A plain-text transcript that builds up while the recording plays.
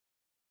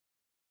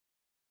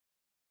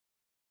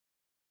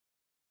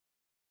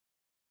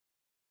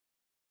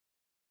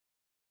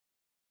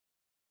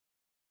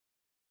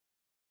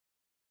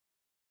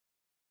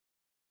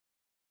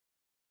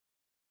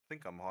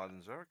think I'm higher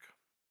than Zerek.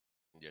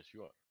 Yes,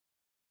 you are.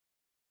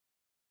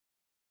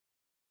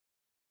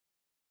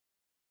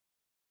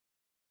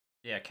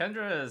 Yeah,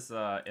 Kendra is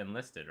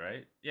enlisted,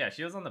 right? Yeah,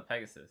 she was on the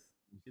Pegasus.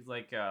 She's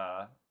like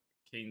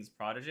Kane's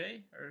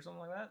protege or something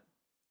like that.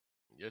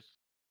 Yes.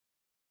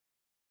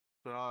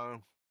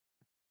 So,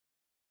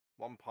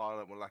 one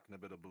pilot, we're lacking a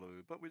bit of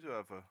blue, but we do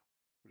have a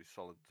pretty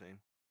solid team.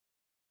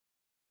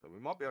 So we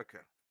might be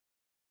okay.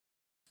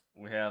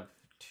 We have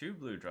 2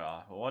 blue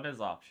draw. One is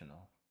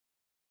optional.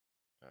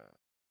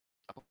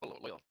 Apollo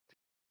loyalty.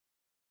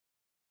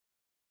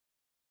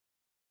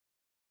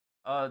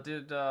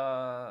 Did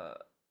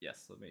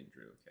yes, Lemaine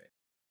drew. Okay.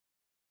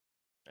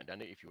 And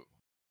Danny, if you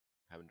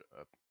haven't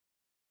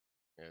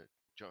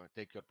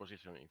take your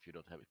position if you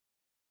don't have it.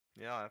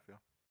 Yeah, I have you.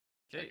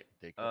 Okay.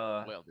 Take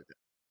your loyalty.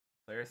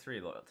 Player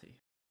 3 loyalty.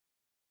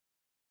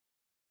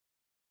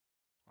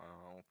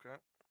 Okay.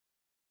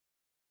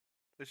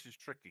 This is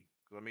tricky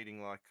because I'm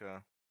eating like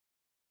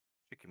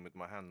chicken with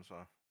my hands. So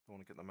I don't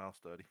want to get the mouse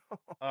dirty.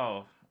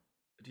 Oh,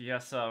 do you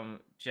have some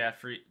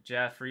Jalfreezy?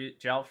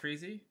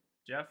 Jalfreezy?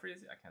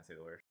 I can't say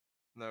the word.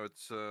 No,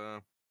 it's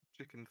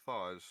chicken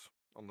thighs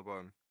on the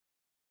bone.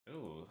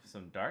 Ooh,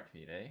 some dark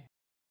meat, eh?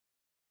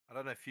 I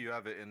don't know if you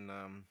have it in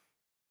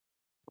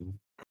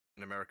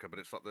America, but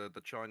it's like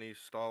the Chinese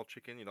style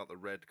chicken. You know, like the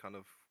red kind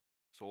of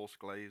sauce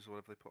glaze or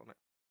whatever they put on it.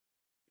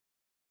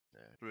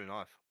 It's really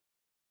nice.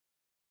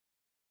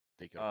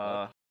 Take your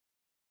cards.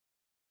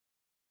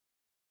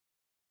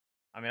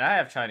 I mean, I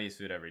have Chinese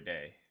food every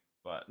day,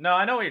 but no,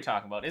 I know what you're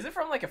talking about. Is it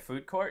from like a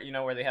food court? You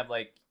know, where they have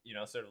like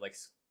sort of like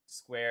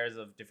squares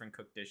of different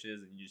cooked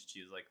dishes, and you just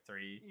choose like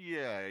 3.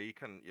 Yeah, you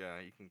can. Yeah,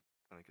 you can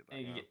kind of get that.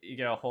 And Yeah. you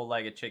get a whole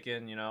leg of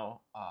chicken.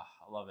 Ah,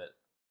 I love it.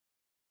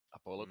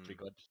 Apollo 3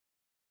 cards.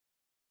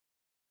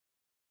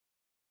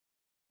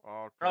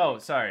 Okay. Oh,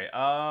 sorry.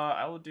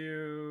 I will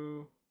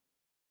do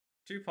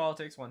 2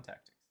 politics, 1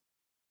 tactics.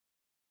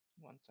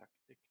 1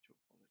 tactic, 2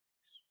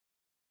 politics.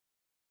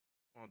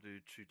 I'll do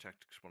 2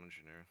 tactics, 1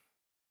 engineering.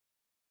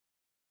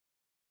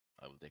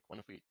 I will take 1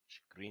 of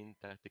each. Green,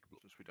 tactic, blue.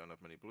 Since we don't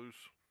have many blues.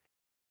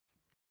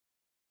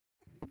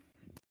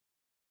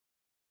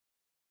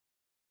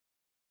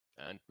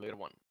 And player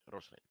 1,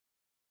 Roslyn.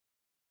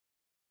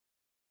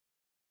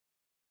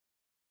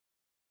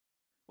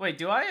 Wait,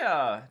 do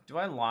I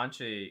launch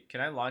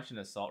can I launch an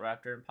assault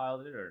raptor and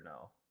pilot it or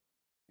no?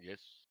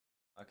 Yes.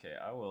 Okay,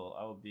 I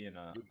will be in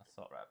a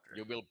assault raptor.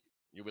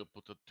 You will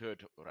put a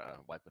third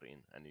wiper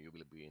in, and you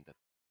will be in that.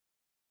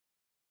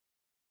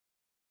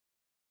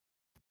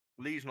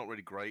 Lee's not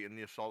really great in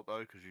the assault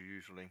though, because you're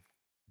usually.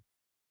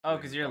 Oh,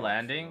 because you're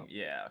landing?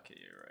 Yeah, okay,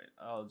 you're right.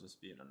 I'll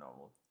just be in a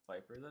normal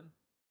Viper then.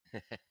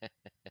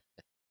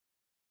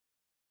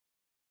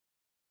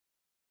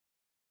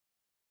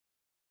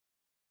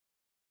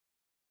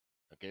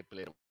 Okay,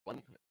 player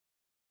 1.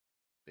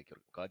 Take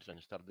your cards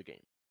and start the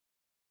game.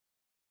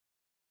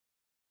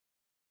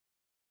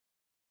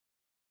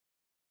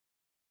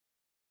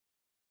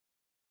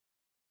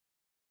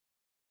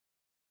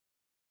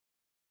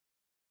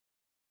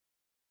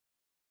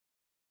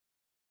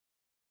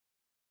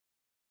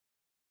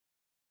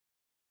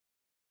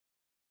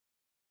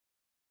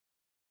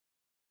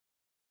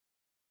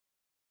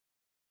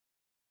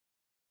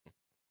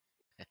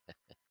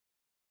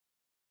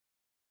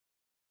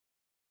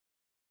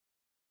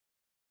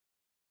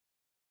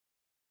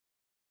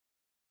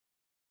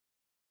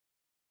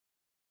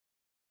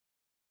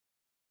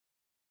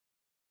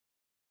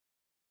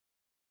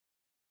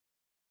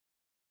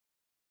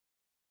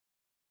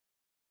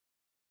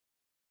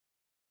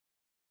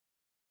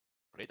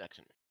 Great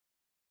action.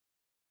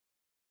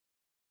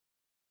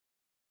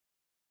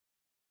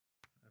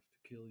 I have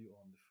to kill you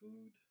on the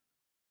food.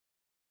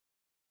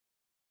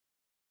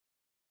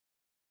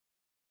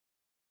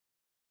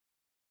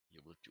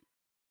 You will choose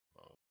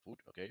food.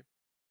 Okay.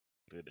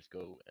 Ready to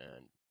go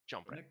and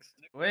jump right. Next.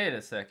 Wait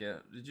a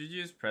second. Did you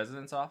use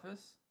President's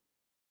Office?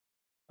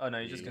 Oh no,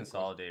 you just Yeah,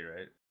 consolidate,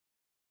 right?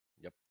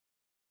 Yep.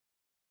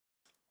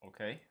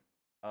 Okay.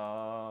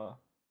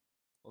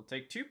 We'll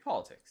take 2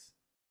 politics.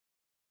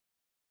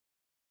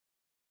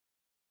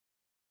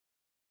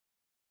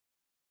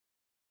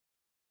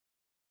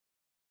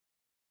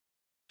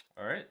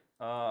 All right.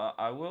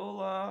 I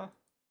will.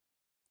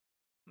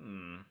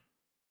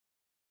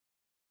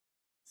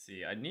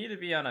 See, I need to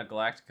be on a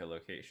Galactica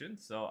location,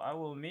 so I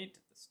will meet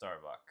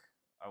Starbuck.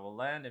 I will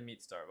land and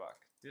meet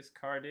Starbuck.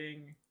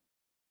 Discarding.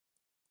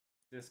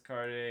 This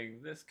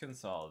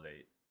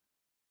consolidate.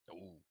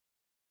 Oh.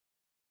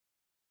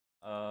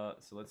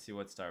 So let's see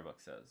what Starbuck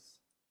says.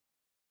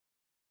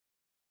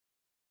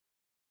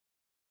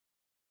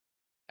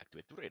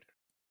 Activate the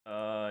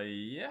radar.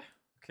 Yeah.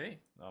 Okay.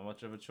 Not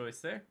much of a choice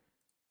there.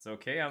 It's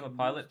okay. I'm a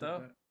pilot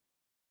though.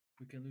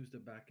 We can lose the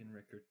back in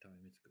record time.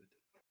 It's good.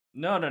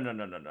 No.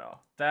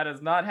 That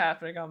is not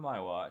happening on my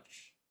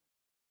watch.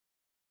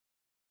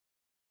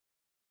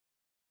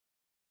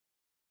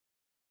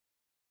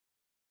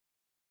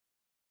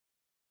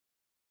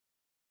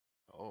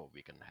 Oh,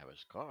 we can have a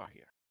scar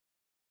here.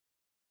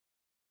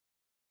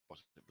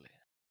 Possibly.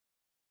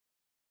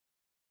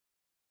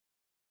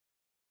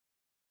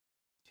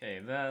 Okay,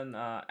 then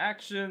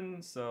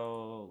action.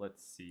 So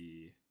let's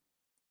see.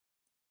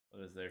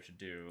 What is there to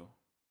do?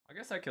 I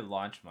guess I could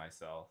launch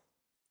myself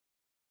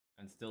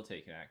and still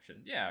take an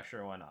action. Yeah,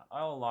 sure, why not?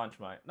 I'll launch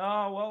my.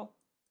 No, well,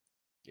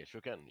 Yes,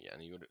 you can. Yeah,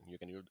 and you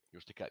can use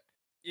the keg.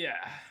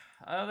 yeah.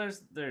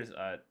 There's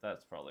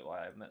that's probably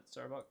why I met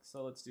Starbucks.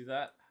 So let's do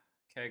that.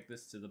 Keg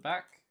this to the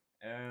back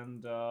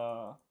and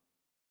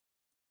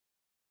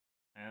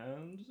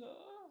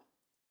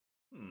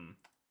hmm.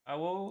 I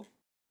will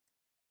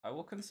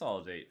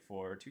consolidate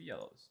for 2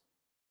 yellows.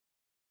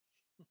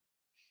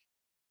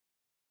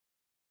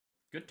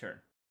 Good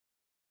turn.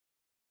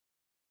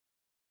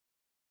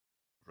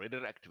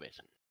 Radar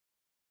activation.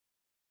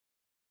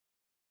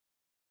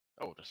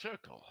 Oh, the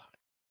circle.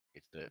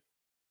 It's the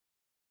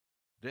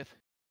death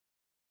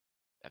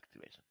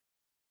activation.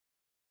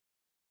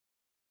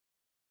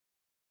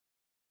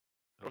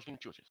 Rosling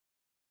chooses.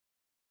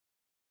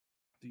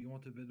 Do you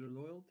want a better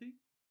loyalty?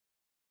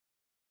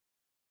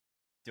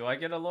 Do I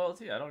get a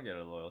loyalty? I don't get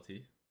a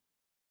loyalty.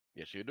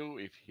 Yes, you do.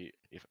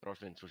 If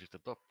Rosling chooses the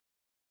top,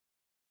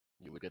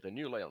 you will get a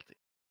new loyalty,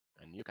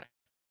 a new character.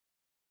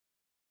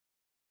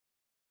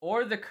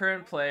 Or the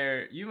current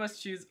player, you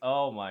must choose.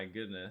 Oh my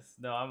goodness.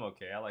 No, I'm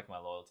okay. I like my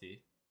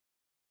loyalty.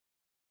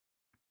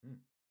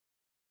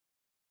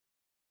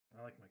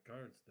 I like my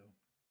cards though.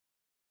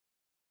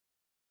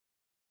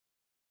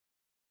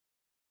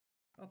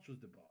 I'll choose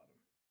the bottom.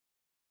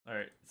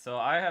 Alright, so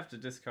I have to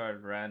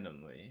discard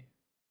randomly.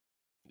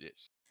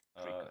 Yes.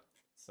 Free card.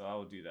 So I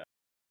will do that.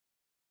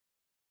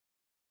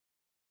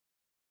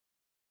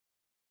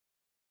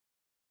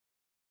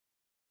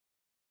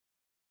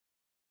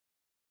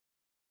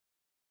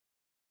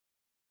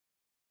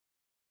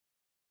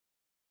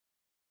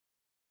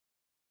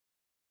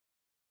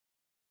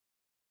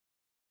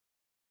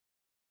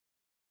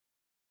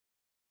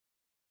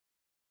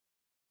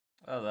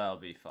 Oh, that'll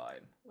be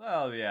fine.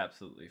 That'll be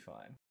absolutely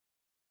fine.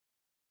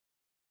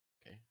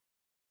 Okay.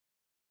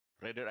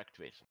 Radar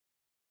activation.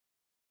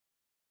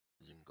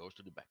 Then goes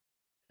to the back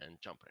and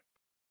jump rep.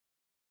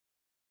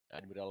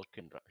 Admiral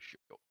Kendra show.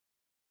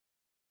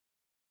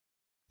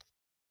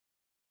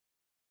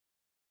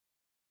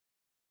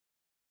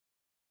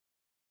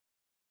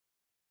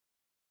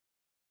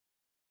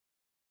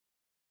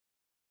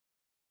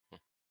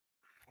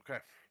 Okay.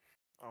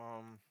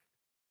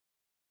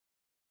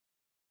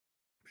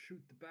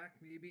 Shoot the back,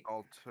 maybe.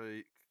 I'll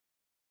take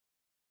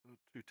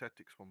 2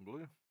 tactics, 1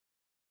 blue.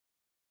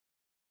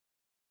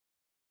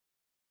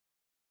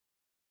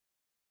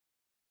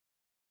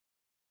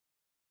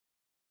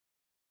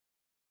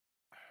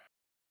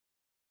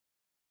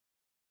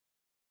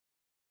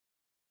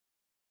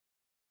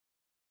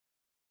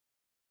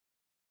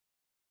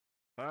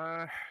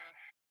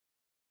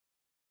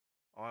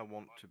 I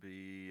want to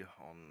be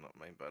on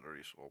main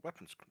batteries or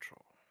weapons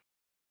control.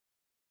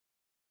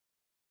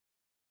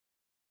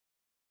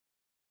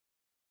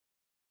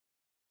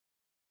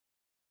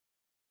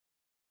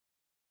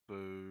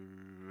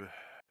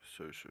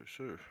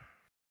 So.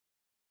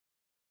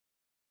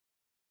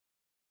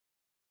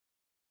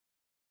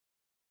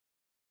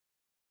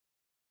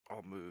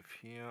 I'll move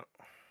here.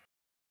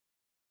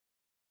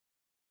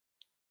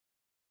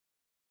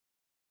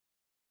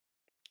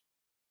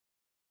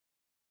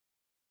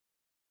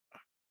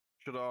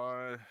 Should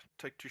I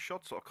take 2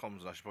 shots or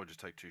comms? I should probably just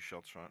take 2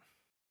 shots, right?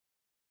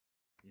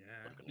 Yeah.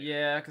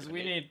 Yeah, because You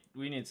we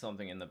can need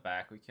something in the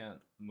back. We can't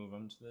move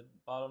them to the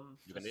bottom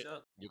You just can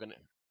yet.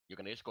 you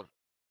can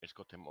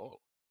escort them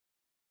all.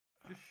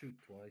 Just shoot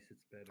twice,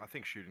 it's better. I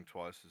think shooting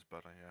twice is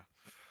better,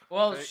 yeah.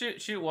 Well, Okay.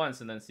 shoot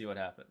once and then see what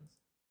happens.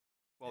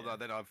 Well, Yeah.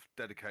 then I've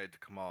dedicated to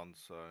command,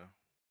 so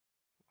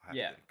I have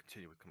Yeah. to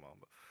continue with command.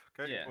 But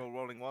okay, Yeah. well,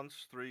 rolling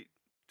once. 3,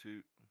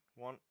 2,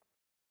 1.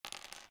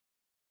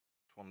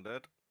 One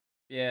dead.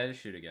 Yeah,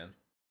 just shoot again.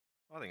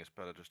 I think it's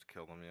better just to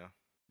kill them, yeah.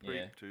 3,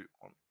 Yeah. 2,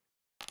 1.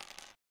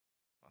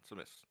 That's a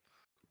miss.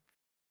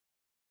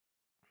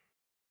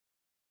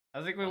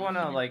 I think we On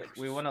wanna to we next.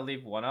 wanna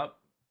leave one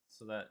up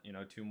so that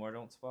 2 more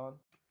don't spawn.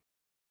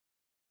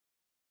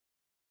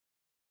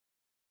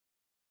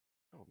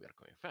 Oh, we are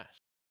going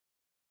fast.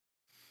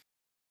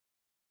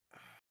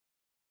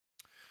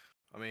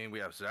 I mean, we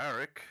have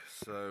Zarek,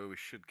 so we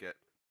should get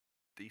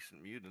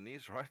decent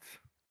mutinies, right?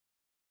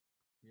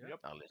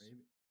 Yep. Unless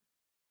Maybe.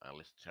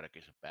 unless Zarek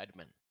is a bad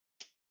man.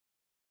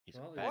 He's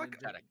Well, a bad Like-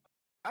 character.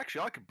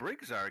 Actually, I could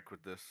brig Zarek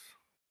with this,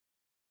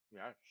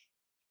 Yes.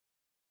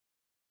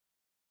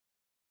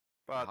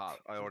 but Aha.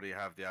 I already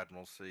have the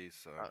Admiral C,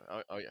 so...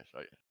 Oh yes,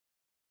 oh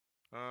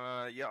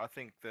yes. yeah, I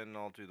think then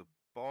I'll do the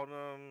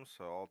bottom,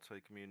 so I'll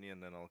take a mutiny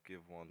and then I'll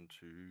give one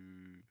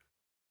to...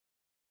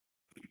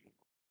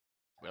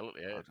 Well, I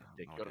yeah. have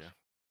Take no yours. idea.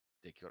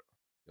 Take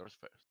yours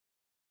first.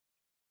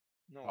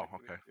 No, Oh, I give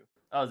it okay. to you.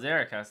 Oh,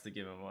 Zarek has to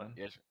give him one.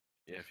 Yes.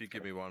 Yeah, Yes. if you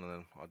give me one,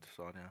 then I'll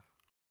decide, yeah.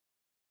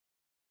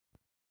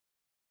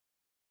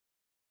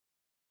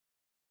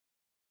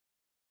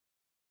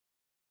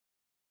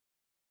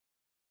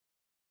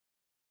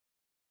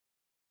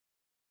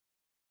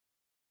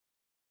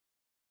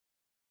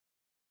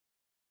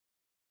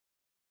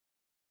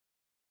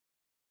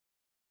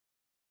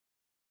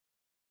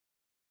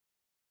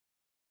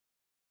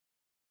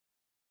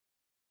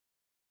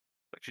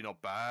 actually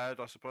not bad,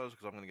 I suppose,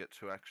 because I'm going to get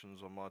 2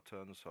 actions on my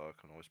turn, so I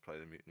can always play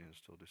the mutiny and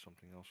still do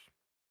something else.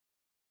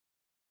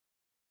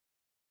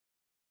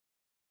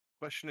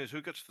 Question is,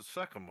 who gets the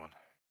second one?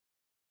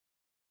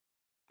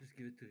 Just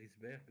give it to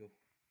Risbergo.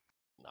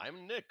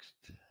 I'm next.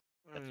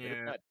 That's very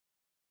Yeah, bad.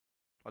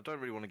 I don't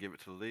really want to give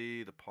it to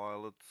Lee, the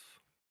pilot.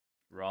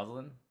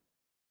 Rosalind?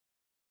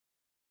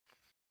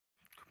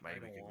 Could maybe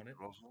don't give want it it.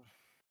 to Rosalind.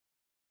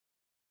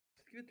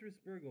 Just give it to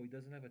Risbergo. He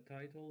doesn't have a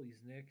title. He's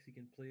next. He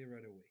can play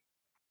right away.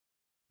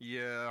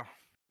 Yeah,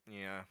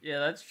 yeah. Yeah,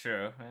 that's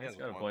true. Yeah, It's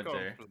got a fine. point Go on,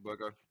 there.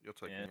 Burgo. You're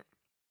taking Yeah. it.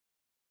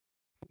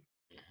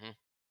 Mhm.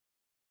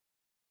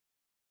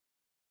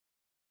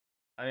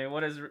 I mean,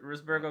 what is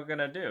Risbergo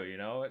gonna do? You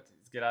know,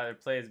 he's gonna either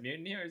play his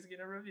mutiny or he's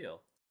gonna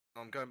reveal.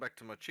 I'm going back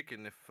to my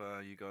chicken if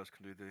you guys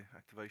can do the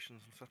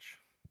activations and such.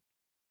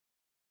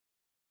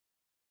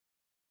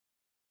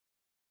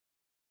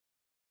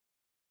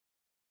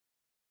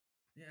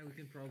 Yeah, we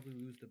can probably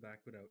lose the back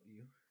without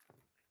you.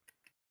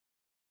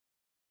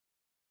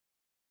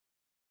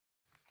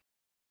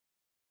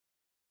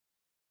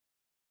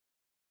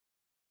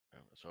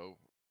 So,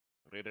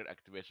 radar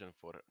activation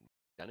for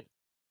Danny.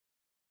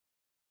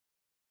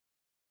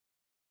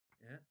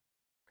 Yeah,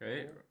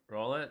 Okay,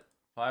 Roll. roll it.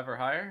 5 or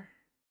higher.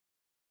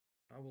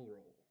 I will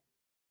roll.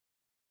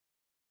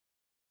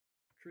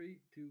 3,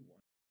 2,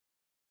 1.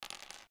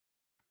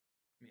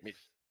 Miss. Miss.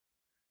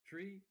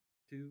 3,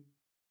 2,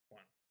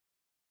 1.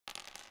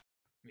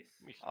 Miss.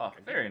 Miss. Oh,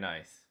 Can very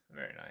nice.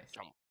 Very nice.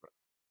 jump.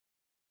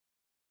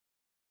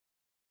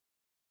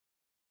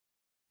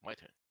 My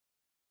turn.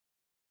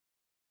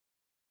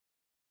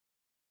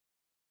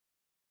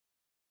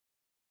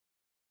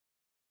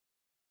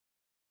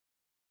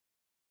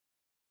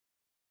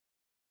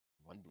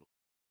 One blue.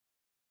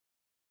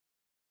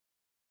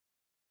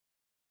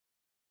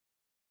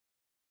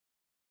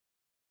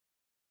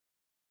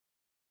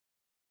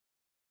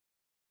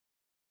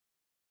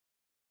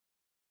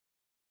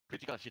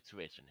 Critical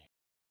situation.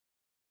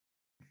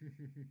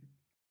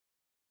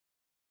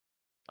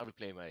 I will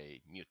play my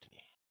mutiny.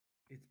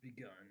 It's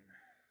begun.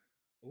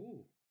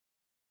 Oh.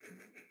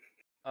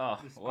 Oh,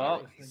 The well,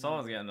 Sparrows thing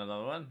someone's on getting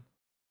another one.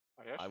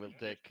 I will he's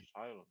take-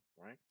 silent,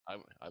 right?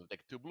 I'll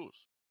take 2 blues.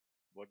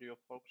 What do your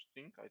folks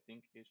think? I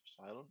think he's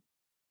silent.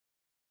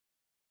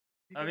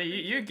 He I can mean,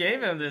 play you some gave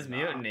him fire this things.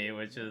 mutiny,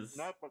 which is.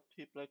 No, but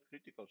he played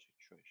critical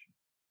situation.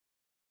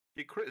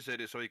 He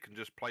criticized it so he can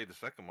just play the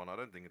second one. I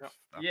don't think it's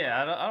that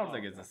Yeah, bad. I don't No,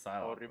 think it's a Or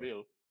silent. vote.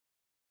 reveal.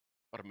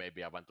 Or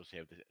maybe I want to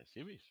save the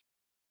series.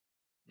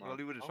 No. Well,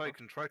 he would have Okay.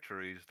 taken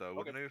treacheries, though,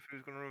 wouldn't Okay. he, if he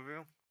was going to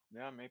reveal?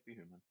 Yeah, maybe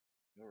human.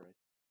 You're right.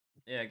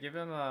 Yeah, give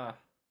him a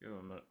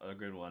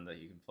good one that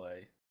you can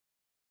play.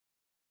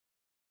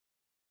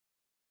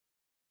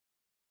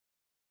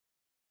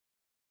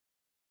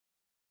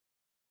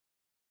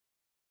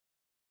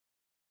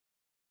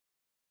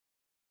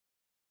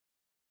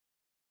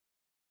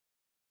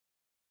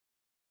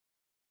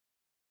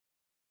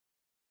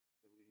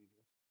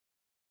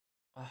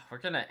 Oh, we're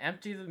gonna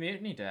empty the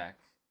mutiny deck.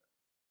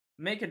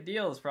 Make a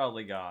deal is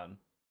probably gone.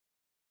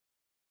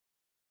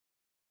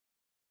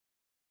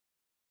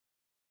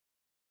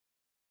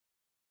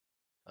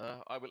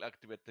 I will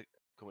activate the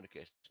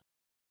communication.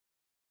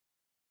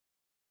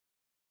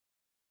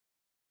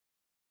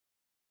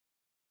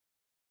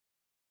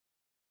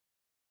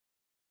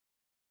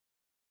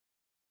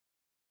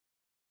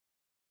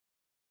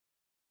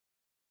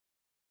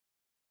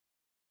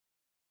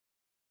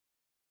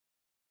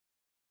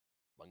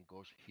 One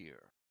goes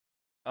here.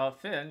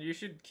 Finn, you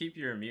should keep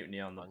your mutiny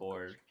on the One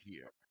board. goes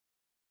here.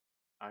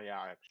 Yeah,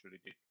 I actually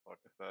did for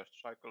the first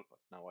cycle, but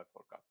now I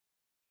forgot.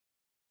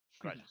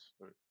 Right.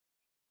 Sorry.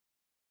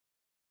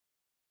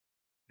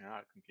 Yeah,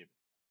 I can keep it.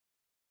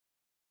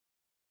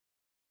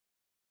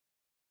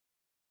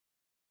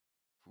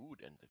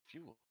 Food and the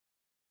fuel.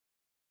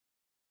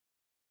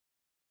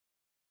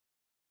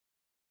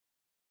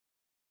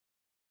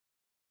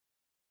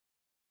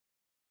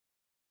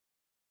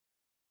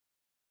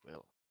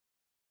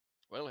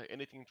 Well,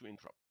 anything to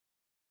interrupt.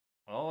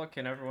 Well, what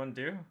can everyone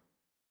do?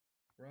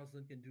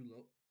 Rosalind can do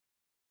low.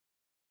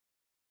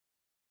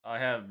 I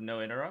have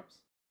no interrupts.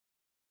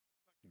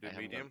 Do I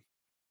have medium.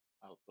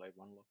 I'll play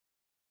one low.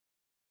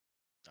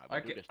 I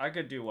will do this. I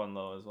could do one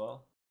low as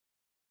well.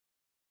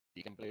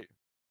 He can play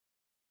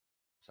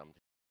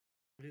something.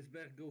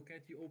 Risbergo,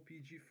 can't you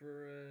OPG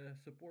for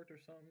support or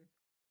something?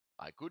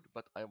 I could,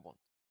 but I won't.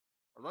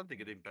 I don't think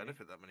it didn't Okay.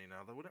 benefit that many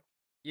now, though, would it?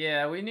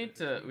 Yeah, we need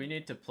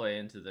Perfect. to play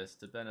into this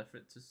to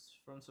benefit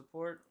from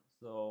support.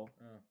 So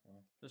Oh,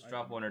 well. just I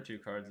drop don't one or know, two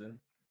but cards whatever. in.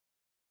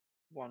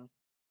 One.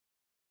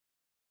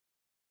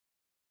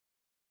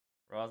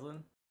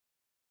 Rosalind.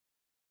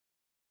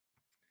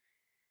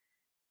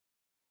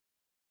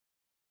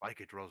 Like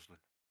it, Rosalind.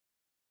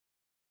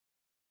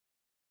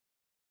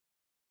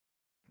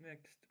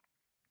 Next.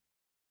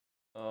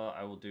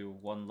 I will do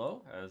one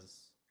low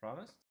as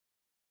promised.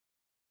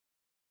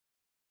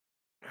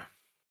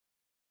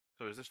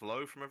 So is this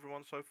low from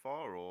everyone so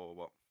far, or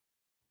what?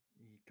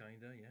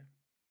 Kinda, yeah.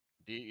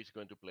 D is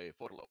going to play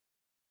 4 low.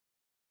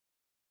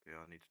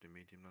 Yeah, I need to do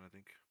medium then, I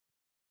think.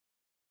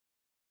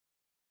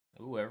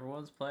 Ooh,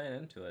 everyone's playing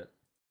into it.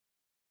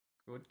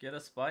 Could get a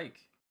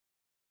spike.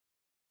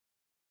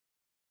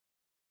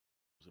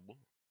 Possible.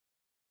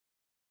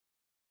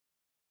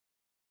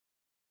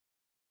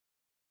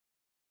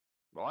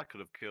 Well, I could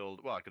have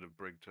killed. Well, I could have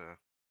brigged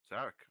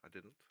Zarek. I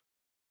didn't.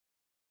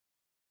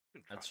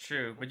 Didn't That's trust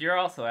true, people. but you're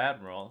also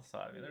Admiral, so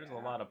I mean, there's a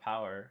Yeah. lot of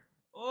power.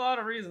 A lot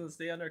of reasons to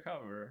stay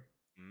undercover.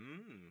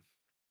 Mm.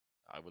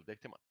 I will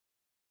take them out.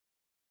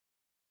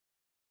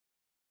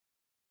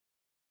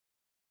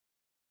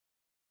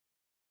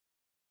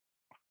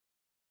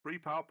 Free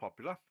power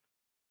popular.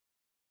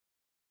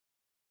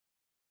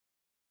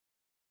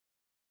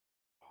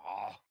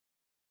 Oh,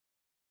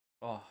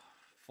 Oh,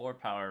 4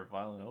 power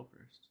violent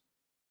outburst.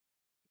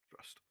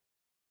 trust.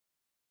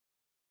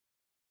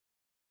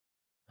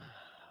 Oh,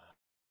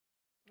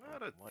 I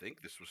don't what?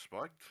 think this was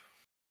spiked.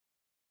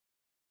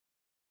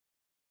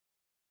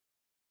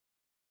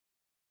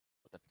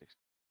 What that takes?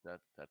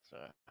 That's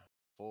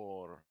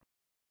 4,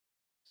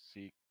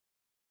 6,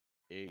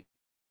 8,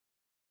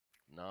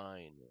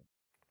 9,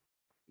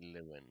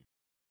 11.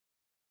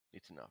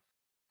 It's enough.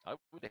 I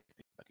would take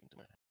it back into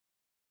my hand.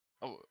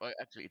 Oh,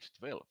 actually, it's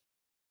 12.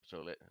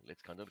 So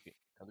let's count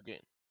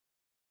again.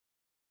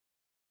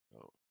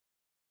 So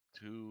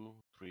 2,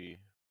 3.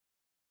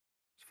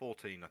 It's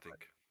 14, I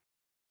think.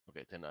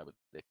 Okay, then I would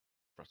take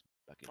trust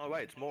back into Oh my wait,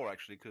 hand. it's more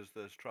actually because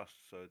there's trust,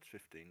 so it's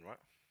 15, right?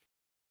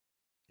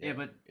 Yeah,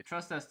 but it,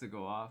 trust has to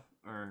go off,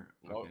 or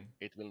no, okay.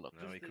 it will not.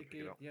 No, Just you could take pick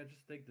it it. up. Yeah,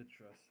 just take the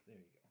trust. There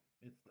you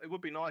go. It's It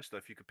would be nice though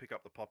if you could pick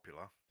up the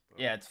popular. but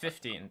Yeah, it's I-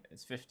 15.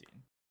 It's 15.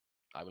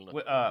 I will not.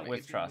 With, I don't think with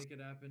you can trust. make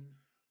it happen.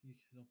 You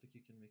don't think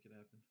you can make it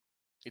happen.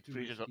 It Too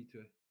freezes. risky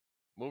to.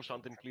 Move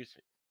something, please.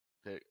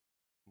 The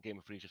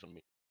game freezes on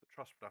me. The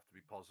trust would have to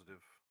be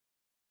positive.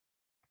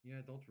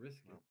 Yeah, don't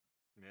risk No. it.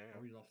 Yeah.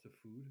 Or you lost the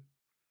food.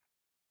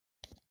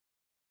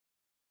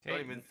 Don't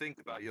Okay. even think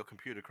about your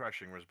computer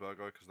crashing,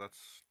 Risbergo,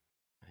 because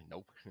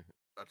Nope.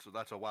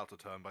 that's a Walter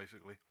term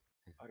basically.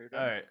 Are you All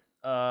done? right.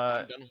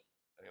 I'm done.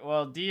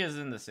 Well, D is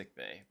in the sick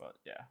bay, but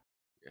yeah.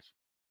 Yes.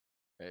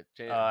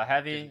 Heavy. you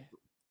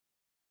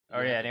Oh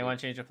have yeah. to do Anyone it.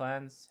 change of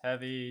plans?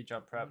 Heavy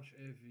jump prep. Launch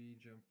heavy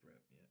jump prep.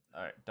 Yeah.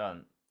 All right,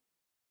 done.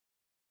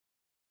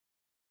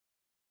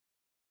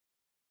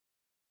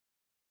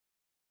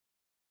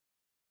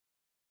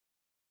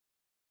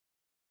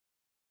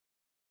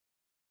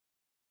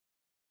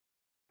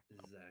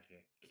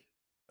 Zarek.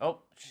 Oh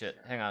shit!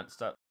 Hang on.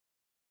 Stop.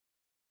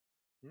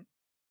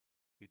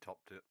 He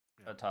topped it.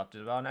 I topped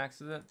it on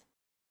accident.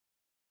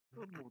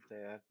 Don't move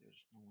there.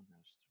 There's no one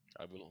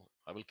else.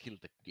 I will kill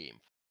the game.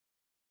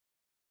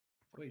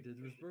 Wait, did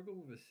Rusbergo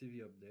move a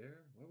civvy up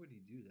there? Why would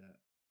he do that?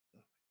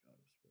 Oh my god,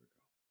 Rusbergo.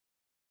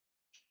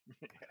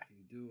 What are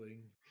you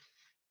doing?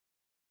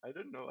 I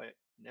don't know. I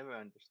never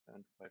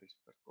understand why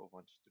Risbergo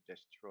wants to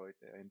destroy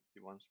the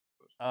empty ones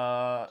because you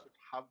should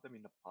have them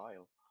in a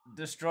pile.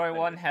 Destroy Then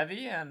one it-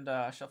 heavy and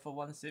shuffle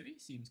one civvy.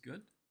 Seems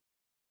good.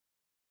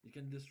 You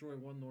can destroy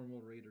one normal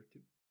raider too.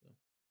 So.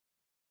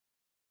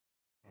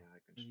 Yeah, I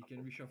can And you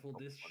can shuffle reshuffle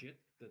top this one. shit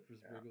that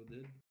Rusbergo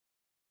did.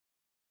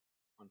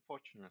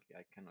 Unfortunately,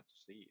 I cannot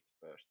see it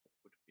first. That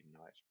would be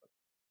nice, but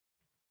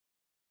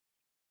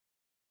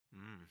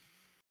Mm.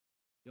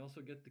 You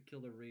also get to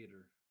kill a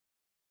raider.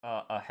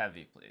 A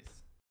heavy,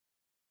 please.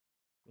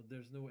 But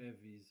there's no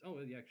heavies. Oh,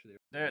 yeah, actually.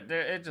 There, heavies,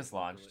 there. so It you just can kill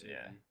a launched.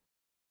 Yeah. heavy.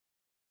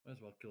 Might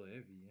as well kill a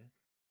heavy, yeah.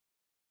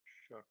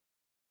 sure.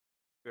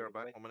 Be right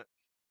back. Wait. 1 minute.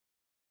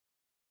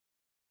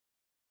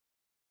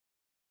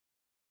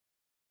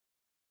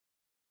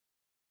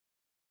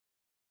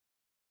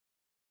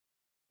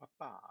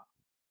 Papa.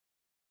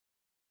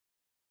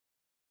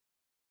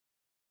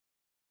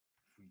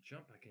 If we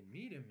jump, I can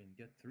meet him and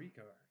get 3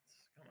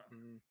 cards. Come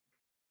on.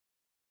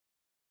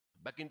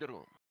 Back in the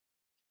room.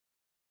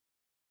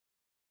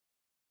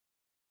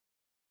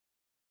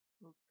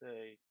 We'll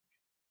take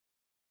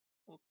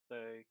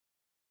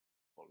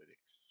politics.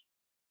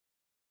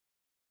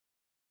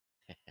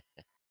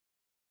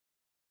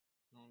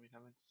 No, we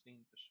haven't seen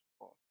the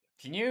spot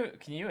yet.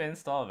 Can you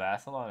install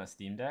Vassal on a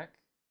Steam Deck?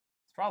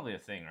 It's probably a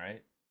thing,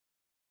 right?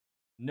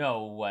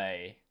 No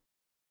way.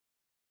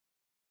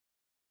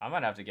 I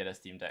might have to get a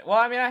Steam Deck. Well,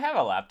 I mean, I have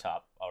a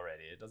laptop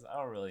already. It doesn't. I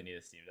don't really need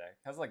a Steam Deck.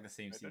 It has like the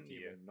same I don't CPU.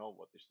 even know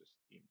what is the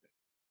Steam Deck.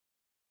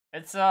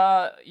 It's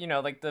you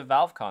know, like the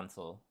Valve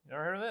console. You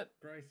ever heard of it?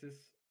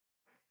 Crisis.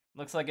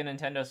 Looks like a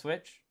Nintendo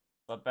Switch,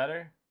 but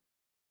better.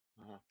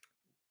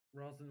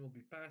 Rosin will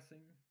be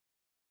passing.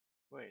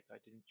 Wait, I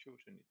didn't choose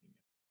anything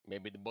yet.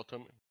 Maybe the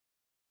bottom.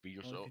 We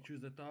used Well, if all, you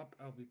choose the top,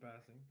 I'll be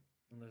passing.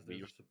 Unless We there's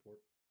a used- support.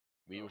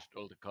 we used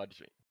all the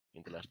cards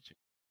in the last chip.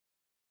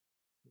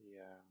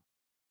 Yeah.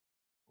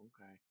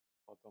 Okay.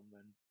 Bottom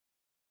then.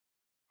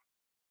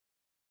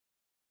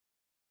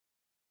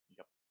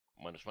 Yep.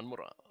 -1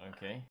 morale.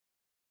 Okay.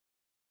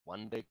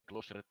 One day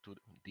closer to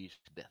this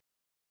death.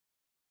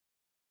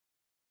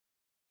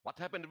 What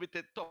happened with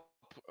the top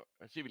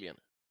civilian?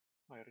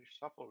 I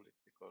reshuffled it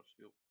because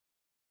you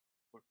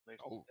were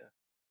placed Oh. there.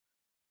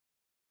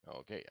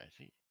 Okay, I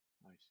see.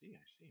 I see.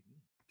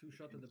 2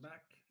 shot at the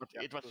back. But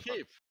Yeah, it was two shots.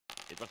 safe.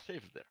 It was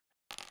safe there.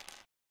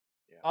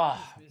 Yeah.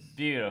 Oh, Miss, miss,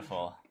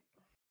 beautiful.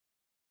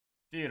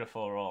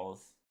 Beautiful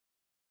rolls.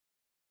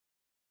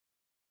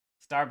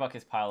 Starbuck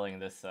is piling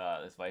this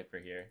this Viper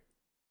here.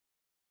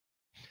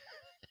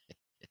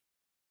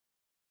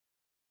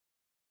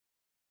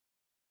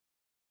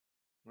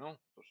 No, it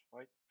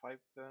was five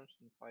turns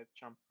and 5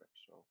 jump reps,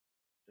 so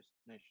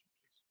destination,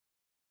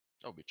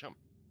 please. Oh, we jump.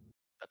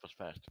 That was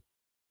fast.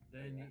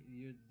 Then Yeah.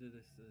 you did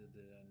this the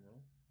end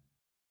roll.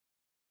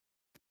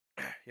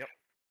 Yep.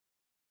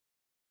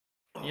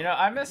 You know,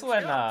 I miss Good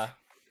when scout.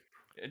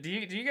 do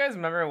you guys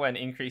remember when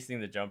increasing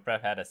the jump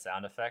rep had a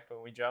sound effect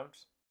when we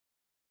jumped?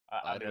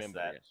 I miss remember,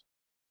 that.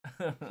 yes.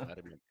 I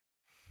remember.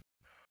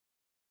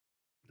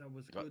 That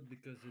was What? good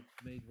because it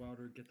made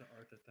Wouter get the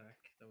art attack.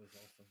 That was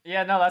awesome.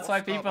 Yeah, no, that's why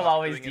What's people Starbuck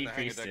always doing in the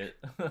hangar decreased deck?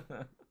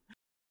 it.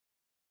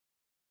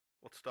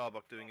 What's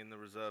Starbuck doing in the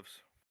reserves?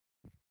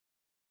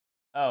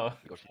 Oh,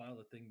 Because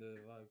Piloting the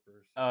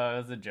Vipers. oh, it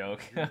was a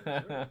joke. in the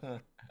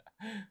reserves.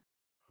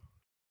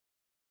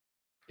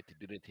 it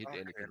didn't hit Okay,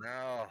 anything.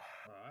 now.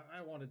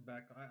 I want it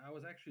back. I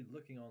was actually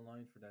looking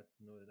online for that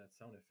that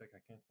sound effect. I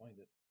can't find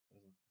it.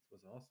 It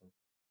was awesome.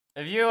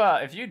 If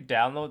you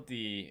download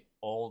the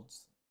old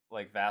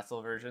like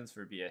Vassal versions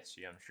for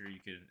BSG, I'm sure you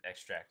could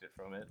extract it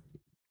from it.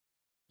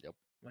 Yep.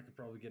 I could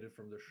probably get it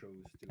from the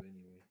shows too,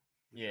 anyway.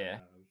 Which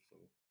Yeah. I have, so.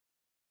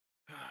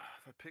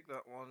 If I pick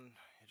that one,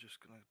 you're just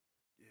gonna.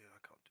 Yeah, I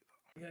can't do that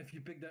one. Yeah, if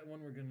you pick that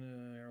one, we're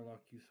gonna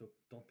airlock you. So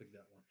don't pick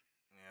that one.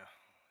 Yeah,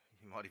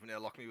 you might even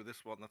airlock me with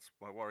this one. That's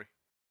my worry.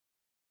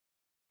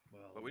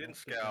 Well, But we don't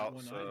didn't pick that scout,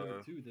 one so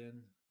either, too.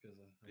 Then, because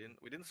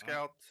we didn't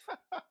scout.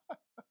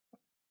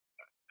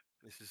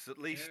 This is at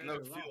least no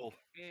airlock, fuel.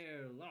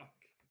 airlock,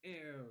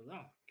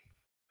 airlock.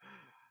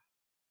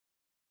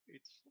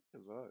 It's not the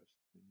worst.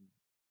 I mean,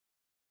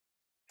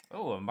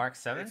 Oh, a Mark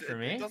 7 for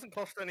It me? doesn't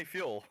cost any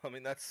fuel. I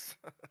mean, that's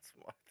that's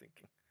my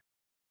thinking.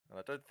 And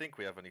I don't think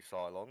we have any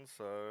Cylons,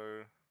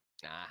 so.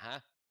 Uh-huh.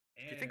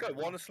 Do you think I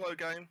want a slow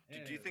game?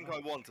 Do you think I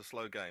Airlock. want a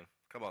slow game?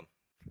 Come on.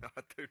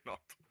 I do not.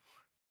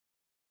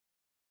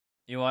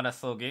 You want a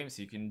slow game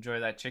so you can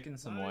enjoy that chicken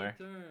some My more.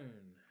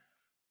 turn.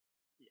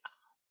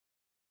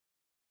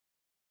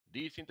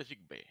 These in the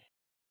sick bay.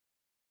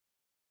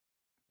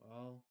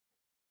 Well,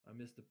 I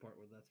missed the part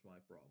where that's my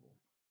problem.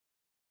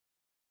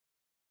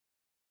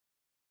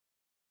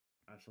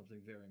 I have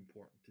something very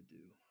important to do.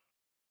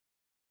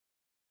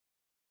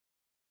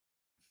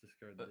 Let's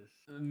discard this.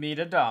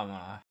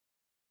 Midadama.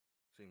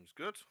 Seems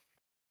good.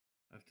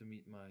 I have to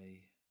meet my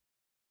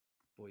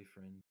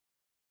boyfriend.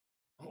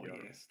 Oh Yeah.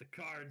 yes, the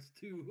cards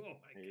too. Oh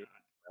my Yeah.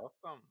 god.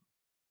 welcome.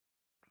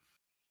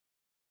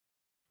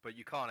 But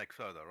you can't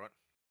XO though, right?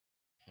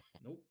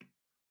 Nope.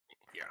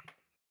 Yeah.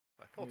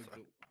 I Here thought we so.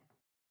 go.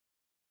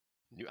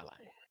 New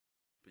ally.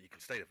 But you can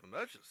state of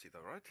emergency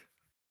though, right?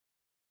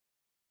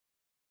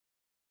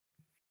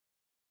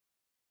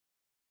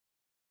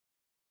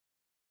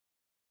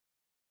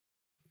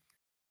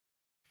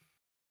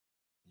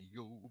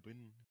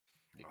 Leoben.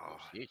 Ah.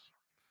 Negotiation.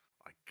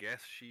 I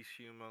guess she's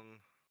human.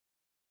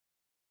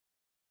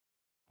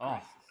 Oh,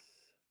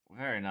 Crisis.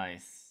 very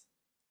nice.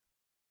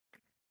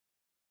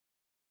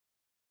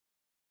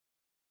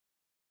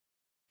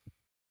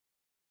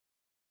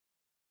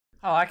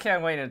 Oh, I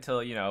can't wait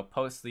until, you know,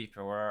 post-sleep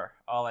we're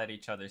all at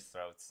each other's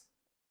throats.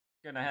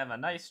 Gonna have a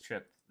nice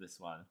trip, this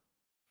one.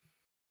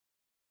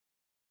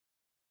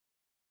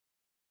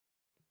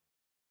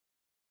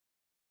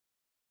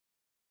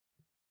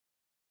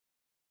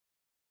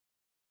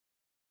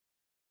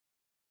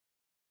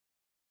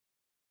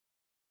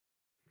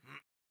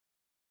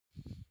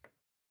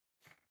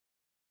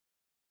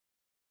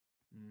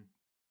 Hmm.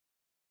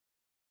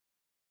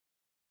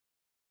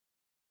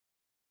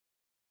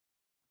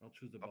 I'll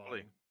choose the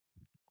Lovely. bottom.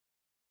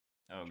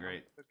 Oh,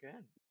 great. Jump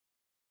again.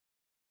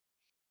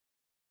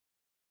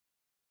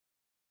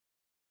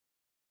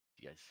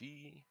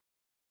 TIC.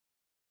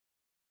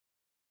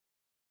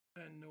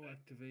 And no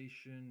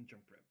activation.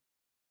 Jump rep.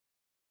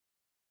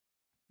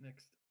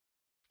 Next.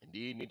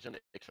 Indeed needs an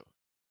EXO.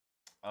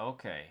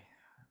 Okay.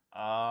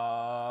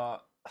 Uh,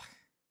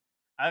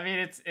 I mean,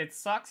 it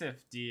sucks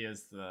if D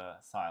is the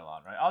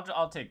Cylon, right?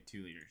 I'll take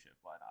 2 leadership.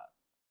 Why not?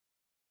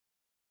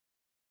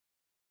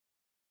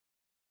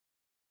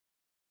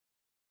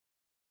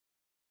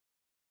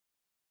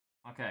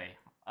 Okay.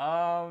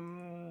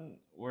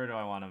 Where do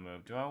I want to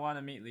move? Do I want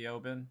to meet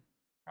Leoben?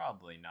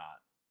 Probably not.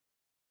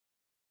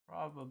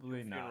 Probably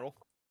Your not. funeral.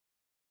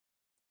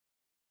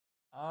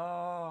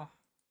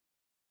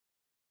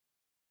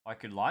 I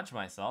could launch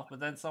myself, but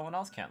then someone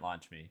else can't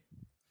launch me.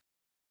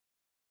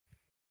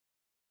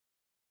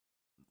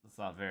 That's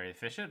not very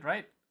efficient,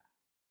 right?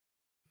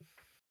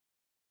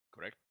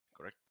 Correct.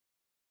 Correct.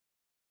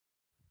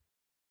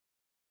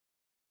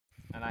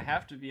 And I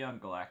have to be on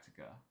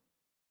Galactica.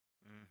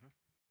 Mm-hmm.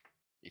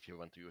 If you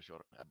want to use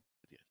your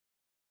ability.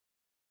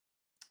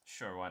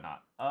 Sure, why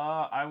not?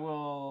 I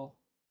will.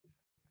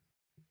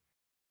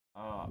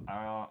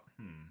 I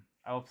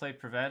will play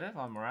preventive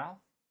on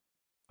morale,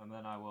 and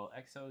then I will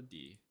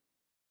XOD.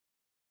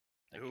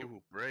 Thank you.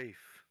 Ooh, brave.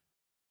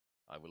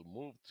 I will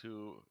move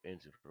to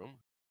engine room.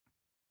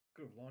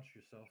 could have launched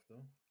yourself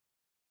though.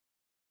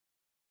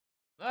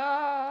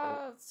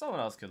 Someone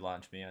else could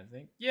launch me, I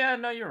think. Yeah,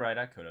 no, you're right.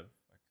 I could have.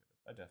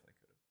 I definitely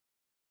could have.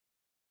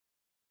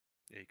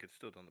 Yeah, you could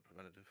still done the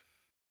preventative.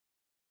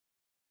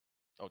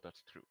 Oh,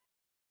 that's true.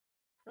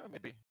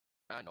 Maybe.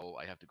 No,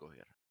 I have to go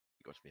here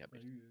because we have No,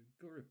 you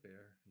go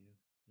repair.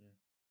 Yeah.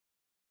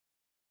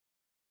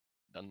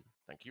 done.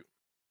 Thank you.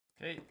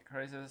 Okay,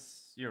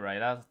 Crisis. You're right.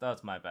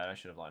 That's my bad. I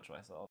should have launched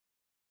myself.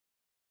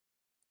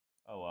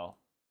 Oh well.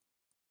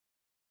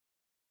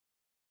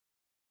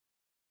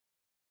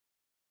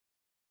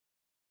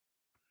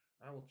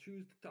 I will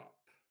choose the top.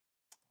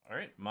 All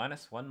right,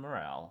 -1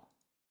 morale.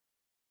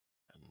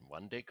 And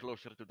one day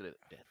closer to the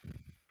death.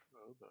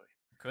 Oh boy.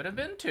 Could have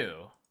been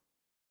 2.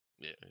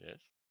 Yeah, yes.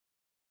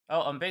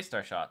 Oh, base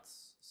star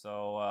shots.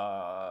 So,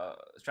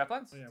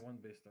 straplines? Oh yeah, 1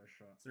 base star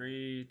shot.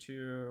 3,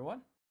 2,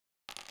 1.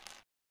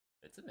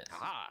 It's a miss.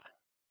 Ah.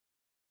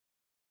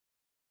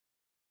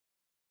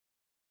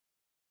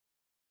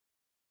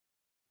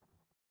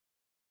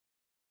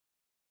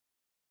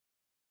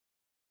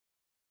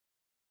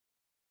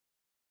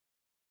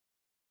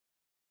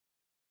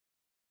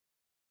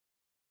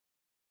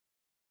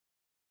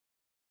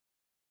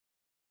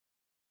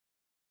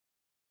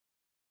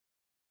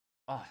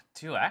 Oh,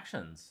 2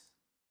 actions.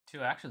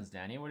 2 actions,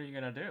 Danny. What are you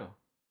gonna do?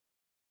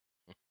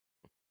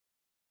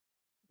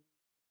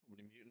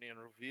 Mutiny and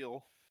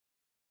reveal.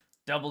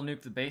 Double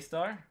nuke the base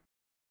star?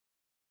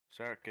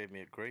 Zarek gave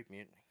me a great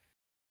mutiny.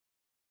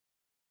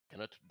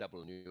 Cannot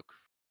double nuke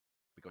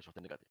because of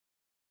the negative.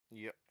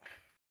 Yep.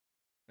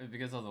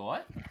 Because of the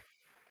what?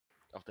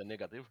 Of the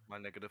negative. My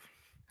negative.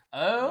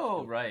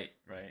 Oh, right.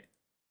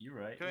 You're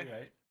right. Okay. You're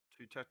right.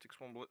 2 tactics,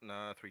 1 bullet.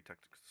 Nah, 3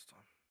 tactics this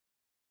time.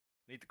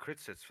 Need the crit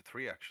sets for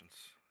 3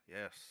 actions.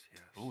 Yes.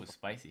 Ooh,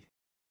 spicy.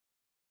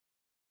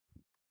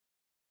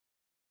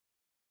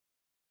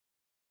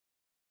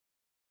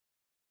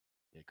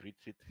 Yeah, crit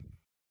hit.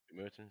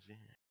 Emergency.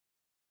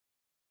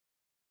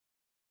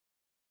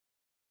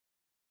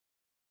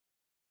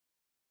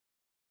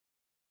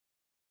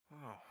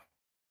 Oh.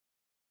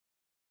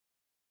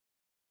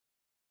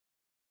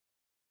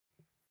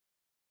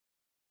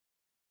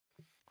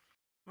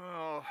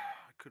 Well,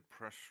 I could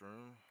press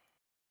room.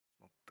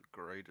 Not the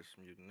greatest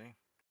mutiny.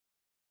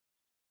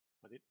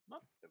 But it's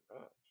not the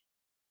worst.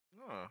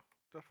 No,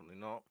 definitely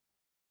not.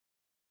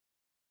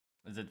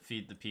 Does it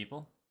feed the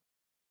people?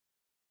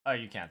 Oh,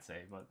 you can't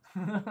say, but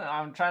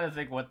I'm trying to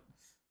think what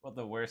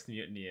the worst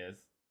mutiny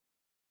is.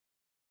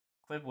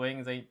 Clip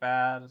wings ain't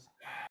bad.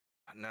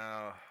 No,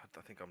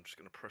 I think I'm just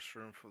going to press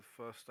room for the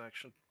first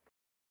action.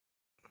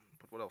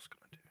 But what else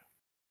can I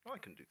do? I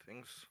can do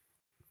things.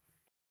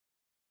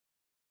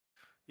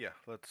 Yeah,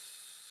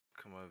 let's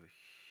come over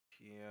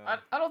here.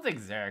 I don't think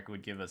Zarek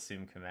would give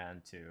assume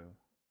command to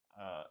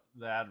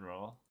the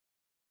Admiral.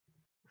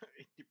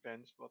 It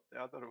depends what the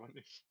other one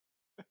is.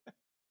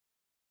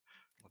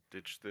 I'll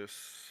ditch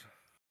this.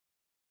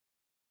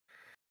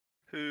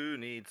 Who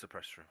needs a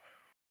press room?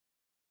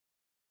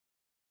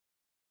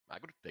 I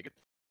could take it.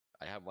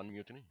 I have 1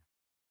 mutiny.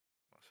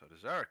 So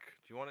does Zarek.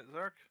 Do you want it,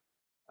 Zarek?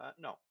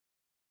 No,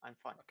 I'm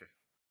fine. Okay.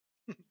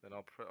 Then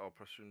I'll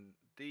press room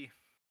D.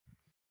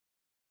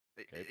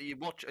 Okay.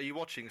 Are you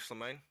watching,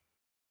 Slamain?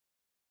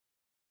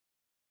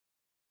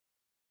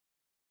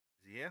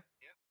 Is he here?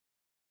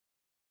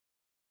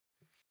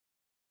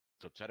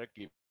 So Zarek,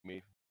 give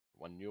me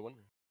 1 new one.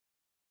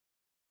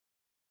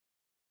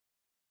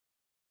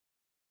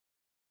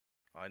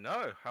 I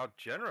know how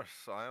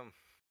generous I am.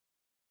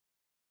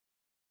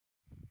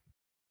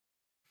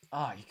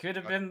 Oh, you could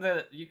have been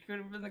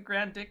the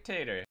Grand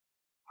Dictator.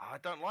 I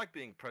don't like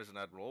being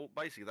President Admiral.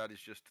 Basically, that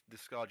is just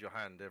discard your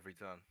hand every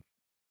turn.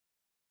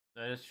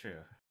 That is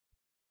true.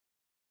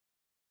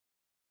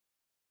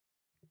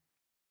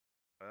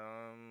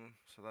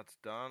 So that's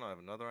done. I have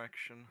another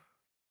action.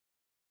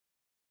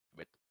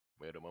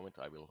 Wait a moment.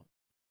 I will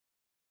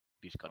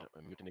discard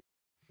a mutiny.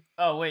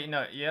 Oh wait,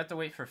 no, you have to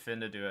wait for Finn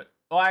to do it.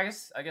 Oh, I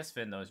guess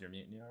Finn knows your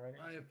mutiny already.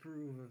 I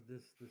approve of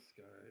this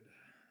discard.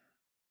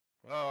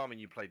 Well, I mean,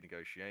 you played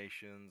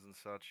negotiations and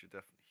such. You're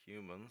definitely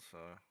human, so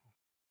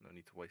no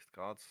need to waste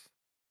cards.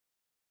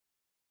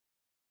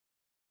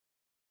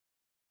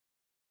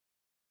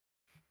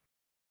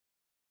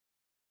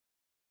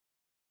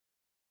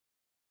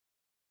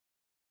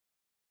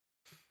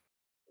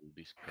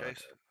 Discard.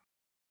 Okay.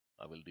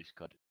 I will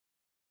discard.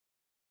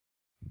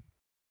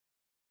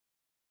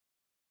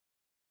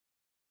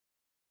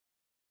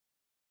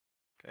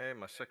 Okay,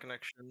 my second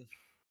action.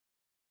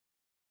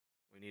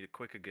 We need a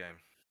quicker game.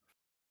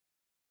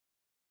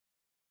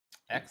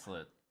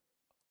 Excellent.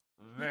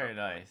 Very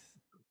nice.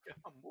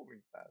 I'm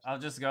moving fast. I'll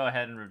just go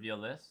ahead and reveal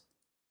this.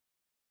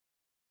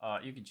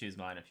 You can choose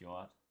mine if you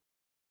want.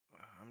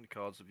 How many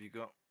cards have you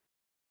got?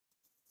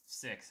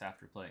 6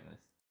 after playing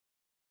this.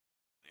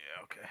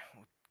 Yeah, okay.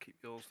 We'll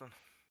keep yours then.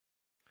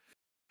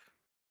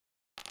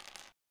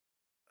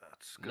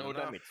 That's good No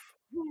enough. damage.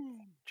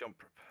 Jump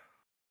prep.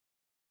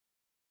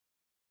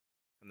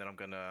 And then I'm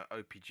going to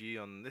OPG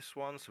on this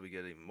one, so we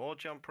get even more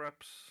jump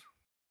preps.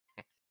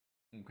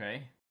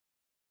 Okay.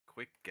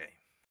 Quick game.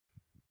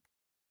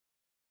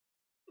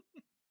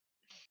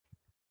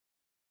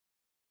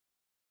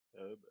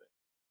 Oh, boy.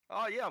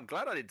 Oh yeah, I'm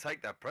glad I didn't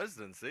take that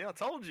presidency. I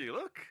told you.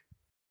 Look.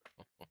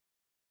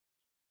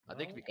 I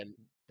think we Well, can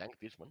tank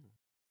this one.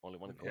 Only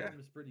one the color. quorum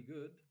is pretty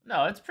good.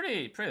 No, it's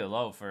pretty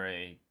low for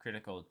a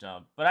critical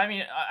jump. But I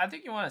mean, I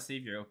think you want to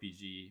save your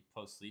OPG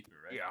post sleeper,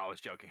 right? Yeah, I was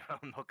joking.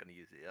 I'm not gonna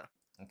use it.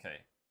 Yeah. Okay.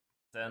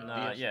 Then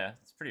Yes. yeah,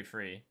 it's pretty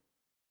free.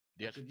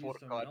 He I has could 4 use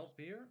some cards. help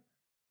here.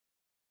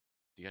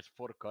 He has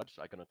 4 cards.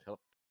 I cannot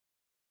help.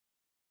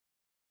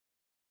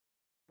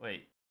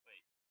 Wait.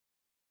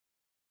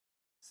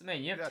 So man,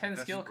 you Yeah, have 10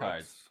 skill desperate.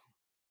 cards.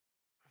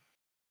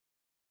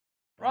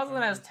 I'm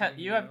Rosalind trying has to 10.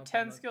 see You the have help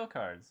 10 I'm not- skill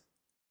cards.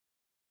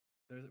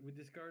 We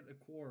discard a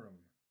quorum.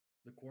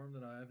 The quorum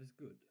that I have is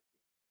good.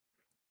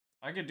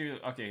 I could do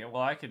okay.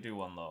 Well, I could do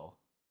one low.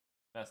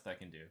 Best I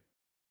can do.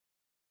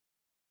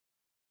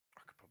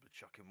 I could probably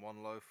chuck in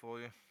one low for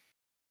you.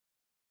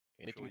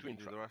 Anything Sure, we between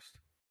can do the rest.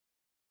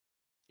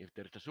 if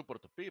there is a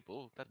support of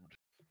people, that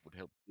would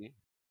help me.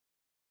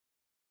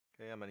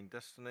 Okay, I'm ending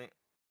Destiny.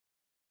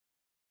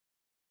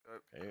 Go,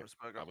 Okay,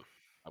 Risberger.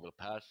 I will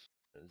pass.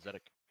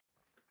 Zarek.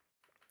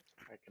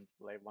 I can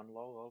play one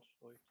low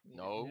also if needed.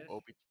 No, Yes.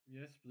 OP.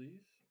 Yes,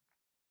 please.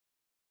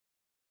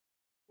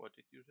 What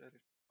did you say?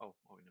 Oh,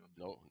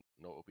 no.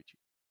 No OPG.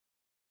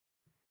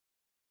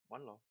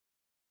 One low.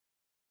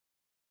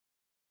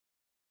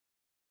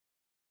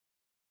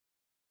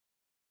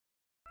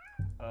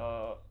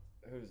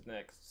 Who's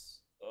next?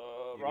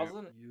 You do.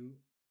 Rosalind. You.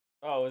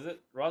 Oh, is it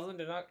Rosalind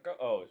did not go?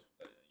 Oh,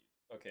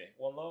 okay.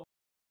 One low.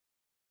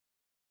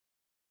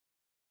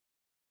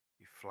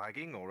 You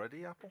flagging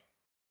already, Apple?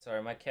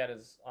 Sorry, my cat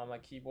is on my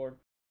keyboard.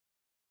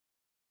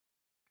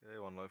 Okay,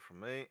 one low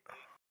from me.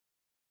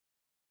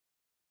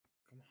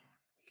 Come on,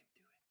 we can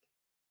do it.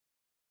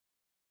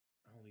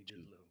 I only did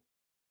 2, low.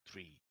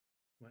 3,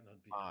 Might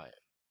not be 5, enough.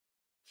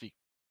 6,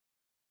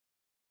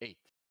 8.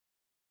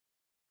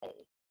 Oh,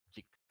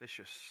 6,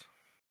 Vicious.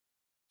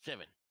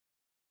 7.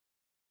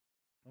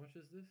 How much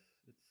is this?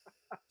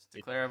 It's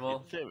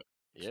declarable. It's 7.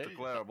 It's Yeah,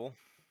 declarable.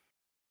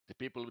 the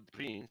people with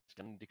greens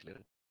can declare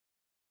it.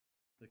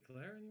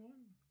 Declare anyone?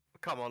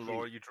 Come on, Three.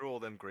 Laura. You draw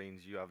them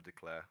greens. You have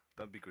declare.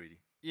 Don't be greedy.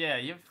 Yeah,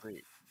 you have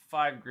Three.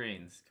 5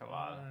 greens. Come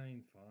on.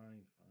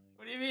 Fine.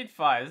 What do you mean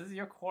 5? This is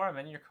your quorum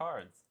and your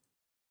cards.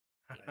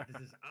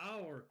 This is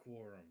our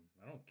quorum.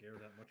 I don't care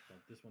that much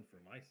about this one for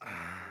myself.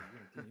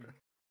 For your team.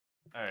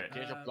 All right.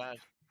 Change of plans.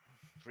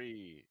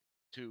 3,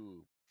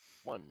 2,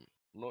 1.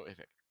 No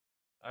effect.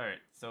 All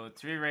right. So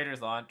 3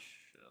 Raiders launch.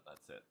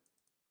 That's it.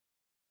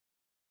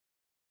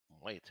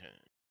 My turn.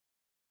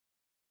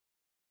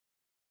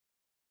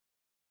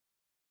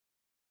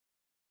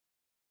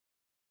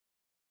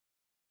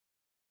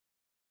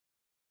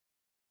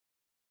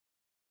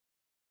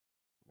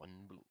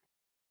 One blue.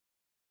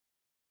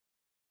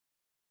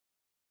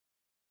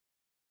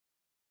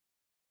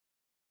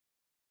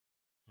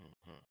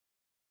 Mhm.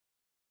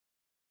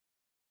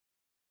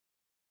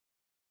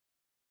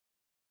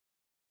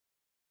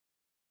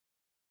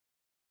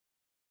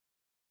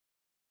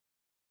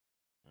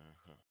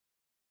 Uh-huh.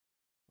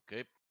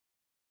 Okay.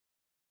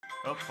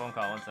 Oh, phone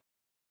call. 1 second.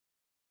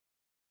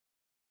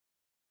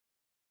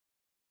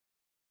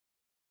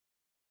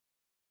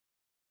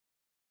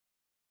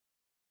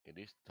 It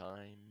is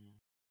time.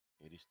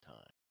 It is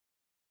time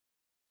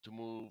to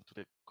move to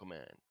the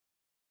command.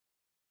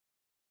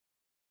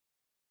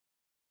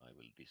 I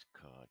will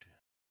discard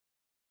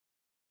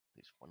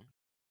this one.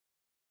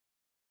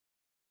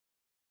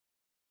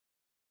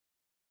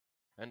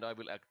 And I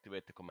will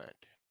activate the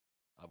command.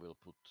 I will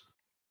put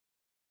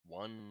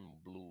 1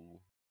 blue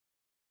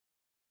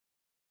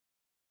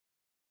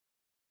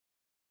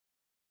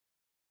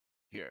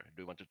here.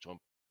 Do you want to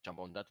jump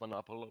on that one,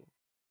 Apollo?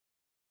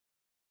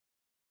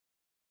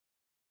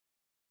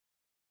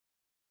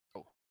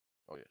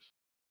 Oh yes.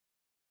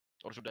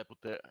 Or should I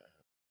put the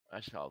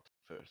assault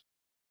first?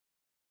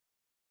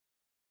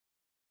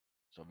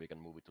 So we can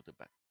move it to the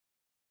back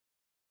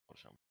or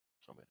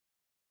somewhere.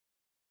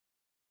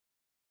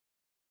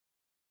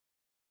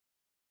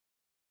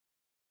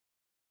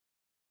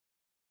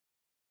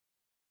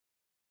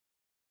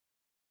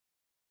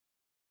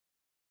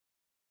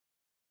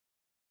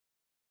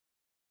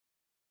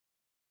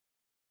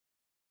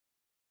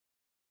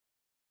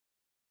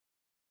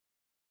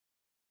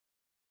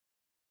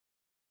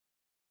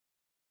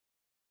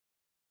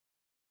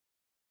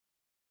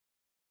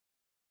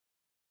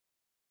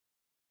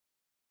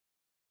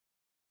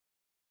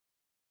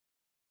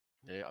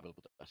 Yeah, I will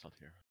put assault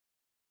here.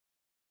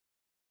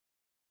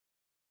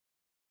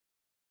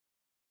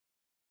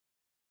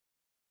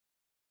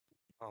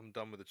 I'm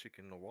done with the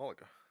chicken a while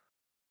ago.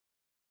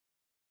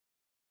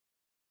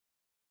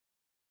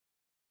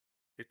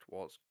 It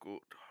was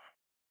good.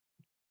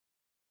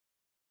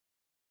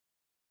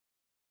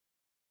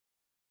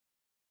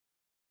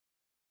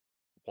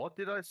 What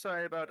did I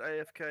say about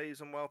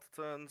AFKs and wealth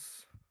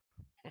turns?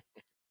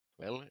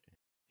 Well,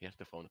 he has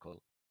the phone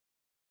call.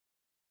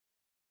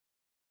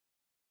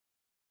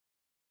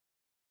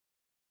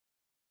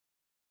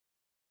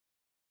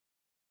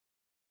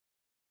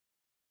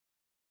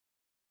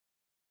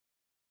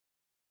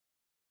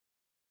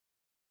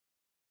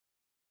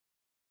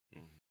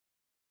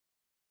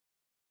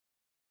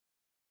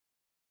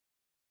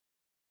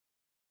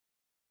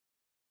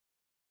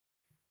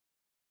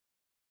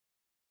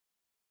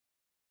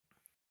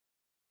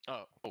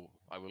 Oh,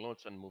 I will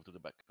launch and move to the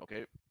back.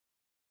 Okay.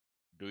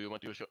 Do you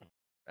want to use your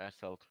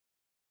assault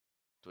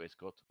to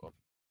escort, or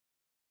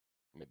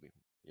maybe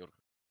your?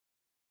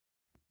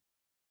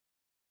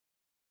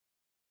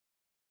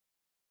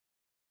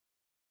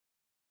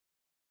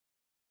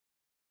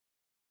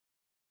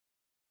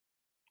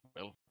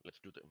 Well, let's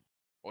do the.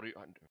 Or you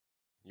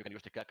can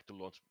use the gag to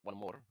launch one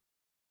more.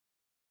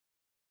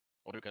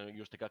 Or you can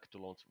use the gag to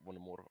launch one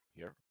more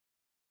here.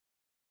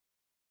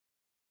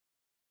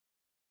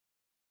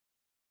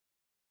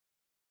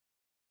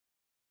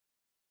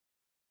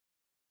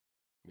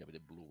 Maybe the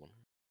blue one.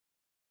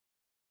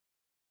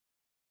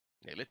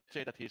 Yeah, let's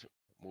say that he's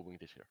moving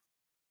this here.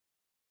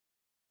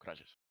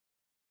 Crashes.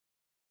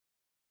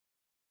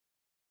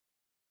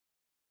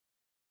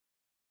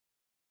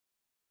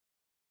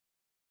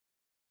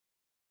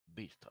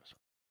 Beast answer.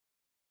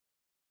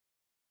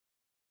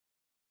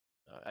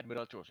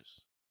 Admiral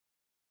choices.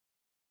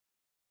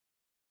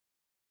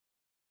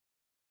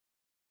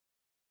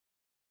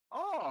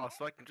 Oh,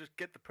 so I can just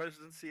get the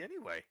presidency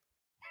anyway.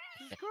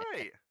 This is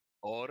great.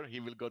 Or he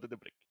will go to the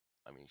brick.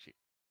 I mean, she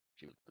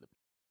will go to the brick.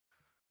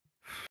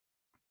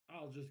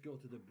 I'll just go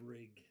to the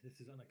brig. This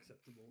is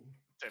unacceptable.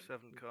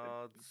 7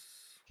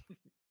 cards.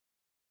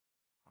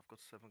 I've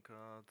got 7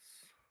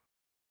 cards.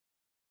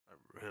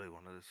 I really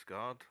want to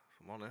discard,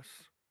 if I'm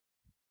honest.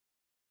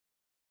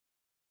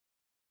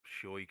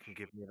 Sure, you can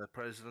give me the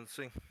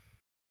presidency.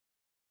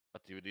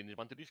 But you didn't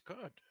want to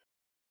discard.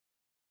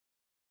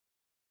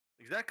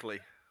 Exactly.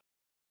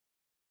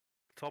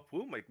 Top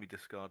will make me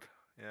discard.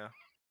 Yeah.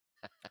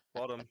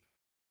 Bottom.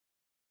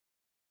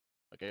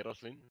 Okay,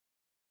 Roslin,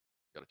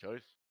 your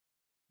choice.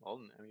 Well,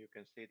 now you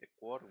can see the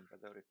quorum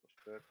whether it was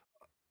perfect.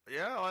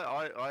 Yeah,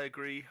 I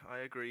agree. I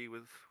agree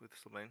with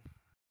Slimane.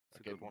 It's a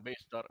Okay, good one.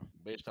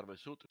 base star will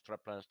shoot.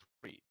 Trap plans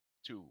 3,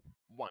 2,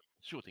 1.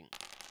 Shooting.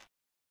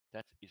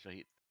 That is a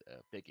hit.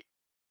 Take it.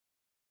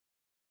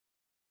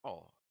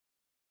 Oh,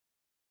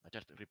 I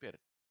just repaired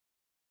it.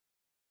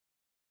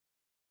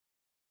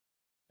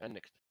 And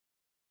next.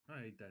 I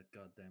hate that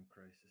goddamn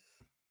crisis.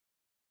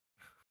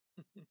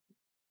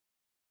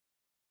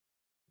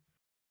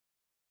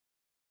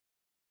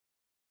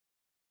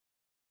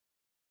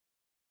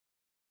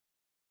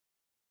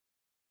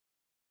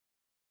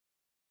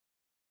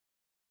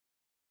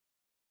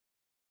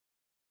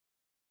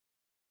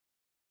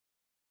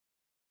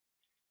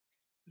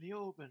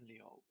 Leoben.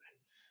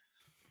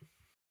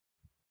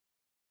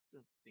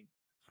 Don't think.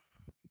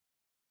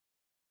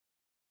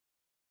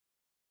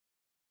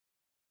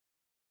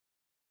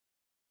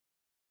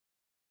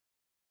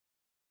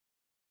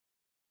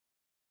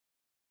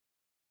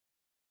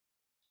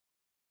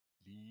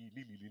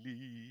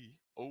 Lee.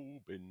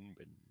 Oh, Ben.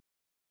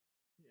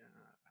 Yeah.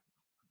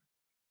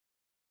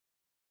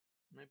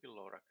 Maybe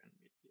Laura can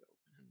meet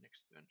Leoben, and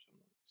next turn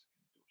someone else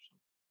can do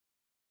something.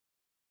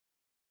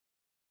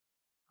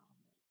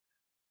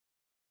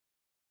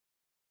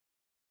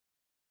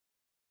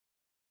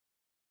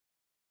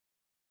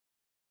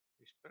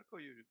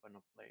 Perko, you're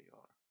gonna play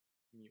your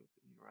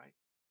mutiny, right?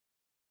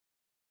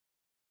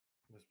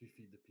 Must we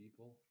feed the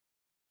people?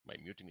 My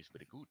muting is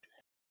very good.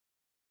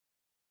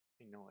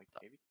 I know I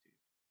gave it to you.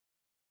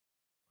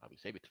 I will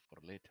save it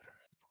for later.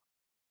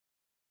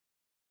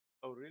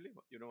 Oh, really?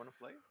 You don't want to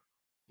play?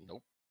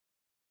 Nope.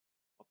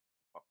 What the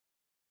fuck?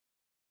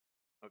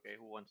 Okay,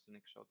 who wants the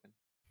next shot then?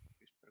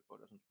 Perko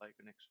doesn't like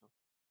the next shot.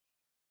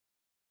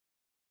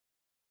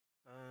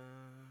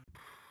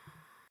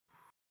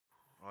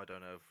 I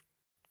don't have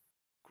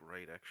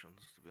great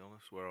actions, to be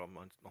honest, where I'm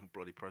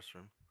bloody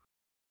pressing him.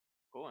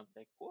 Go and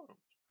take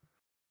quorums.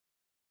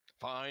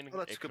 Fine. Oh,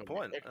 that's a good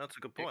point. That's a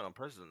good point. I'm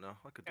president now.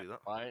 I could do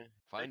that. Fine.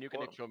 Take You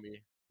can quorum. exo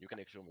me. You can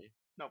exo me.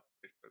 No,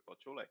 Perko,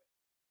 too late.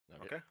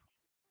 Okay.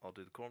 I'll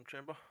do the quorum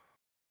chamber.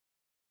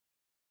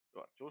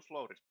 You are too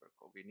slow,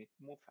 Perko. We need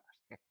to move fast.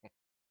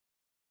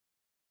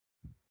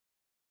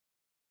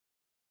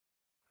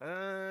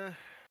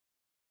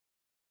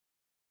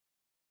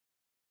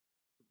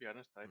 To be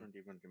honest, I don't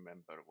even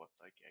remember what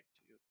I gave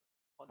to you.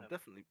 I'm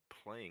definitely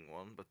playing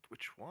one, but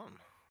which one?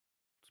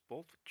 It's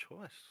both a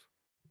choice.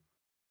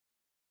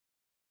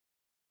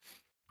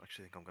 I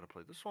actually think I'm going to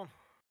play this one.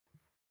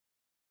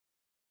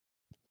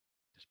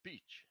 The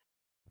speech.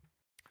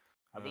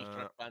 I will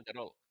start plan the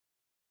roll.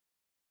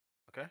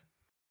 Okay.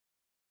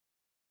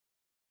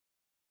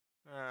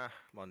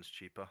 Mine's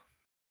cheaper.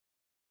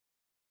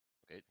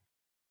 Okay.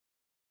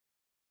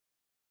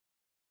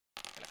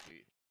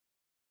 Actually,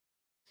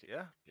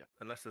 yeah.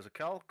 Unless there's a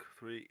calc.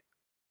 3,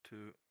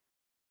 2,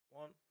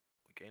 1.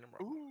 We gain him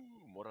right.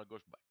 Ooh, moral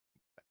goes back.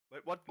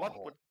 Wait, what?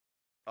 Oh. What?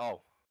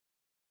 Oh.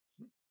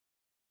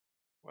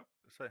 What?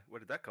 Say, where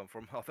did that come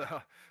from?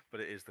 But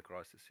it is the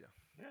crisis, yeah.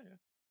 Yeah.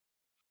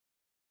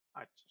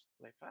 I just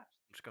play fast.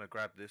 I'm just going to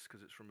grab this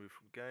because it's removed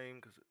from game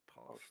because it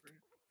passed. Oh, sure.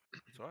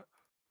 It's alright.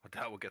 I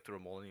doubt we'll get through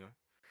them all anyway.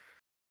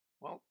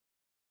 Well,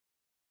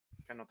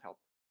 cannot help.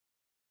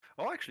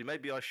 Oh, actually,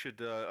 maybe I should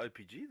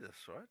OPG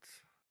this, right?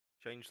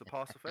 Change the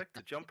pass effect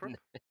to jumper.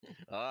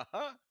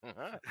 Uh-huh.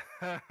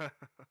 I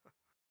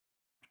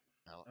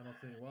don't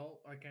think. Well,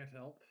 I can't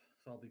help,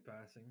 so I'll be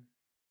passing.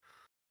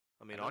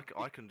 I mean, And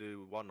I can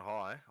do one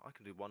high. I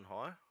can do one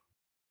high.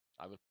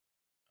 I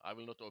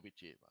will not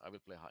OBG. I will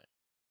play high.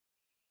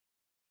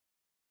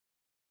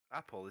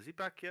 Apple, is he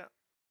back yet?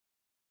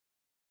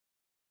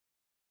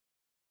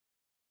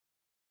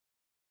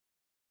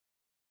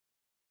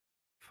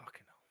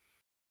 Fucking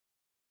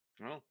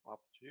hell. Well,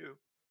 up to you.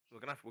 We're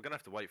gonna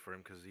have to wait for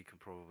him because he can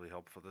probably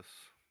help for this.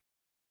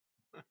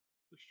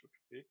 This should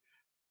be.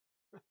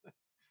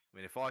 I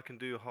mean, if I can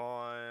do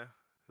high,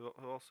 who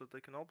else said they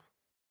can ob?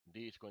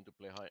 D is going to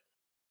play high.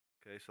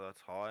 Okay, so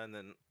that's high, and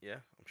then yeah,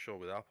 I'm sure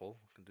with Apple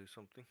we can do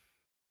something.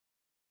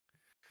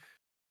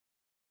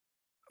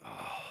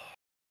 Oh,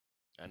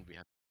 And we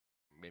have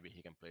maybe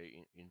he can play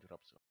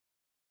interrupt. So.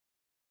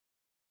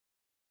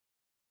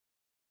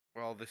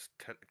 well, this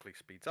technically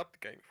speeds up the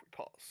game if we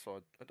pass,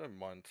 so I don't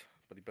mind,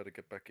 but he better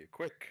get back here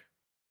quick.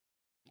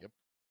 Yep.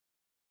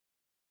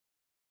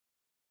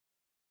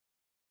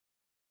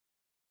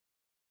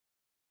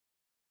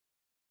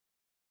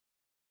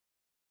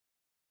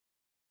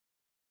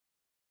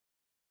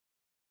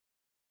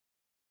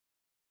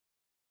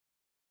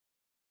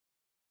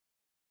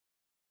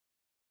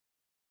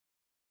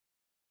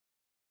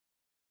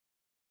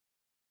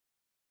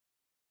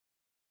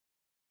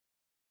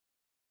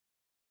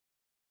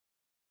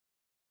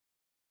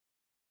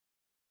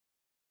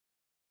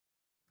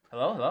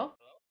 Hello, hello.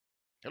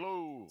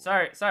 Hello.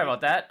 Sorry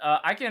about that.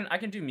 I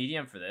can do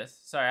medium for this.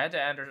 Sorry, I had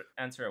to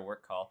answer a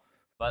work call.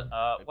 But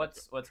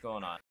what's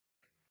going on?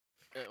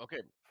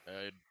 Okay.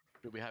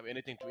 Do we have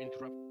anything to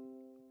interrupt?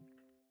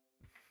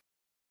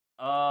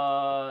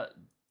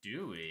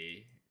 Do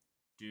we?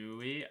 So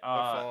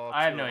far,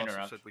 I have two no of us have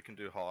interrupt. said we can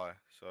do high,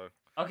 so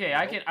Okay,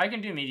 Nope. I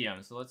can do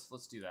medium. So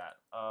let's do that.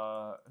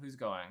 Who's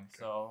going?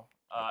 So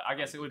I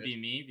guess it would be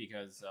me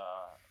because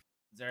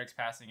Zarek's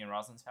passing and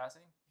Rosalind's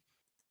passing.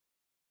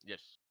 Yes.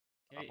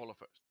 Okay. Apollo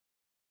first.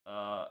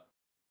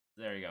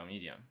 There you go,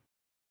 medium.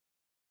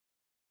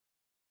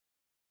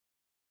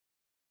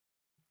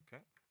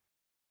 okay.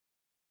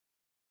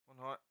 One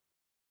high.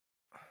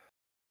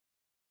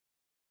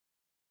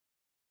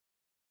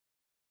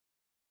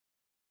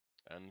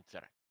 And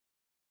Zarek.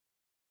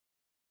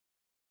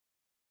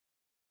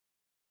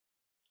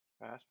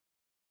 Pass.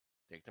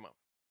 Take them out.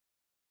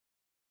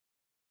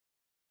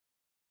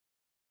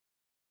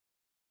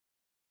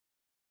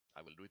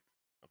 I will do it.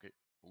 Okay.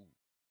 Ooh.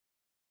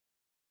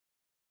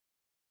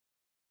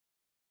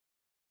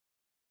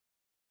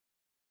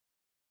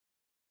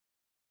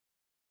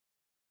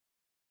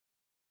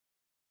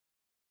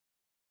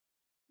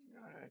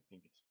 I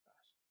think it's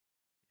pass.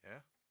 Yeah.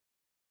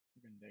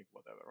 You can take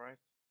whatever, right?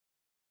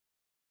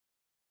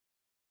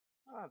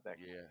 Ah, that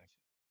can Yeah.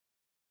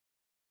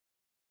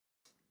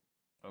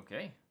 pass.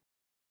 Okay.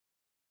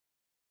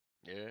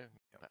 Yeah. Yep.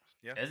 Pass.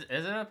 Yeah.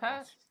 Is it a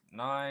pass?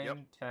 9, Yep.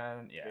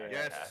 10. Yeah. Yeah, it's a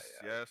Yes. pass.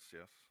 Yes.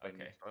 Yes.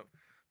 Okay.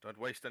 Don't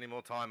waste any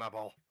more time,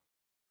 Apple.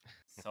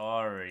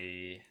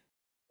 Sorry.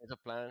 There's a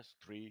plans.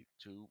 3,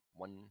 2,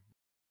 1.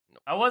 No.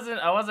 I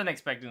wasn't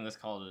expecting this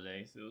call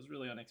today, so it was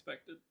really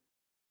unexpected.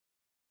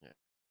 Yeah.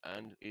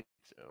 And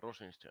it's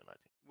Rosin's turn, I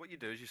think. What you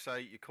do is you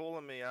say, you're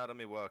calling me out of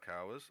my work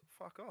hours.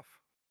 Fuck off.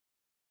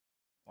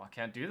 Well, I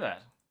can't do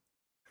that.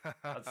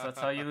 That's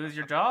how you lose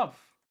your job.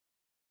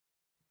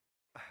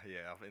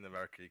 Yeah, in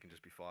America you can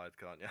just be fired,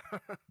 can't you?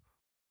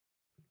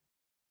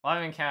 Well,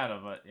 I'm in Canada,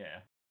 but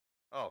yeah.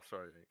 Oh,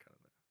 sorry, you can't.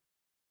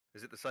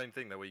 Is it the same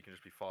thing though, where you can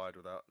just be fired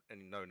without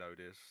any no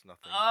notice,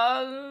 nothing?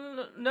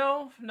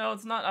 No,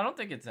 it's not. I don't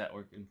think it's at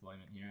work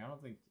employment here.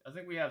 I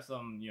think we have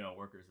some,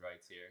 workers'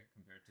 rights here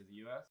compared to the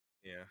U.S.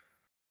 Yeah.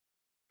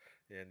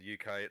 Yeah, in the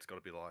UK it's got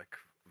to be like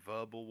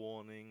verbal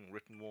warning,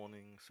 written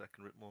warning,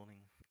 second written warning.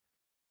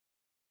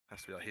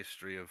 Has to be a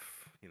history of,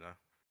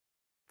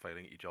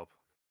 failing at your job.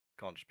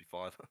 Can't just be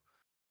fired.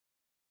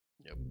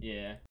 Yep.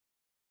 Yeah.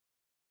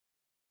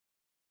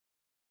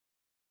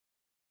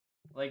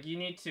 Like you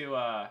need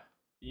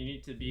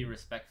to be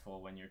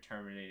respectful when you're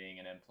terminating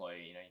an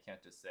employee. You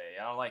can't just say,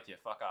 "I don't like you,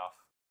 fuck off."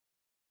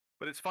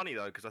 But it's funny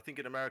though, because I think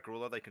in America,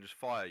 although they can just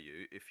fire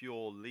you, if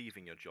you're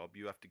leaving your job,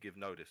 you have to give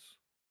notice.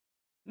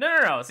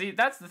 No. See,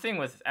 that's the thing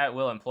with at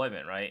will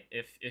employment, right?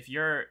 If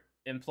you're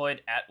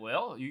employed at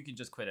will, you can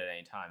just quit at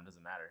any time. It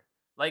doesn't matter.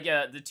 Like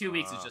the 2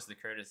 weeks is Ah. just the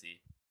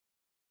courtesy.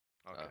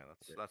 Okay,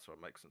 that's what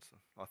makes sense. Then.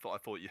 I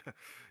thought you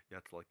you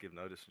had to like give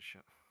notice and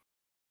shit.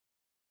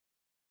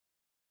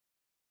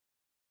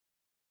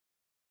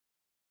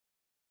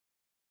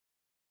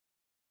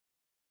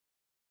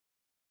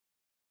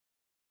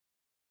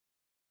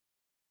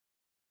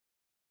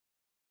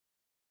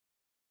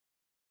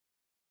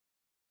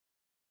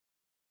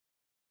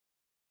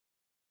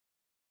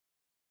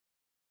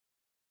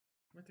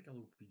 I think I'll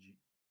OPG.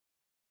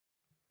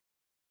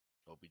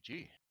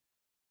 OBG.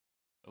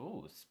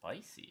 Ooh,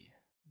 spicy.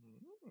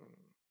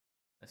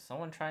 Mm. Is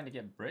someone trying to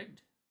get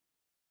brigged?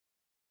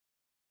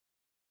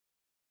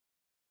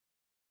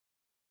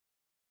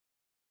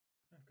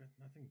 I've got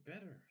nothing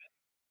better.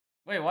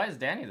 Wait, why is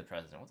Danny the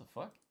president? What the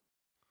fuck?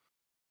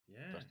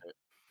 Yeah, Just the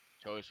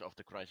choice of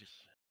the crisis.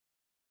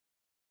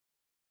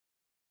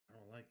 I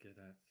don't like it.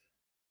 That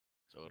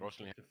So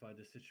Roslin rectify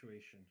the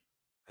situation.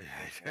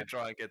 Yeah,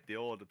 try and get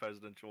the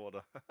presidential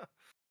order.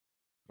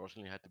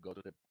 Rosalind had to go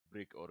to the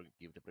brig or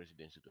give the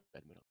presidency to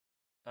admiral.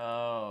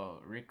 Oh,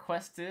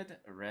 requested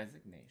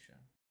resignation.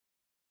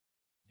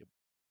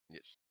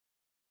 Yes.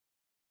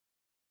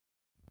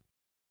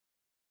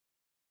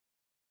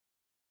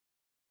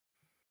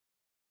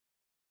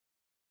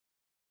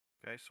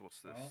 Okay, so what's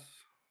this? Well,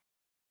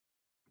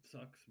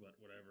 sucks, but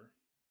whatever.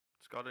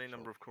 It's got any So-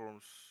 number of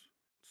quorums.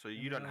 So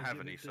you And don't I'll have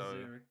give any, it to so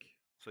Zarek.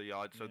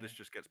 yeah. So this Yeah.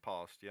 just gets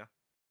passed, yeah.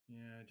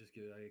 Yeah, just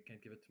give it. I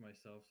can't give it to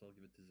myself, so I'll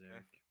give it to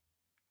Zarek.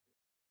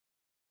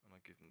 And I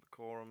give them the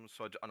quorums.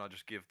 So and I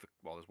just give the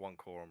there's one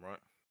quorum,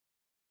 right?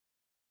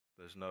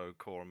 There's no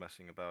quorum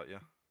messing about,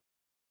 yeah.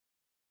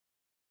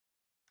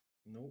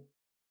 Nope.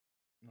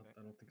 Not, Okay.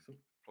 I don't think so.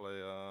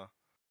 Player.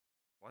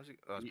 Why is it?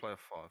 It's player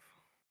 5.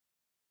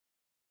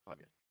 5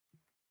 yet.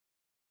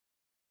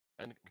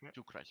 And Okay.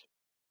 2 crises.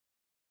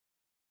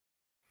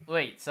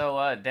 Wait,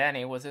 so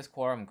Danny, was his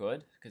quorum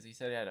good? Because he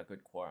said he had a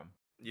good quorum.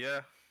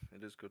 Yeah,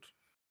 it is good.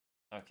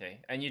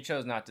 Okay, and you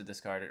chose not to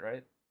discard it,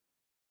 right?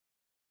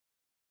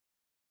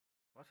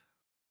 What?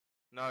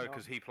 No, No.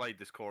 because he played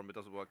this quorum. It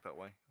doesn't work that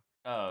way.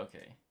 Oh,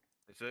 okay.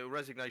 It's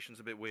resignation's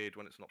a bit weird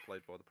when it's not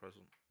played by the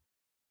president.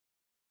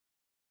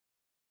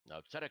 Now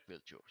Zarek will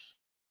choose.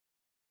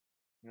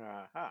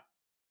 Aha.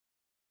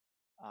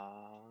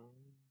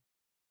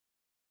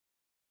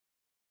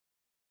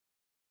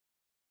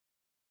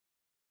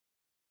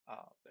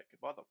 I'll take a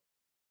bottom.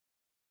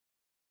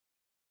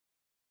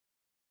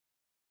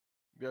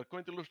 We are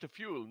going to lose the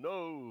fuel.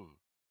 No.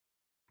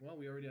 Well,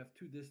 we already have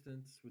 2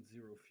 distance with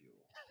 0 fuel.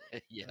 So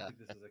I Yeah. don't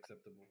think this is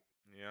acceptable.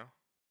 Yeah.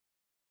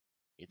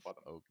 It's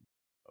Bottom.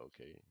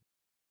 okay.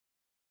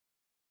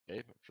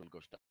 Okay, fuel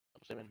goes down.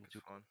 7, It's 2,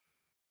 fine.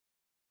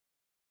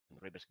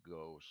 and Rebus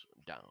goes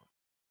down.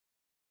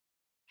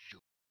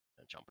 Shoot.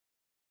 And jump.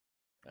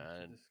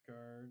 And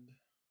Discard.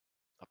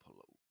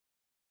 Apollo.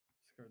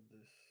 Discard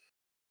this.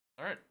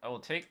 All right, I will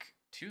take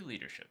 2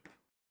 leadership.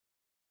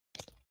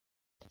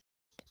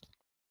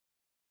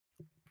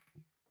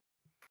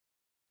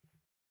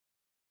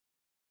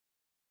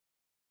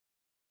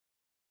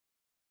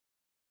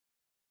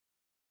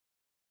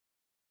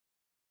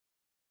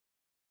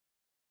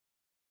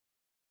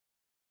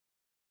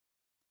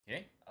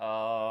 Okay.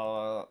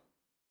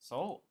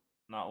 So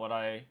not what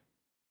I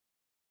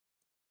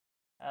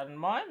had in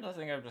mind. I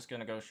think I'm just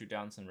gonna go shoot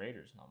down some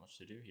raiders. Not much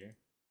to do here.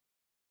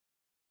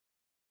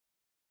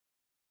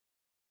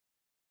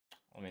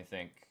 Let me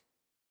think.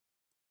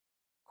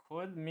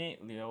 Could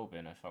meet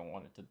Leoben if I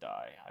wanted to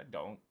die. I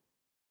don't.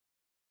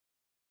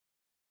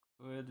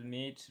 Could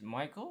meet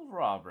Michael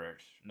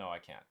Robert. No, I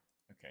can't.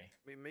 Okay.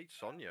 I mean, meet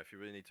Sonya if you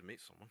really need to meet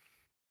someone.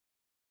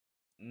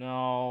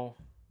 No.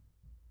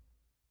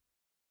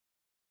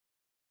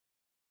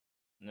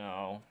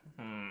 No.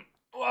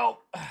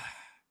 Well,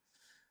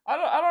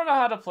 I don't know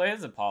how to play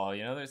as Apollo.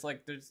 You know, there's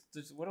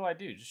what do I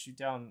do? Just shoot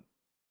down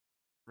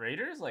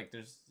raiders? Like,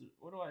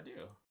 what do I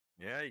do?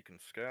 Yeah, you can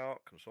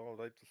scout,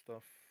 consolidate the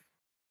stuff.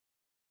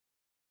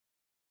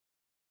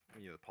 I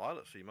mean, you're the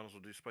pilot, so you might as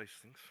well do space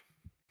things.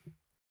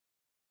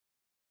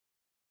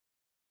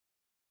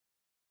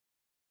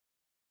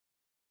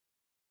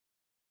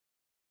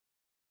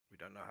 We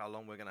don't know how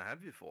long we're gonna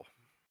have you for.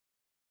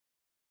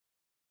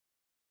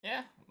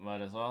 Yeah,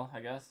 might as well,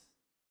 I guess.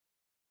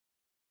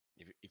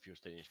 If you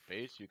stay in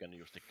space, you can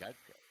use the CAD.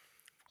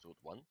 Shoot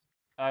 1.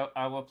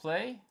 I will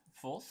play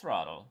full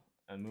throttle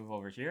and move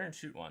over here and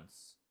shoot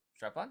once.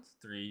 Strap once.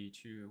 3,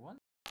 2, 1.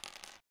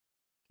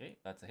 Okay,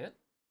 that's a hit.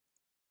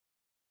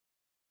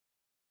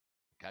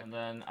 CAD. And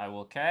then I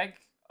will keg.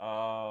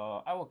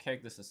 I will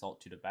keg this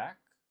assault to the back.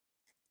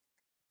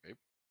 Okay.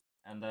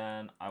 And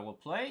then I will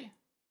play.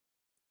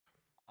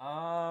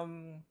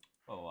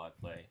 What will I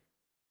play?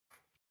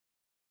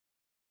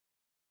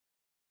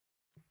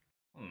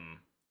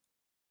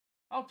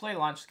 I'll play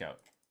Launch Scout.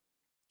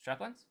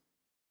 Straplines?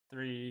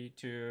 3,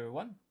 2,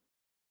 1.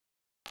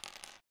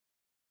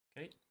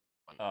 Okay.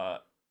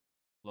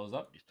 Blows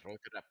up. Destroy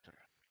the Raptor.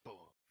 Boom.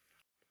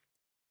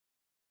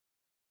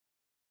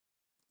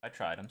 I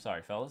tried. I'm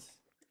sorry, fellas.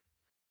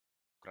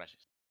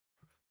 Crashes.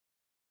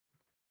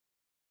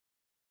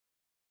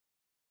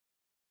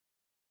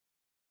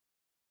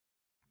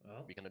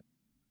 Well, We can.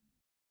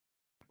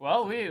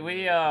 Well, so we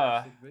we're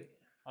gonna sick bay.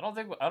 I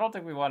don't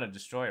think we want to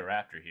destroy a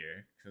raptor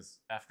here, because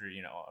after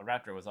a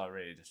raptor was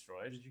already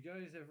destroyed. Did you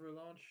guys ever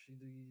launch? You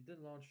did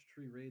launch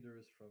 3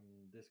 raiders from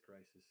this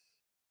crisis.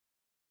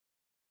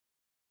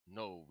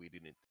 No, we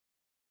didn't.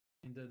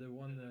 The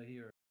one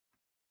here.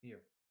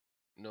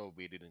 No,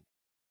 we didn't.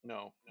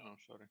 No,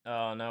 sorry.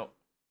 Oh no.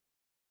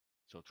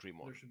 So 3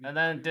 more. There should be And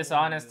then 3 more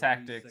dishonest in the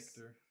tactics.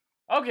 sector.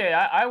 Okay,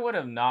 I would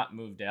have not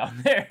moved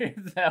down there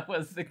if that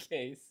was the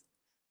case.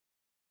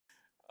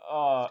 It's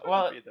gonna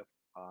Well, be the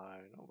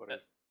fine. Nobody.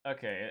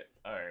 okay,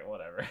 all right,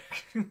 whatever.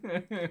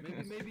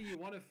 Maybe you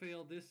want to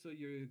fail this so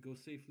you go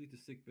safely to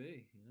sick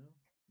bay,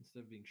 instead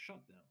of being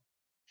shot down.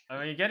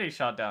 I mean, getting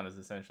shot down is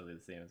essentially the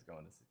same as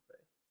going to sick bay.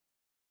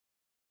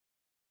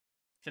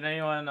 Can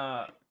anyone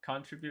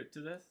contribute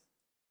to this?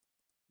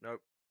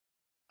 Nope.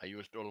 I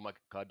used all my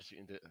cards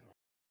in the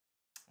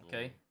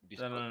Okay,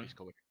 Discord.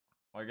 then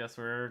I guess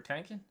we're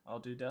tanking. I'll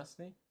do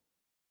Destiny.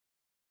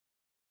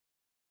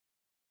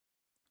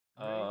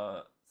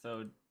 Right.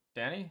 So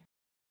Danny.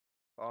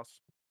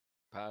 Pass.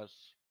 Pass.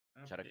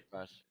 Up. Sharek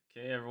pass.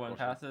 Okay, everyone Rossi.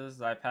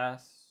 passes. I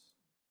pass.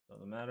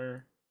 Doesn't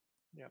matter.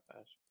 Yeah,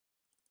 pass.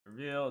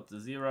 Reveal. It's a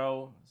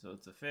 0, so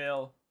it's a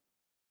fail.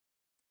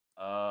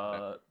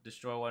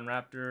 Destroy one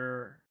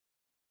raptor.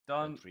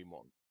 Done. And 3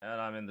 more. And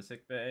I'm in the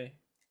sick bay.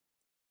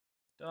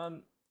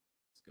 Done.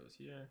 This goes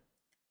here.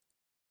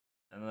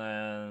 And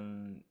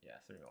then, yeah,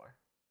 3 more.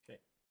 Okay.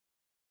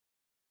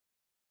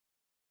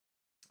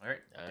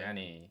 Alright,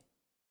 Danny.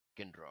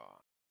 Kendra.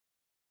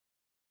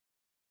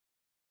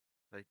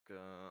 Take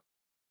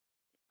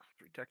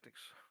 3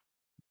 tactics.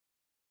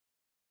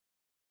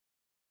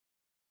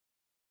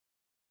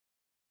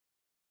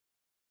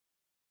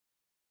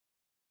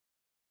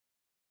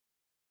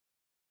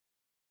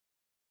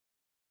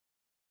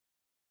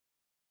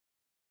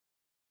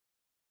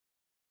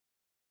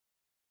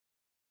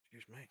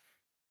 Excuse me.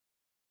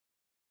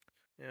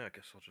 Yeah, I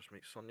guess I'll just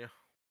meet Sonia.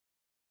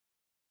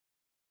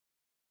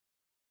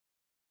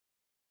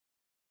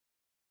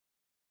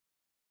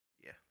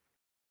 Yeah.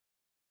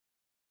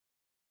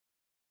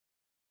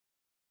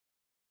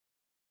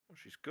 Oh,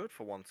 she's good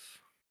for once.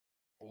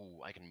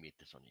 Oh, I can meet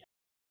the Sonya.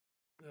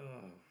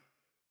 Oh.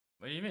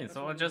 What do you mean? That's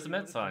Someone why just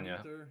nobody met wanted to meet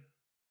Sonya. her.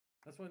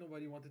 That's why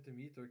nobody wanted to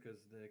meet her, because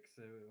they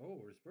say, "Oh,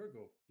 where's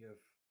Virgo? You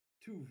have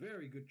 2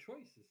 very good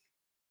choices.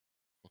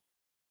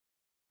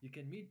 You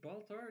can meet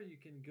Baltar, you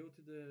can go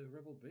to the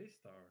Rebel Base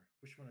Star.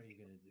 Which one are you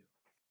gonna do?"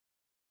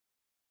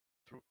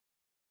 True.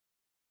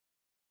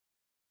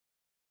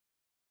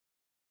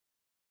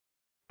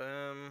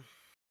 I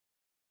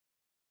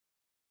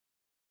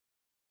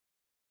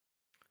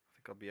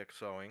think I'll be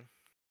XOing.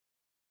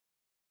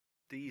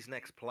 Dee's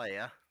next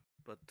player,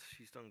 but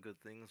she's done good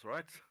things,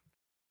 right?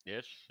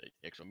 Yes,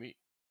 X on me.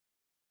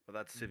 But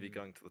that Civi Mhm.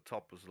 going to the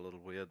top was a little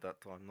weird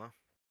that time, though.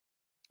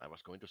 I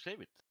was going to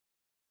save it.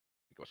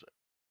 Because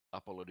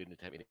Apollo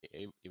didn't have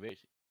any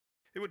evasion.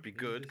 It would be Maybe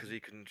good just because a- he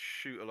can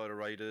shoot a load of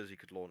raiders. He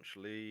could launch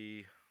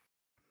Lee.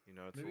 You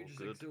know, it's Maybe all just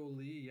good. Exo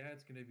Lee. Yeah,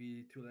 it's gonna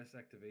be 2 less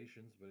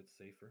activations, but it's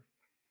safer.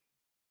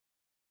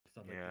 It's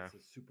not like Yeah. it's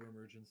a super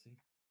emergency.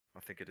 I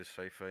think it is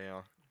safer.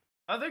 Yeah.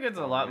 I think it's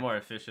a lot more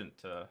efficient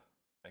to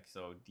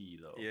XOD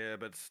though. Yeah,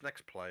 but it's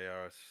next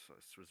player.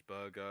 It's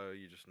Virgo.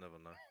 You just never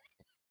know.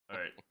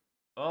 Alright.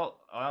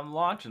 Well, I'm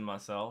launching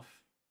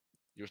myself.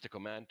 Use the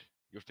command.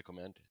 Use the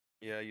command.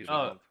 Yeah, use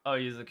Oh,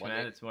 command. use the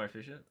command. It's more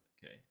efficient.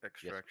 Okay.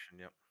 Extraction.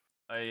 Yep.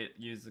 I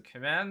use the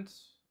command,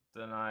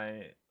 then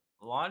I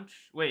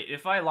launch. Wait,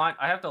 if I launch,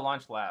 I have to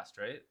launch last,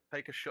 right?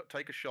 Take a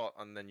shot,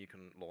 and then you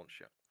can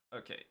launch it.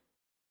 Okay.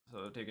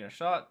 So taking a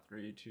shot.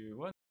 3, 2,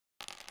 1.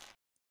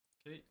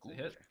 Okay, it's Cool. a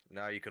hit.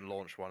 Now you can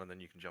launch one, and then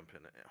you can jump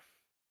in it. Yeah.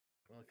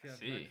 Well, if you have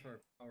See. max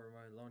firepower,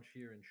 might launch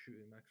here and shoot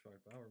in max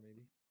firepower,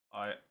 maybe.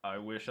 I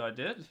wish I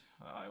did.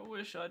 I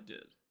wish I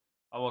did.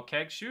 I will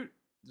keg shoot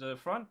the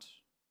front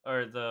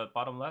or the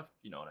bottom left.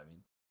 You know what I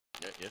mean.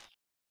 Yeah, yes.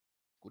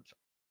 Good.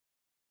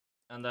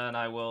 And then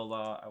I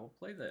will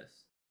play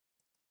this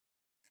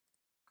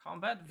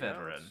combat Yeah,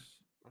 veteran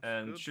that's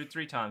and good. shoot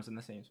 3 times in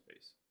the same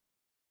space.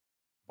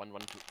 1,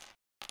 1, 2.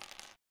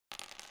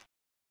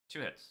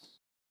 2 hits.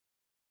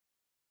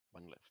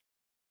 1 left.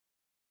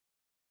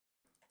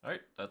 All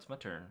right, that's my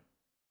turn.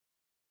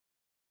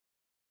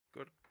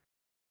 Good.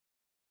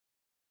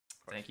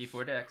 Thank you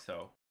for the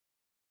XO.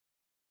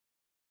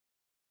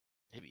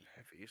 Heavy.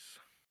 Heavies.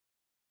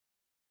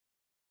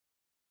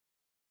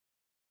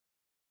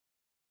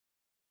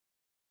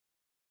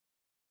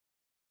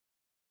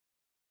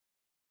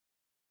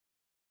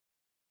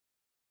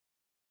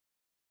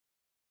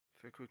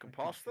 Think we can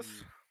I pass could this?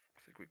 do-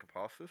 Think we can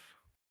pass this?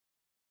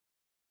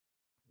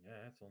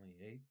 Yeah, it's only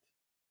 8.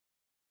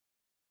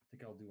 I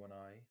think I'll do an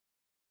eye.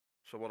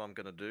 So what I'm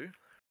gonna do?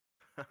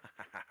 I'm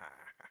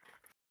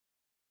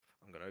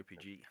gonna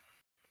OPG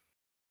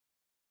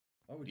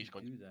Why would He's you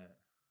going do that?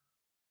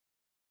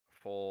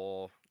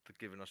 for the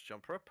giving us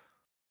jumper up,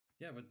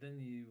 Yeah, but then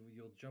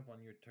you'll jump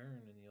on your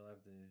turn and you'll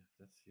have the.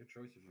 That's your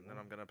choice if you and then want.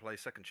 I'm gonna play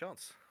second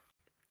chance.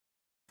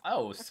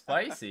 Oh,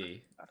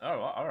 spicy. Oh,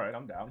 all right,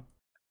 I'm down.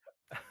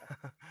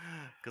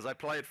 Because I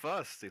play it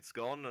first, it's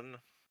gone, and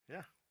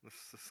yeah, this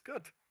is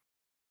good.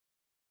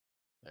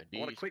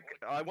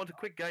 I want a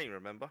quick game.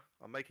 Remember,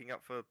 I'm making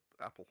up for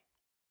Apple.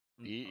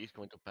 D is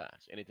going to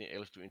pass. Anything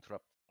else to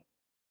interrupt?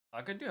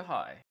 I could do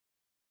high.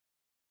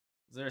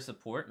 Is there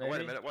support Oh,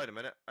 maybe? wait a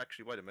minute.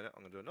 Actually, wait a minute.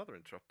 I'm gonna do another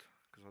interrupt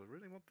because I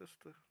really want this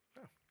to.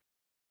 Yeah.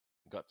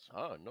 Guts.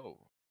 Ah, no.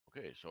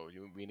 Okay, so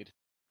we need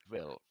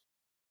 12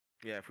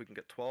 Yeah, if we can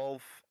get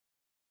 12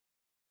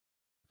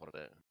 for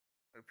the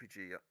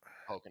OPG. Yeah.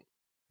 Falcon.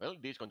 Well,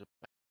 D is going to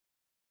pass.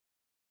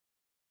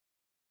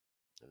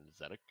 And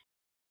Zarek.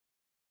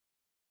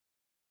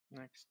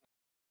 Next.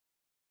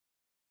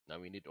 Now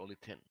we need only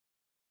 10.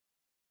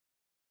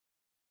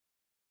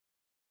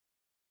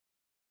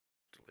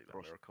 Delete that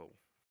Cross. miracle.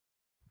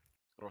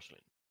 Roslin.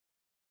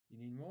 You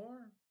need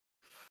more?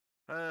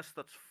 So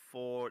that's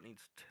 4. It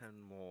needs 10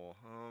 more.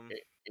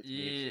 It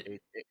Yeah.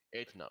 needs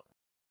eight now.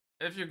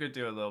 If you could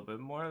do a little bit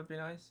more, it'd be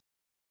nice.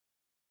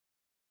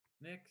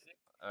 Next.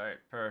 All right,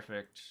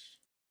 perfect.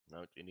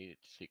 Now it needs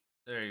 6.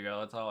 There you go.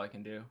 That's all I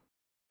can do.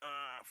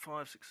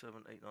 5, 6,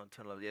 7, 8, 9,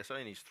 10, 11. Yeah, so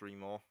it needs 3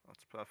 more.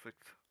 That's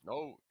perfect.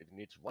 No, it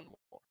needs 1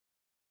 more.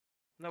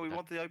 No, we It has-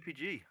 want the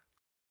OPG.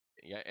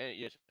 Yeah,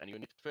 yes, and you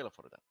need to fail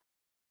for that.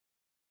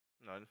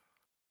 No.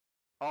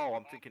 Oh,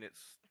 I'm thinking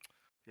it's.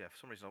 Yeah, for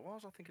some reason I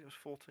was thinking it was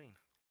 14.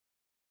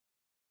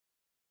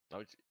 Now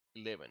it's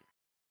 11.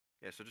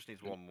 Yeah, so it just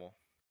needs Good. 1 more.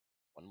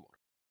 1 more.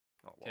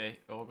 Oh, well. Okay,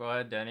 well, go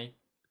ahead, Denny.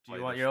 Do you Play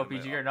want this your then,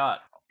 mate. OPG or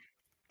not?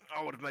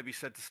 I would have maybe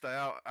said to stay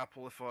out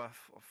Apple if I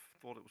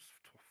thought it was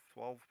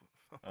 12.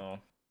 Oh,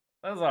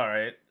 that's all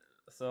right.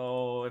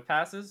 So it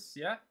passes,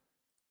 yeah.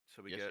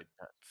 So we Yes, get it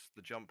has.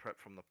 the jump prep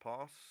from the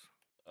pass.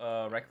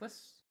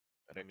 Reckless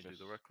Let me do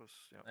the Reckless. reckless.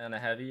 Yeah. and a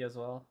heavy as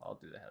well. I'll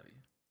do the heavy.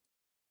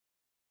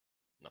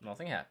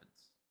 Nothing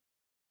happens.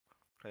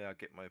 Okay, I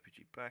get my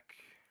OPG back.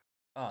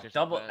 Oh, Just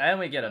double, plan- and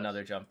we get plus-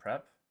 another jump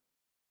prep.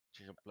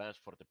 Change of plans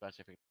for the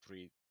Pacific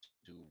 3,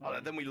 2, Oh,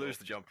 1. then we lose so-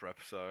 the jump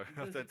prep, so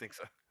I don't think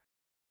so.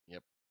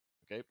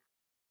 Okay,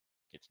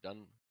 it's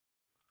done.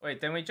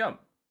 Wait, then we jump,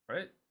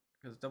 right?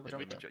 Because double Did jump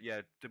we prep. jump?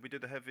 Yeah, did we do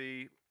the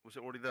heavy? Was it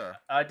already there?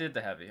 I did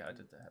the heavy.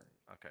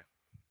 Okay.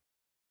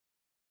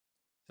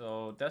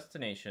 So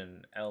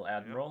destination El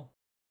Admiral.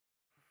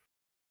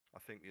 I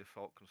think the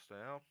assault can stay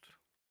out.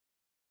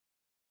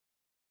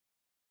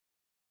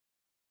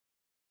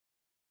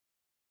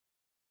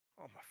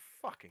 Oh my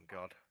fucking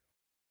god.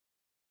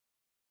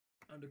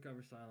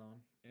 Undercover Cylon.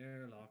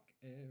 Airlock,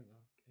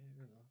 airlock,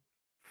 airlock.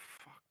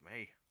 Fuck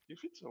me. If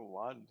it's a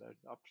 1, then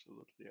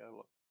absolutely I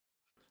will.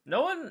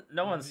 No one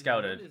I mean,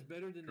 scouted. One is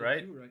better than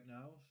right? the 2 right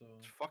now, so.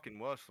 It's fucking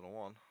worse than a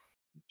 1.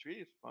 3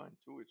 is fine,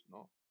 2 is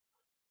not.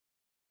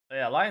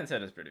 Yeah, Lion's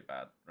Head is pretty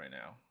bad right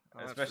now, Oh,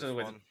 that's especially this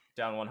with one.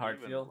 down one hard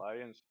Even field.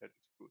 Lion's Head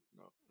is good,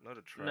 no. Load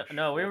of No, trash.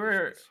 no, we War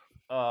were. distance.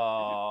 What the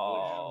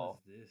Oh,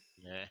 hell is this?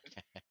 Yeah.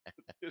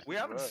 This We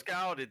is haven't worse.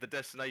 scouted the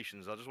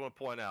destinations. I just want to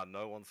point out,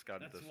 no one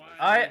scouted That's why. destinations.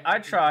 I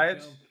wanted to tried.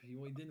 jump.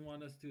 He didn't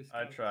want us to I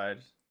scout. tried.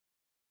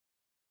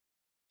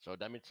 So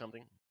damage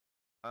something.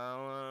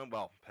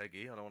 Well,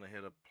 Peggy, I don't want to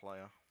hit a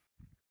player.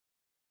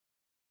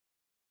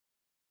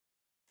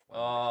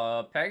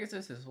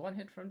 Pegasus is 1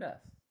 hit from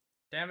death.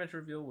 Damage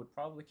reveal would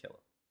probably kill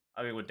him.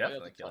 I mean, would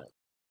definitely kill him.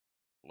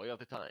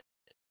 Loyalty time.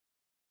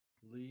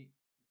 Lee.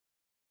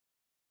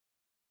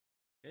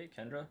 Okay,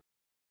 Kendra.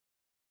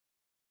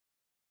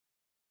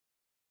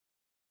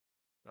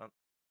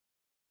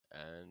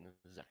 And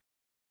Zach.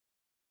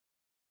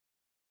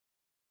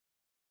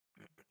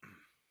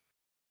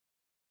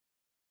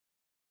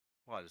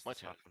 Why does My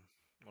this turn. happen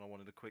when I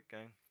wanted a quick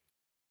game?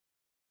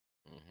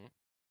 Mm-hmm.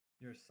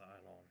 You're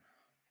Cylon.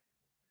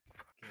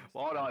 Against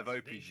Why do I have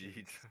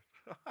destinations.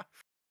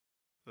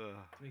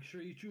 OPG'd? Make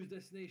sure you choose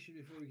destination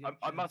before we get.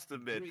 I chance must to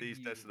admit, grid these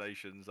you.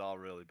 destinations are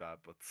really bad,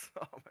 but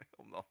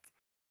I'm not.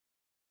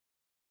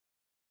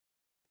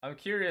 I'm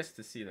curious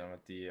to see them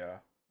at the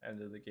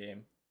end of the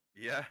game.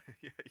 Yeah,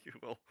 yeah, you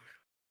will.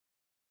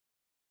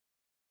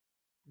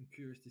 I'm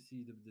curious to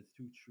see the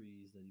 2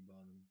 trees that he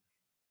bottomed.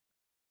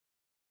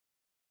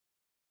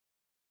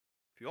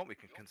 If you want, we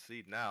can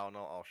concede now, and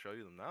I'll show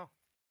you them now.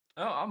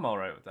 Oh, I'm all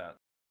right with that.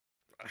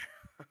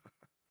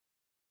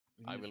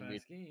 We I need a will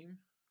fast game.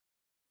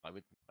 I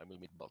will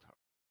meet Baltar.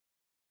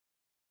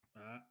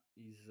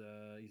 He's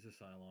a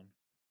Cylon.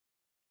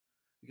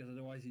 Because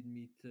otherwise he'd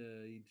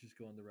just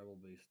go on the Rebel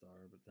base star,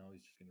 but now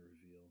he's just gonna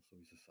reveal, so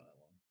he's a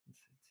Cylon. It's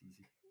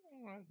easy.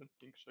 I don't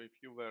think so. If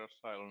you were a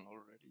Cylon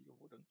already, you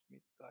wouldn't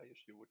meet Gaius,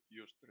 you would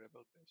use the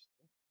Rebel base.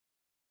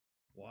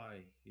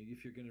 Why?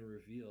 If you're gonna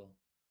reveal,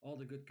 all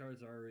the good cards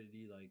are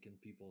already like in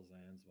people's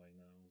hands by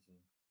now. So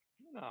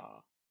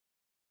Nah.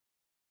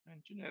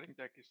 Engineering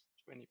deck is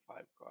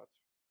 25 cards.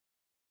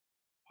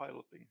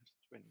 Piloting has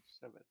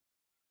 27.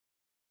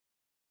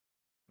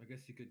 I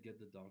guess you could get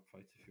the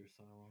dogfights if you're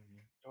Cylon.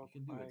 Yeah. You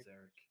can do it, Dogfight.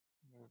 Zarek.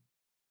 Yeah.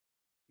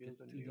 Get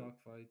Build a 2 new.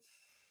 dogfights.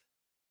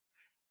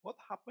 What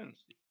happens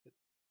if the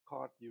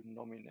card you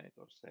nominate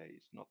or say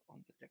is not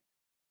on the deck?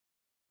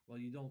 Well,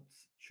 you don't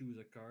choose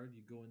a card.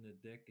 You go in the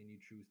deck and you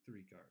choose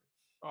 3 cards.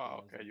 the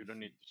Oh, ones okay. that You don't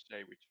see. need to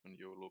say which one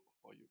you look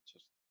for. You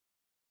just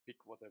pick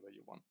whatever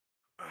you want.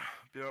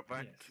 Be right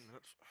back. Yes. 2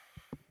 minutes.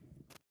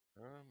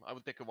 I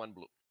will take a 1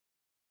 blue.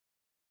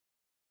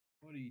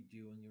 What are you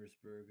doing,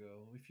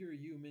 Spurgo? If you're a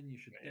human, you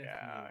should Yeah,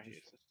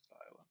 definitely he's a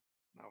Cylon.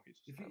 Now he's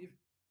a if Cylon.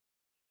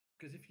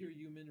 because if you're a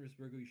human,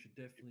 Spurgo, you should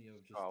definitely have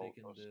just Scout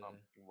taken or the.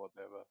 something,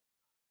 whatever.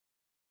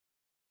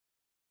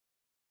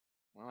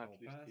 Well, at I'll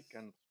least he pass.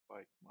 can't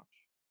spike much.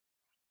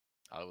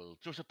 I will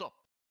choose a top.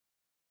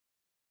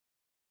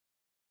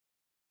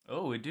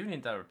 Oh, we do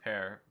need that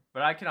repair,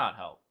 but I cannot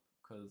help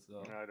because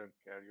I don't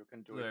care. You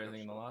can do do it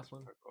everything in the yourself, last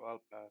one. Sparko.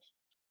 I'll pass.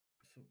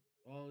 So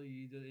all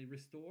you did a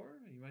restore.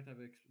 You might have.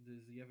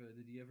 Does he ever?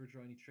 Did he ever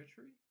draw any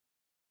treachery?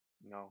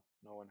 No,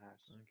 no one has.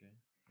 Okay.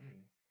 Okay.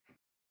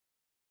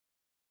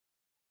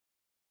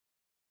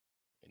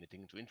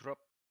 Anything to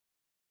interrupt?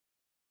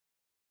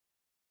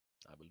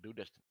 I will do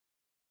Destiny.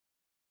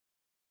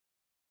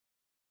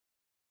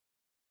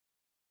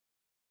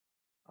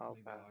 I'll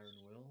Maybe pass. Iron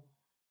Will.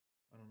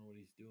 I don't know what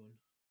he's doing.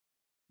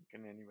 He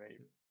can anyway.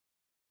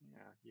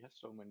 Yeah, he has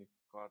so many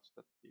cards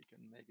that he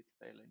can make it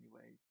fail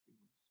anyway if he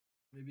wants.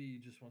 Maybe he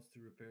just wants to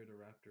repair the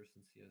Raptor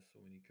since he has so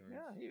many cards.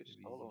 Yeah, he is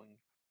Maybe soloing.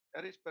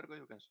 That is Pergo,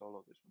 you can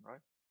solo this one,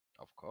 right?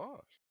 Of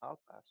course. I'll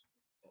pass.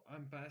 Oh,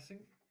 I'm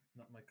passing.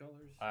 Not my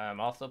colors. I'm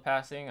also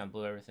passing. I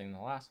blew everything in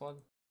the last one.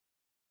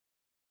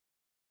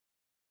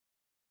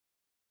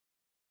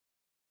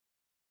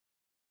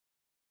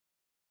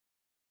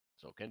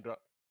 So Kendra.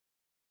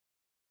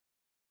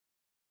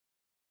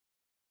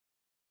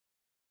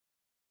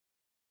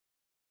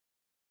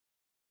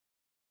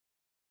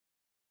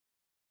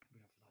 We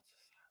have lots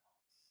of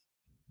silence.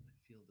 I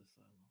feel the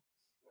silence.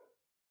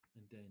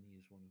 And Danny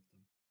is one of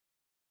them.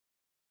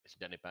 Is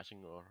Danny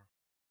passing or?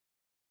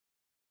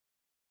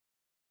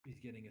 He's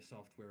getting a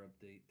software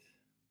update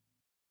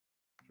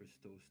for his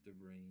toaster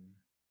brain.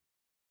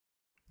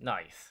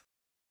 Nice.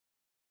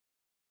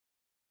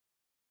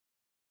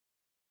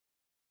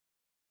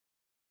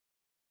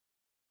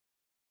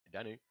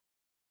 Danny.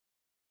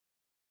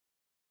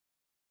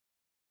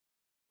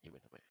 He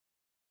went away.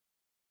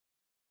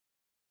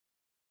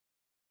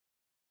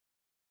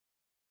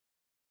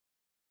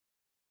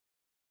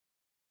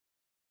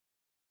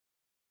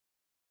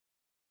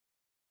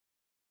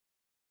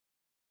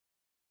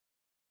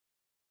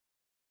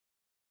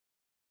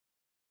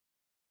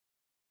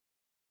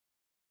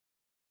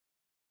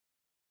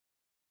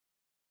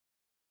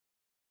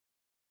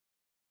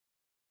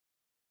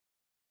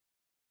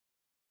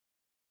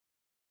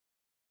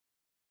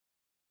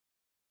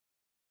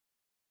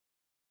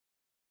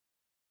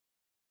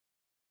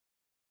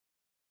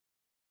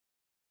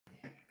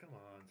 Come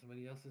on,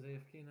 somebody else is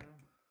AFK now?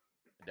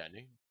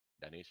 Danny.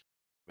 Danny's.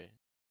 Me.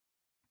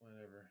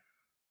 Whatever.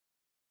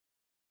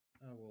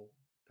 I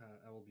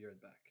will be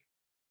right back.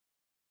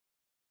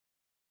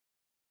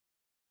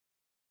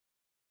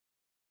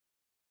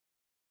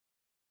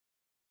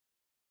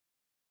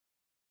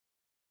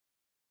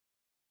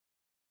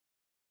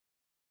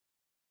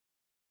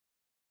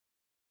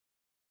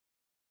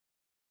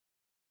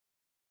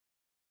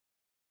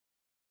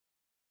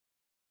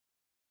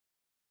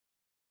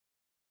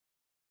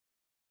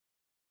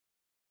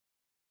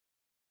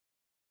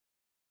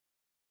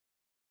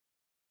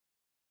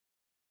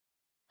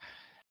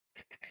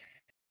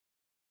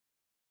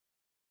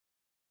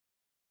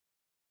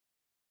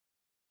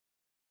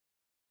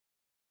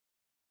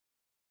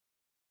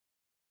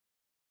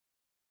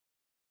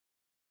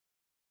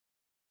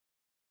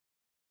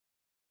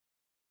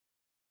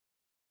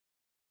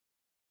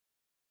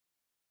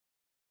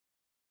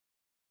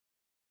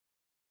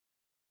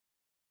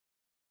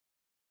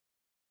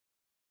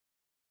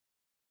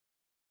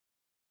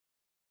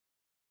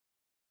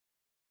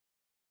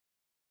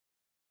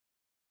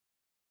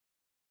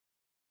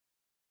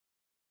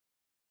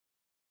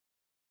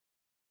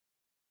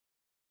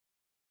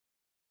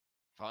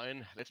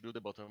 Fine. Let's do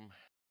the bottom.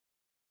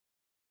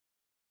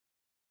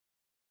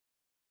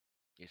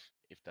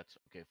 If that's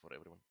okay for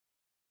everyone.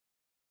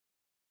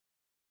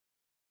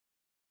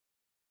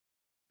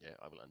 Yeah,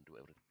 I will undo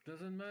everything.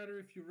 Doesn't matter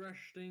if you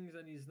rush things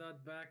and he's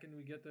not back and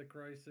we get a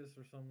crisis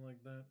or something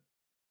like that.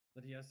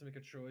 That he has to make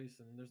a choice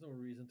and there's no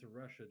reason to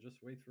rush it.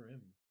 Just wait for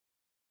him.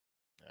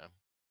 Yeah.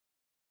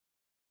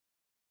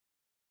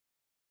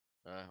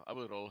 I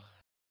will roll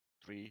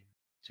 3,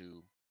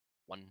 2,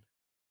 1.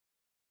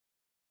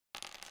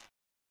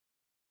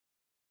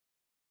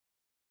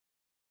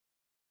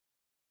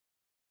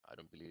 I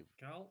don't believe.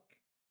 Calc?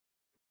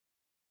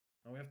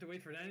 Now we have to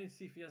wait for Danny to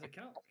see if he has a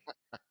calc.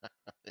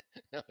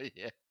 Oh,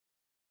 yeah.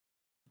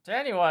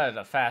 Danny wanted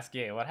a fast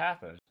game. What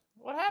happened?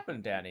 What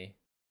happened, Danny?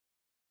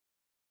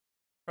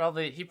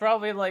 He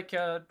probably like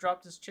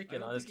dropped his I chicken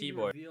don't on his think he'd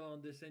keyboard. reveal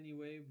on this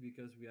anyway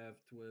because we have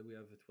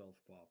a 12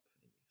 pop,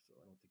 so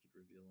I don't think he'd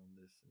reveal on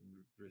this and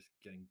risk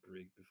getting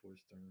brigged before his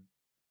turn.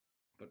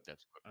 But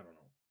That's good. I don't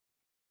know.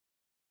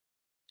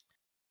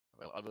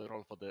 Well, I will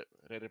roll for the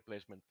rare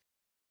replacement.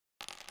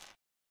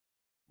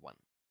 1.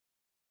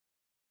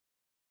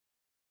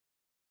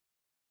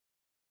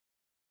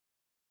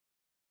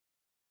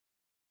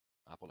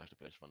 Apple has to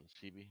place 1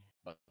 CB,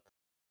 but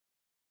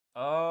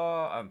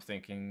Oh, I'm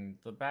thinking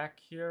the back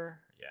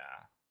here.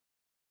 Yeah.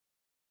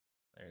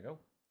 There you go.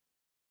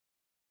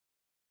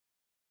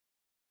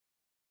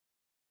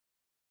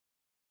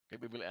 okay,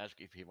 we will ask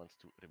if he wants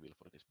to reveal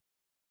for this.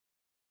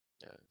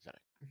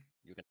 Zarek,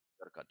 you can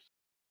your cards.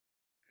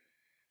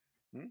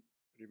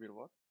 Reveal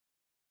what?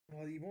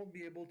 Well, he won't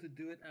be able to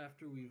do it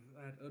after we've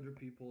had other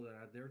people that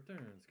had their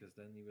turns, because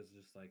then he was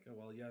just like, "Oh,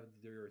 well, you have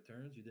your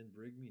turns. You didn't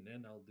brig me,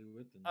 then I'll do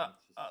it." And it's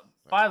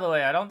just By the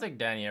way, I don't think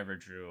Danny ever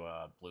drew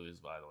blues.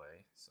 By the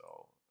way,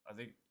 so I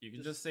think you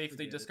can just safely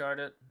forget it. discard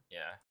it.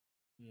 Yeah.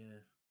 Yeah.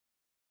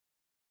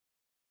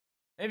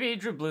 Maybe he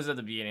drew blues at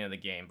the beginning of the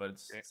game, but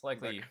it's, Yeah, it's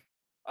likely. back.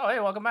 Oh, hey,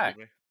 welcome back.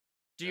 Leave me.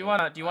 Do you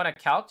wanna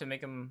calc to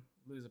make him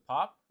lose a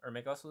pop or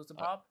make us lose a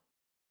pop?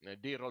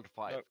 D rolled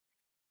 5. No.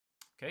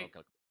 Okay,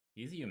 Okay.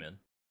 he's human.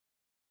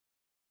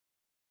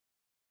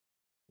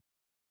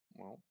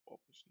 Well, pop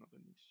is not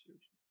an issue.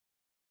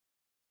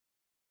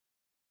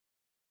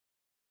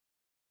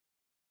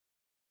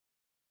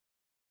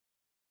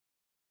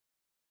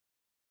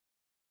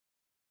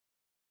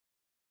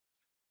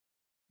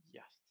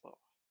 Yes,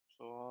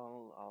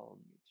 so I'll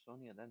meet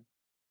Sonia then.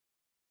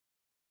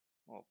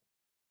 Oh,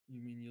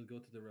 You mean you'll go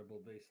to the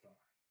Rebel base star?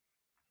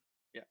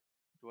 yeah.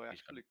 Do I Discard.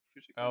 actually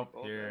physically Oh,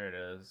 go here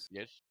there? it is.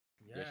 Yes.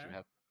 Yeah.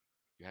 Yes,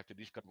 you have to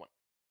discard one.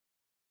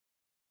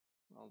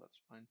 Well, that's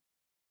fine.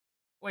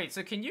 Wait,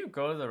 so can you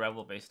go to the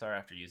Rebel base star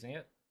after using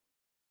it?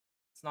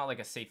 It's not like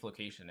a safe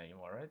location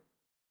anymore, right?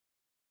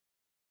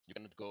 You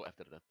cannot go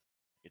after that.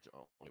 It's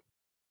only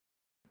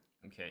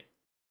Okay.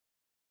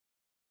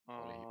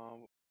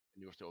 Uh,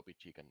 use the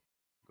OPG can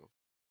go.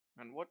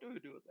 and what do you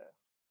do there?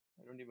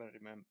 I don't even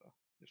remember.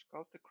 You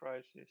scout the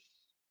crisis.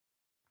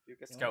 You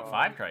get Scout Oh,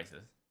 5 the-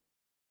 crisis.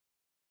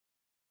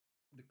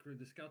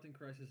 The scouting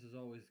crisis is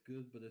always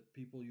good, but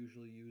people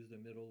usually use the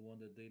middle one,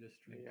 the data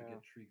stream, to Yeah.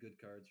 get 3 good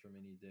cards from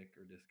any deck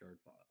or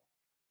discard pile.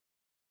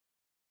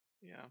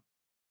 Yeah.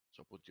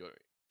 So if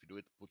you do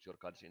it, put your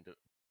cards into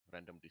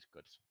random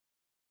discards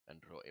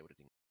and draw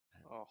everything.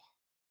 Oh,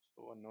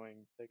 so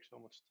annoying. Takes so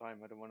much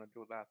time. I don't want to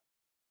do that.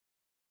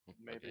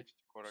 Maybe Okay. it's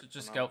the correct So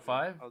just one. scout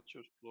 5? I'll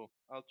choose blue.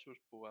 I'll choose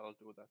blue. I'll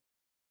do that.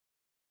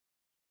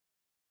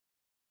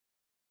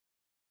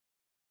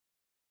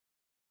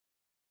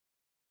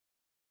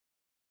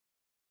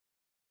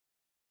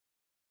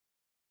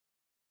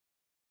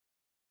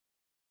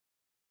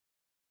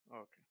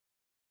 Okay.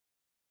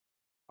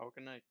 How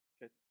can I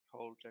get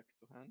whole deck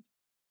to hand?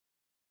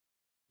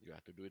 You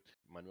have to do it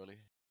manually.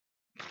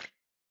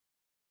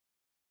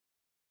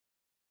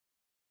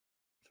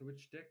 So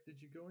which deck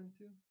did you go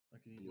into?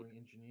 Like, are you Blue. doing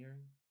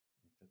engineering?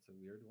 That's a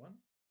weird one.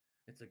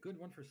 It's a good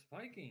one for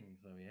spiking,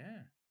 so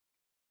yeah.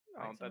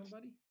 No, Right,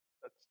 somebody?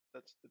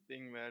 that's the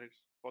thing where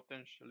it's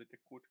potentially the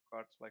good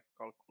cards like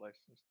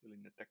calculation still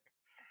in the deck.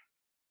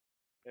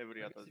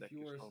 Every I other guess deck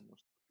is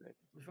almost completed.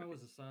 if I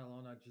was a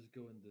Cylon, I'd just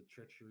go into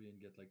treachery and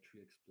get like 3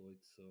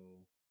 exploits. So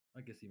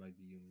I guess he might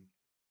be Yumi.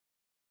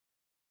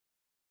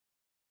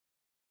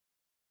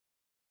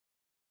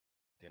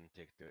 Then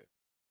take the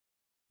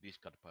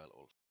discard pile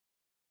also.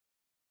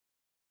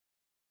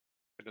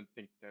 I don't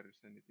think there is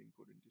anything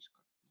good in this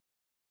card.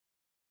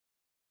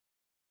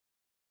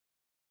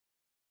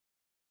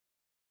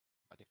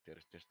 I think there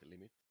is just a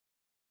limit.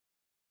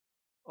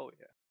 Oh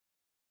yeah.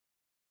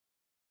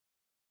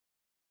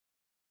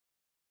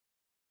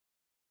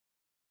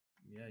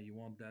 Yeah, you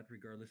want that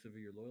regardless of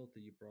your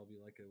loyalty. You probably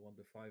like a 1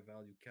 to 5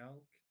 value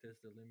calc,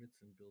 test the limits,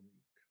 and build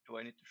nuke. Do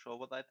I need to show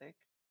what I take?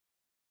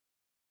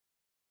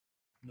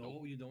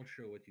 No, you don't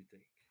show what you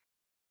take.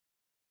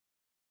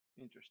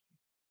 Interesting.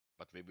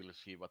 But we will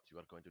see what you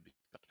are going to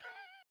discard.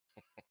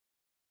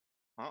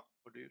 Huh?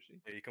 What do you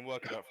see? Yeah, you can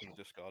work it out from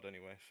the discard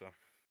anyway. So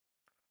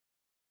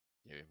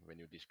Yeah, when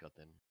you discard,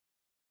 then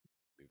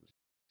we will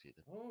see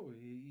that. Oh,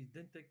 he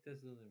didn't take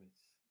test the limits.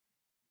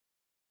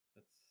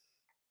 That's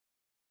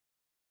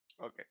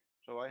Okay.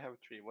 So I have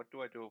 3. What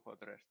do I do for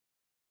the rest?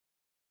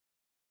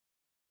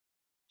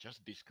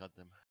 Just discard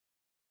them.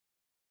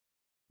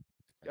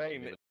 And then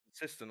game we will,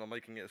 insistent on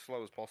making it as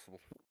slow as possible.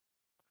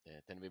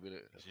 then we will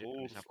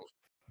all the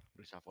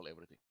reshuffle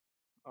everything.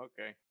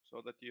 Okay.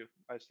 So that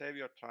I save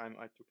your time.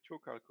 I took 2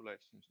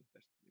 calculations and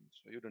test the limits,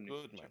 so you don't need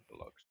Good to check man. the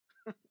logs.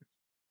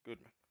 Good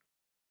man.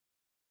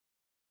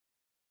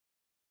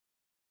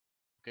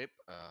 Okay,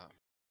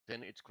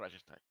 then it's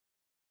crisis time.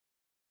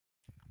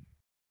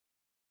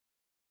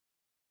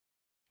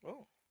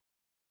 Oh,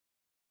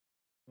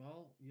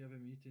 well, you have a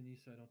mutiny,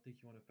 so I don't think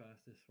you want to pass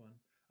this one.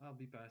 I'll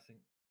be passing.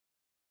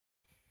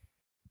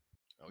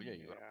 Oh yeah,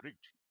 you are Yeah.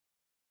 rigged.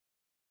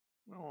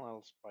 Well,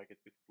 I'll spike it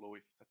with blue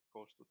if that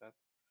goes to that.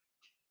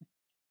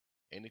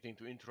 Anything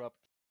to interrupt,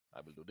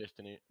 I will do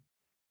Destiny.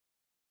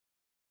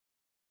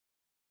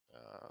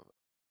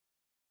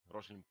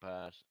 Roslin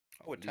Pass.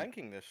 oh, we're Leap.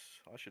 tanking this.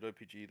 I should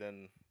OPG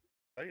then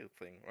fail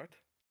thing, right?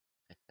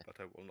 But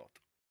I will not.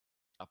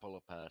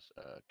 Apollo Pass.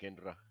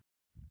 Kendra.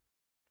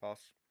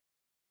 Pass.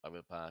 I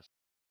will pass.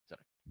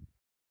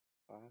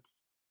 Pass.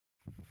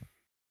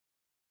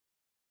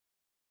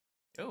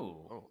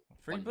 Ooh, Oh,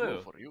 free one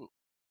blue. for you.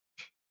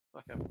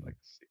 I have like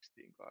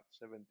 16 cards,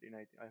 17,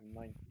 18. I have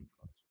 19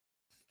 cards.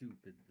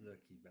 Stupid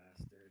lucky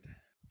bastard.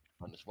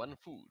 Minus 1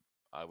 food.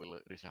 I will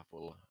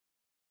reshuffle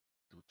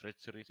 2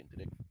 treacheries into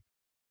deck.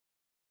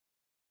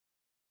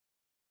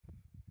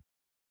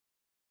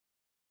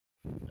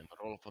 And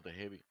roll for the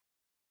heavy.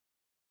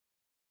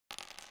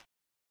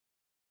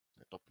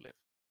 The top left.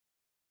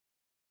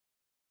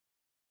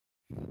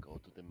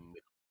 Go to the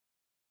middle.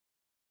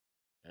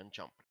 And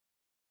jump.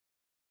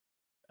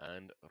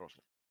 And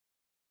Roslin.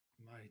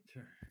 My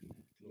turn.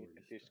 You Glorious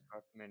can turn.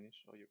 discard many,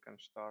 so you can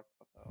start,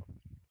 but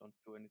don't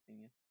do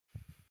anything yet.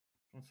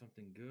 Want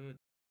something good?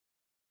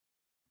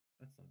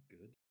 That's not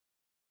good.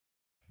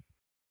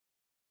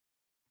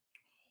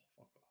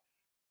 Oh, fuck off.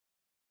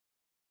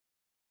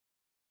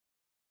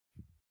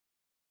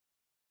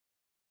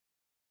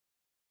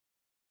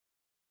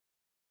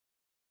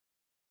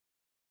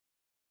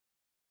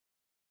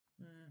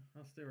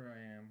 I'll stay where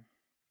I am.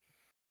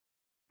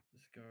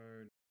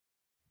 Discard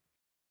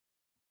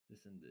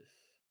this and this.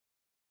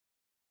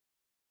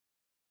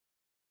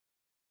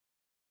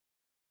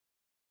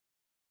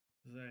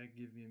 Does that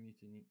give me a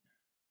mutiny?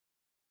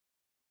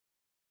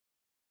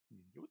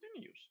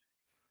 Mutiny use.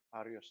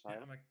 Are you a Yeah,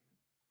 silent?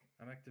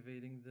 I'm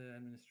activating the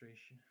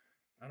administration.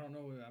 I don't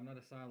know. I'm not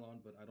a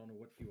Cylon, but I don't know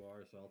what you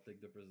are, so I'll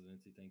take the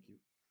presidency. Thank you.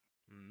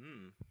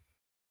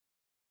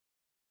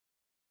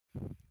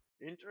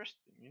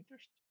 Interesting,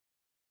 interesting.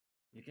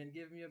 You can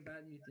give me a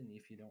bad mutiny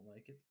if you don't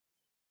like it.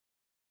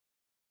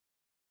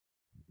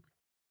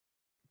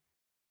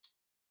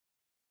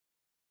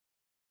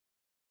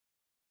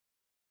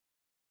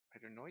 I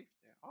don't know if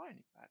there are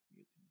any bad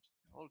mutinies.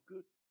 They're all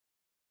good.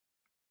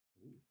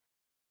 Ooh.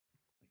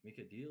 Like make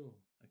a deal.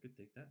 I could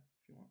take that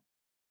if you want.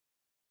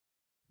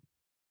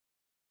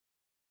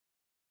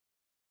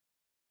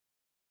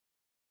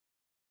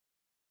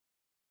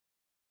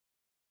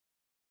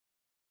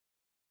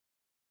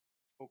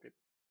 Okay.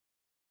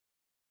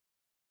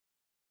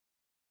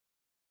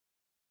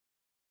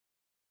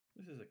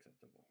 This is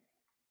acceptable.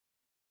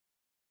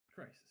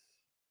 Crisis.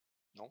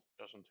 No,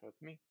 doesn't hurt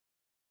me.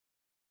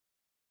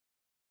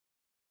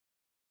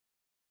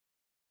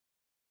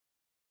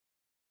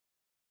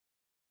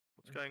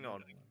 What's going on?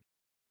 Nothing.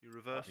 You're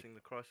reversing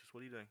the crisis.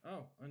 What are you doing?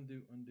 Oh,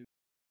 undo.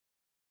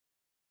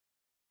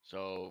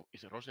 So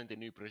is Rosen the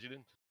new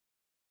president?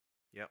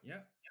 Yeah. Okay.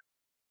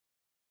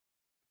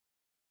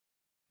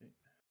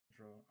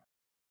 Draw.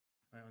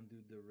 I undo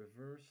the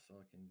reverse so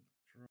I can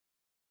draw.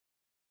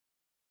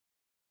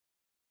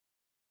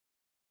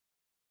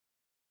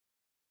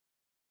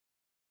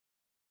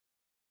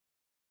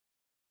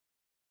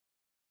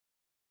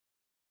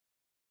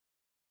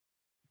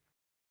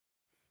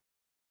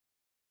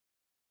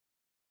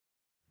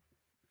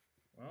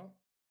 Well,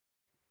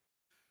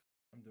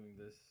 I'm doing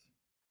this.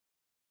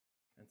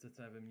 And since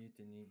I have a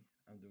mutiny,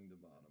 I'm doing the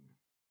bottom.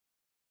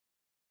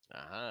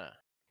 Aha.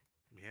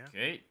 Yeah.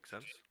 Okay. Makes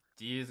sense.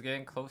 D is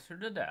getting closer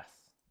to death.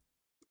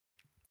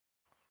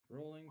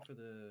 Rolling for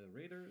the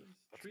Raiders.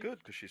 That's 3, good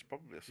because she's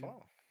probably a 2,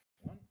 Cylon.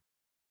 1.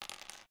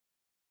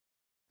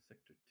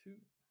 Sector 2.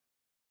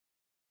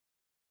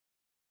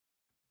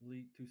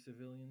 Lead 2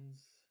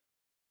 civilians.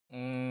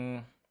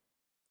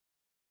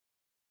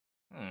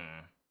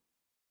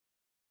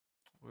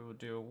 We will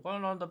do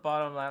one on the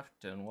bottom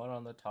left and one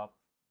on the top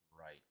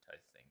right, I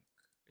think.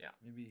 Yeah.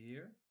 Maybe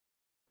here.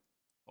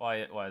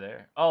 Why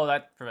there? Oh,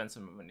 that prevents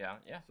them moving down.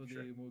 Yeah, So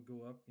sure. they will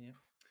go up, yeah.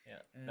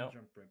 Yeah. And No.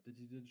 jump prep. Did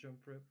you do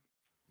jump prep?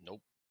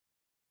 Nope.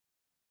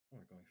 Oh,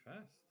 we're going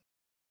fast.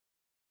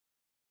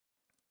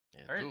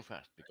 Yeah, Alright. too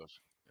fast because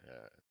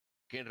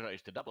Kenra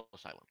is the double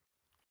silent.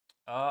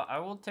 I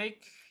will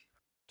take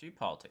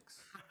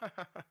geopolitics.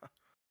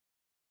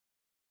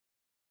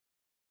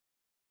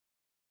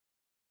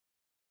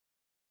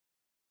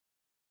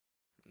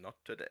 Not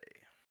today.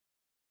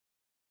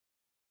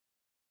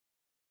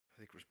 I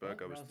think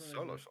Risbergo was the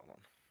solo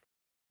Cylon.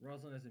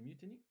 Rosalind has a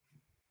mutiny.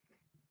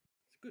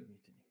 It's a good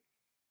mutiny.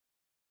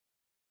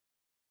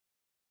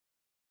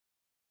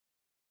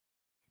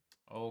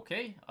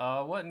 Okay.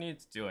 What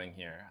needs doing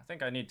here? I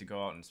think I need to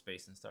go out in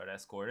space and start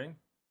escorting.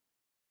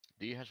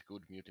 D has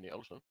good mutiny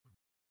also.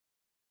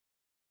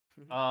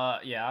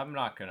 Yeah, I'm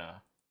not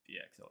gonna be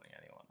exiling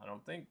anyone. I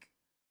don't think.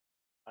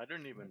 I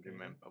don't even Okay,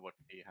 remember what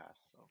he has,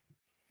 so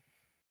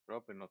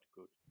probably not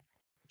good.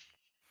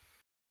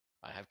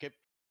 I have kept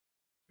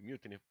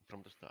mutiny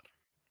from the start.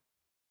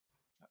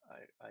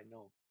 I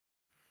know.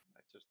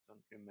 I just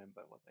don't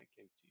remember what I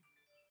gave to you.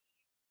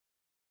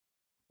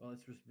 Well,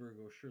 it's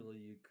Risbergo. Surely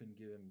you couldn't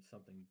give him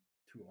something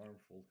too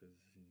harmful because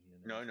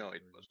No,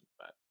 it wasn't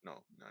bad.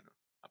 No,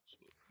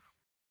 absolutely.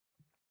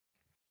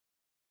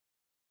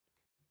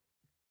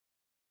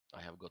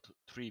 I have got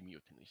 3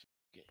 mutinies.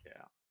 Okay.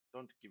 Yeah,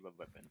 don't give a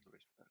weapon to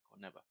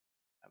Risbergo. Never,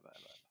 ever.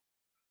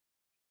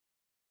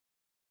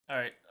 All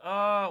right.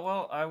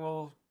 Well, I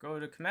will go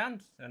to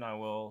command and I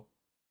will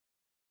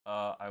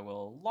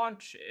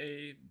launch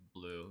a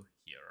blue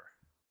here,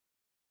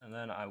 and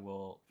then I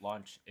will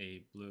launch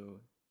a blue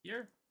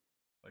here,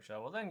 which I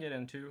will then get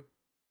into.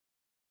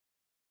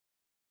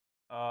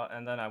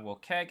 And then I will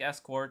keg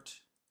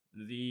escort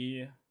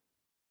the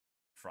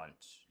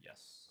front.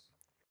 Yes.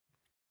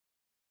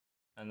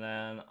 And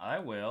then I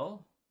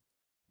will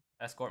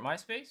escort my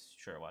space.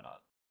 Sure, why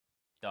not?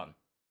 Done.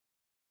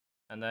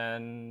 And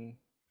then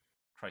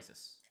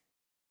crisis.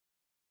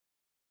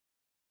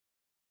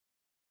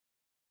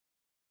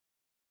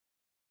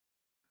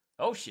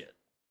 Oh shit.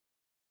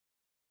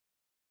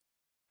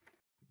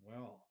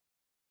 Well,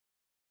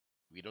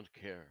 We don't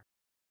care.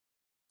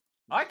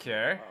 I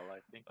care. Well, I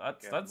think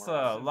That's more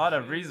a or lot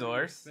of very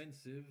resource.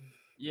 expensive.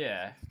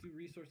 Yeah. It's 2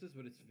 resources,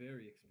 but it's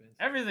very expensive.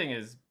 Everything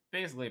is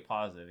basically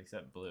positive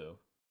except blue.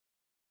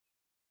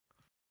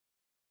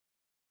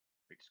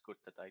 It's good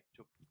that I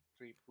took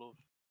 3 blues.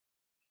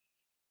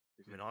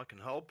 I mean, I can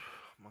help.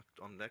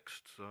 I'm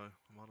next, so I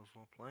might as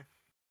well play.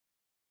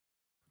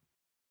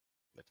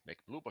 Let's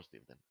make blue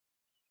positive then.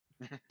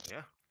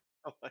 Yeah.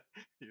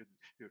 you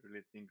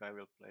really think I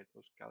will play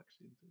those calcs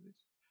into this?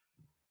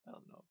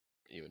 Well, no.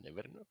 You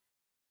never know.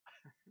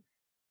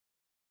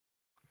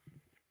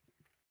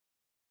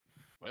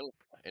 Well,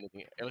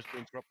 anything else to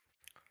interrupt?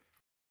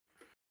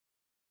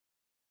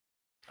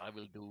 I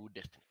will do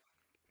Destiny.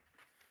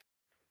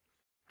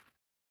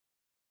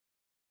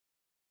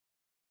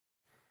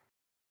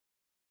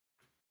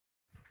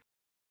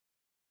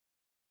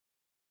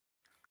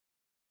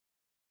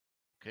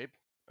 Okay.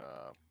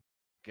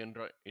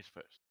 Kendra is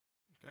first.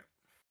 Okay.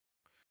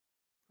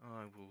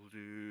 I will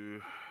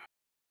do.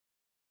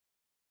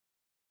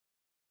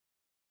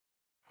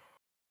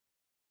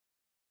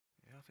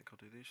 Yeah, I think I'll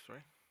do these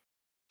three.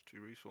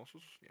 2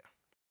 resources. Yeah.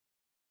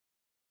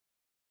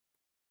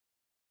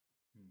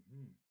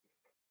 Mm-hmm.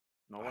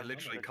 No I one.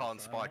 literally has a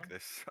can't spike Cylon.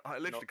 this. I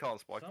literally can't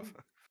spike this.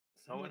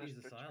 No one has Somebody's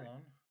a treachery.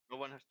 Cylon. No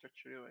one has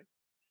treachery, right?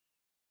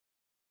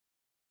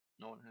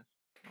 No one has.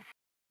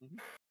 No.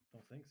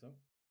 Don't think so.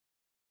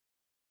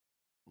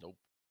 Nope.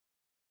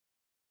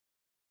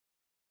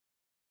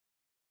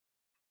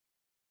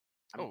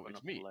 I'm Oh, gonna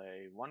it's me.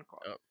 play one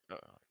card.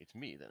 It's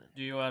me then.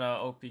 Do you want a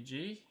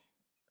OPG?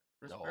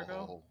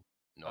 Risbergo?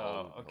 No.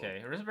 Oh,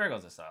 okay.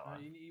 Risbergo's a Cylon.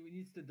 He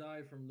needs to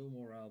die from low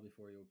morale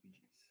before he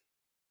OPGs.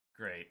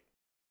 Great.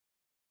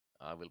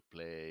 I will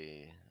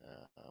play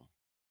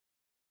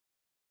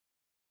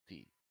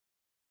T.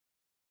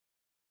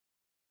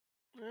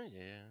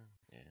 Yeah.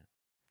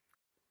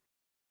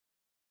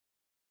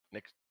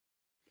 Next.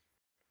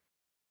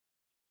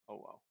 Oh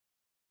wow.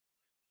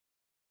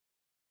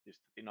 Is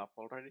that enough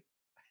already?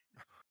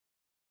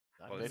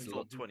 I Well, played it's the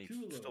still low. 20.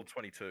 Still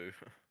 22.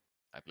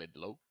 I played the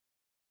low.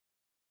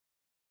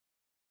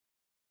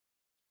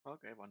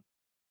 Okay, one.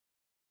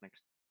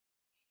 Next.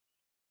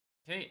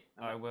 Okay,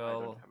 And I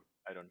will.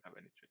 I don't have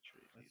any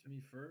treachery. That's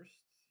me first.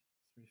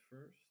 It's me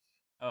first.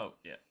 Oh,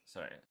 yeah,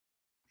 sorry.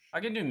 I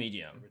can do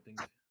medium.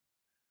 Everything's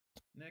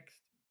next.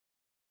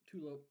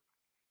 Too low.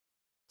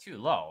 Too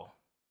low.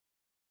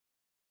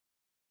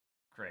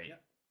 Great.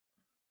 Yep.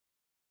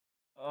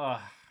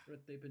 Ugh. Red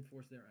tape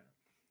enforce their hand.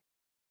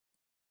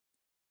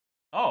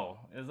 Oh,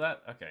 is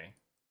that okay?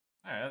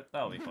 All right,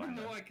 that'll be fine.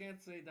 No, then. I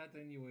can't say that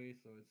anyway,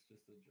 so it's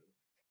just a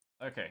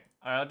joke. Okay,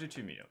 I'll do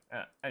 2 medium.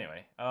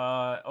 Anyway,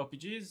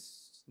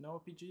 OPGs?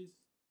 No OPGs?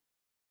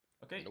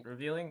 Okay, Nope.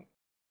 revealing.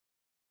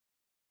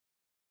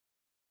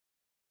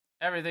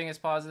 Everything is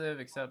positive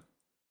except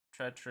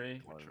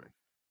treachery. 1,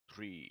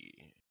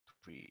 3,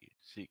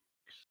 6,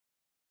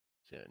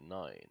 7,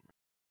 9,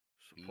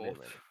 Support.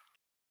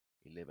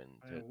 11,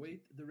 I 13,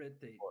 await the red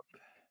tape.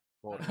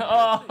 14.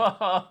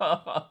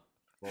 Oh,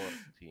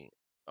 14.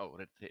 Oh,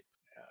 red tape.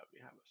 Yeah, we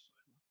have a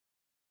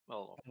silent.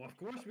 Well, Oh, of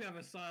course we have a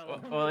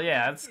Cylon. well,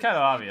 yeah, it's kind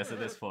of obvious at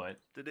this point.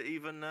 Did it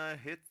even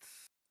hit?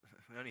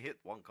 We only hit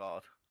 1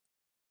 card.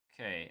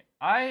 Okay,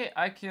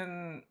 I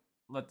can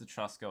let the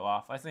trust go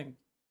off. I think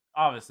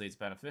obviously it's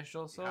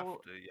beneficial. So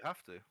You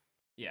have to.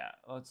 yeah,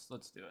 let's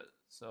do it.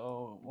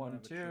 So We don't 1,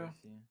 have a 2. choice,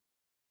 yeah.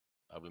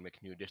 I will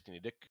make new Destiny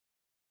deck.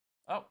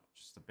 Oh,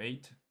 just a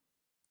bait.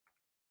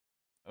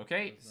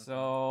 Okay, Does nothing.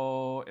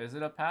 so is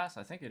it a pass?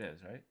 I think it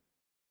is, right?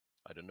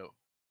 I don't know.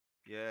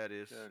 Yeah, it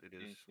is. 13, It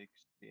is. 16,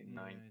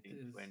 Yeah, 19,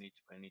 it is. 20,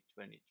 20,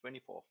 20,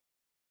 24.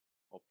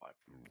 Or 5.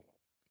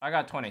 I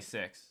got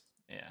 26.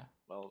 Yeah.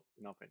 Well,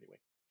 enough anyway.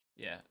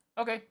 Yeah.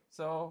 Okay,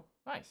 so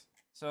nice.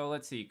 So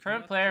let's see.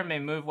 Current Not player change- may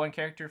move 1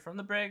 character from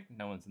the brig.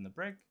 No one's in the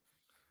brig.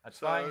 That's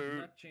So- fine. Do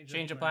not change,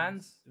 Change our of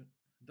plans?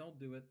 Don't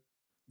do it.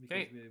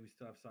 Because Okay. we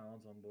still have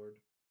Cylons on board.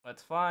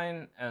 That's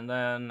fine. And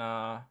then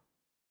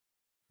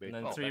Wait,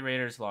 3 back.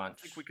 Raiders I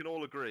launch. think we can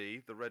all agree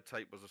the red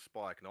tape was a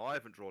spike. Now, I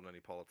haven't drawn any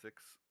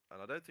politics,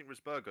 and I don't think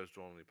Risbergo's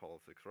drawn any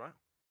politics, right?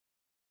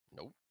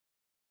 Nope.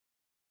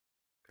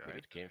 Okay. Maybe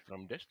it came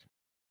from Destiny.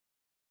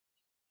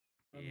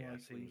 Yeah, Unlikely.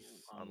 seems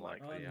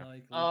unlikely. Yeah.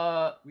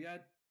 Unlikely. We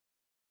had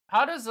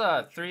How does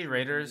treachery 3 from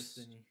Raiders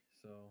Destiny,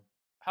 so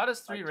How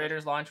does 3 just-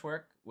 Raiders launch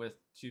work with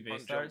 2 base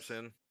Front stars? jumps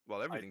in.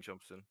 Well, everything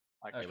jumps in.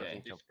 I Okay.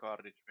 just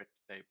discarded red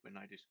tape when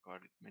I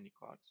discarded many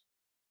cards.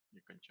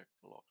 You can check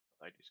the log,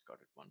 but I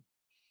discarded one.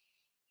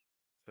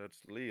 So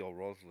it's Lee or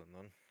Rosalind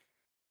then.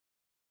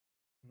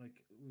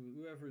 like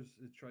whoever's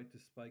tried to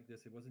spike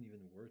this, it wasn't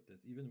even worth it.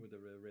 Even with the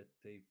red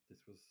tape, this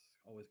was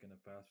always gonna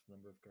pass the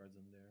number of cards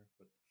in there.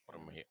 But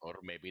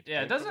Or maybe it Yeah,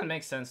 it came from doesn't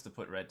make sense to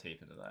put red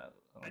tape into that.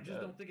 I just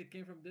don't think it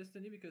came from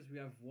Destiny because we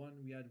had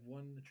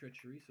one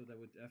treachery, so that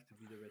would have to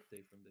be the red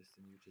tape from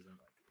Destiny, which is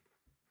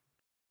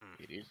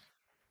unlikely. It is.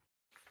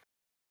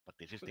 But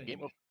this is But the game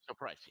of anyway.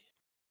 surprise.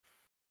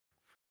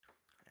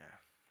 Yeah,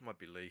 might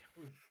be Lee.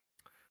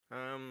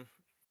 Oof.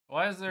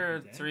 Why is there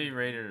Could be 3 Dan.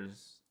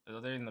 Raiders?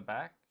 Are they in the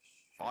back?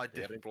 I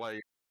They're didn't in-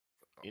 play.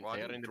 in- I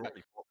they're didn't in the draw back.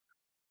 any pol-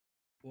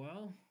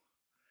 Well,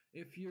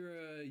 if you're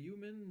a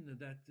human,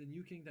 that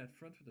nuking that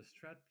front with a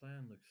strat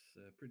plan looks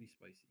pretty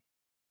spicy.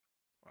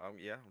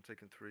 Yeah, I'm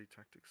taking 3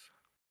 tactics.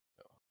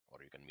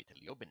 Or you can meet a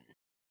Liobin.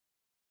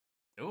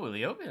 Oh,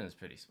 Leobian is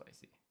pretty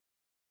spicy.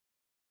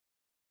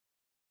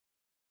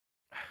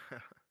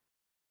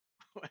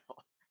 Well,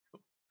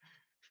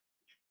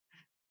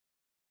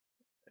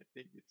 I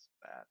think it's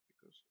bad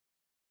because,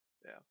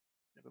 yeah,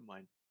 never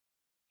mind.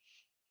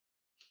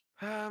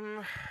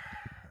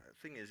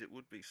 thing is, it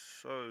would be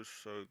so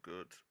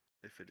good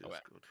if it is Oh,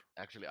 good.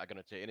 actually, I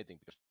cannot say anything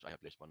because I have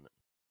less one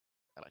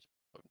allies.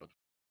 So don't.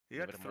 He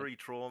had Never mind. 3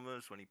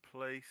 traumas when he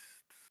placed.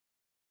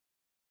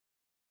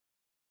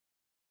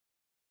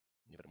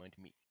 Never mind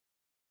me.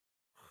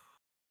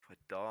 If I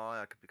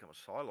die, I could become a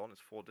Cylon.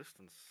 It's 4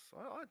 distance.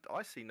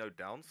 I see no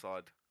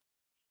downside.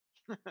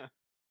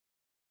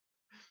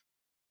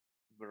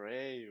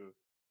 Brave.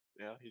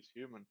 Yeah, he's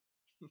human.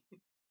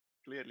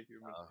 Clearly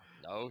human.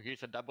 No,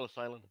 he's a double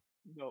silent.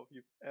 No,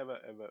 you ever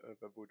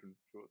wouldn't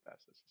shoot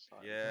us as a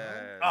silent.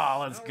 Yes. Oh,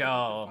 let's now go.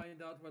 we're about to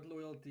find out what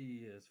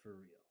loyalty is for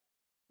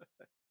real.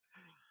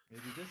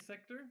 Maybe this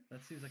sector?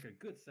 That seems like a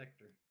good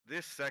sector.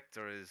 This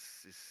sector is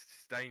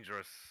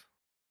dangerous.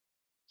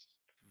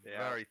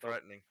 Yeah, Very stop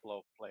threatening.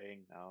 slow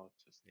playing now.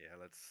 Just Yeah,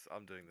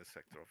 I'm doing this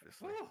sector,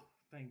 obviously. Oh,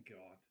 thank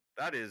God.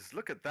 That is,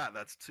 look at that.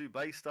 That's 2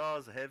 base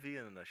stars, a heavy,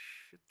 and a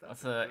shit.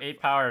 That's a a good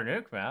 8-power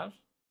nuke, man.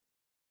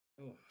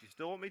 Oh, Do you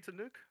still want me to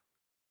nuke?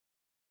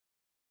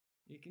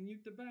 you can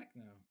nuke the back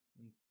now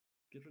and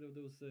get rid of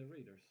those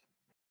raiders.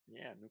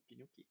 yeah, nuki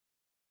nuki.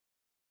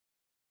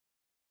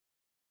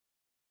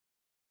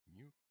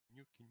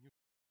 Nuke.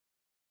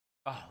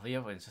 Oh,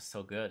 Leo is just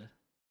so good.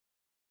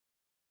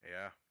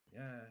 Yeah.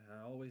 Yeah,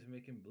 I always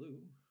make him blue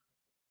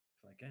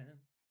if I can.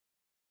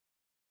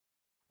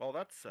 Well,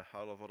 that's a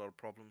hell of a lot of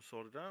problems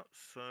sorted out.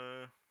 So,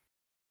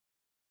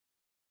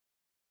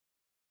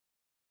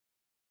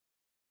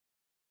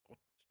 what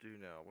to do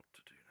now? What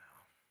to do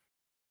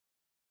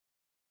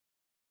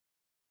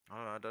now?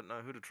 I don't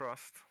know who to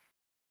trust.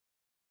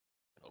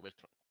 Always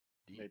try.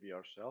 D. Maybe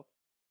yourself.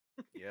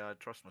 Yeah, I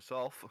trust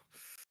myself.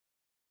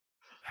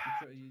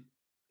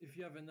 If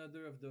you have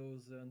another of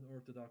those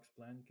unorthodox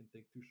plan, you can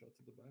take 2 shots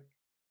at the back.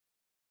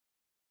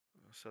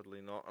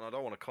 Sadly not, and I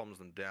don't want to comms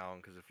them down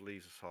because if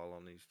Lee's a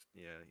Cylon, he's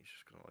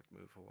just gonna like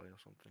move away or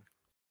something.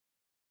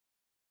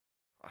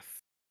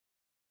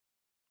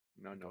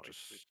 No, I'll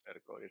it's just-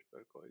 Bergois.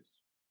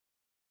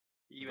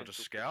 I'll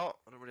just scout.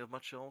 I don't really have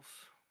much else.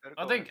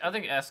 I think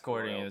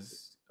escorting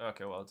is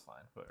okay. Well, it's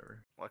fine.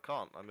 Whatever. Well, I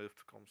can't. I moved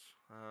to comms.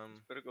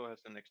 Bergo has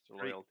an extra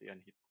 3. loyalty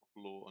and he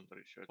blue on the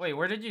research. Wait,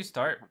 where did you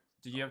start?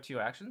 Did you have 2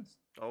 actions?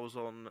 I was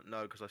on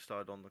no because I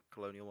started on the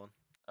colonial one.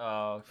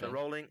 Oh, okay. So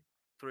rolling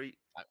 3,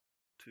 I-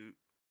 2,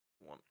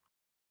 1.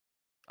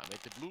 I made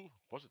the blue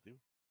positive.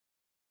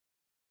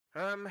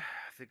 I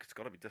think it's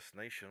got to be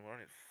destination. We're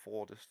only at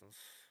 4 distance.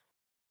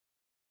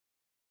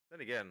 Then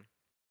again,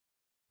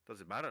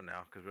 does it matter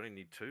now? Because we only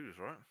need 2s,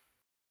 right?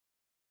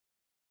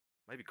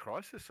 Maybe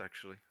crisis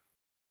actually.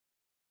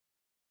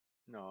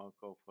 No,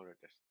 go for a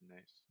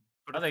destination.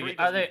 But I a 3 think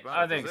doesn't even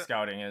matter, think does it?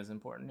 scouting is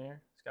important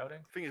here. Scouting.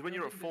 Thing is, when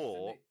you're at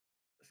 4,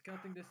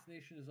 Scouting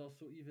destination is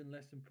also even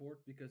less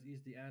important because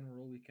he's the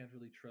admiral. We can't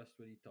really trust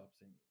what he tops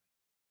anyway,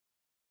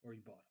 or he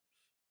bottoms.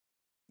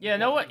 Yeah,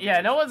 no one.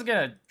 Yeah, no one's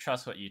gonna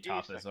trust what you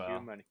top He's as a well.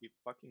 human. He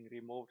fucking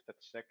removed that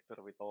sector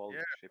with all the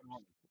Yeah, ships. come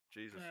on.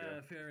 Jesus,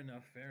 yeah. Fair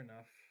enough.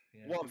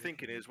 Yeah, What I I'm see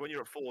thinking you is, mean. when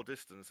you're at 4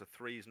 distance, a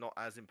 3 is not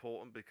as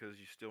important because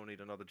you still need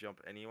another jump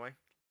anyway. Do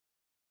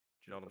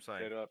you know what I'm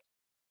saying?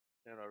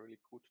 There are really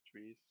good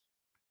trees.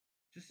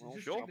 Just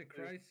Sure. check the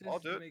crisis I'll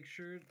do to it. make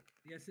sure.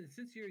 Yeah,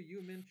 since you're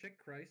human, check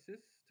crisis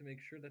to make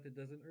sure that it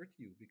doesn't hurt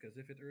you. Because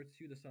if it hurts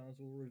you, the sounds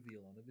will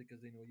reveal on it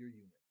because they know you're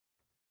human.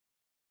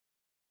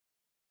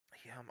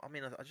 Yeah, I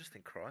mean, I just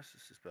think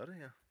crisis is better,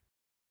 yeah.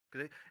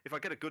 Because if I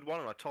get a good one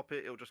and I top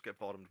it, it'll just get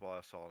bottomed by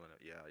a silent.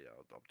 Yeah,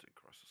 I'm doing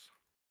crisis.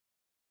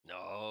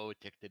 No,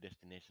 check the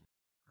destination.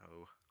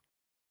 Oh,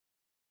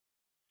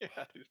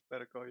 Yeah, this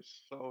Bergo is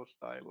so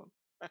silent.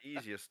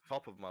 easiest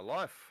top of my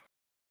life.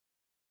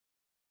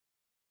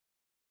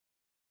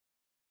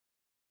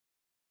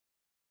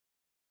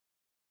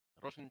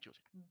 Rosin choose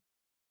it.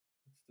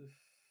 What's this?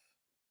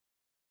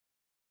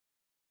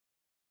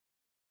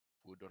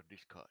 Food or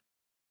discard.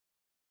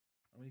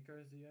 How many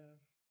cards do you have?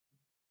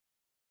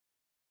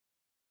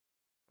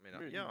 I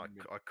mean, yeah,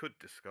 I could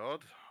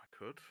discard. I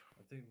could.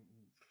 I think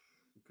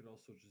we could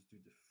also just do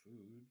the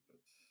food, but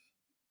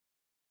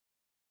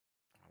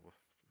Oh, well,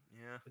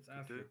 yeah, it's could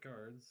after do.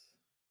 cards.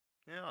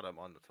 Yeah, I don't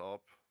mind the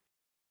top.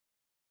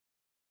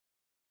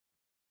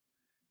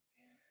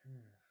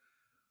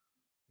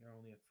 You're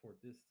only at 4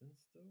 distance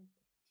though.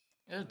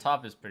 Yeah, the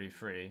top is pretty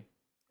free.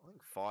 I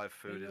think 5 Hey,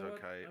 food you is know what?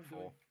 okay at I'm 4.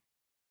 doing-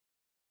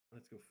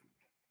 Let's go food.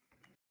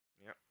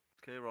 Yep.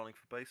 Okay, rolling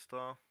for base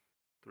star.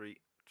 3,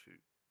 2,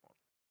 1.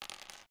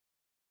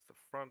 It's the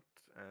front,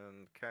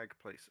 and CAG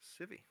places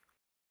Civi.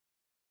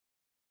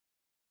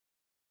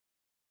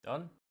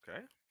 Done.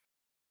 Okay.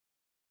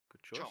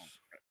 Good choice. Jump.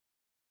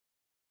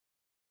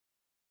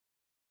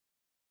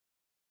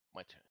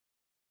 My turn.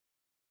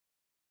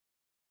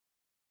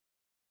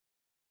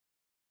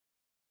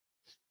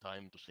 It's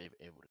time to save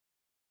everything.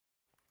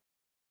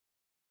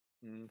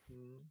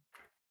 Mm-hmm.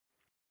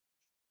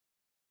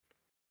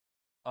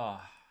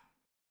 Ah.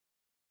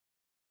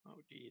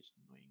 Oh, D is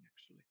annoying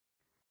actually.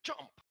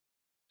 Jump!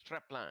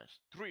 Strap plans.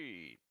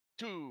 3,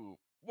 2,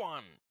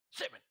 1,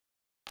 7.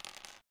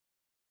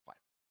 5.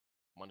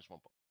 -1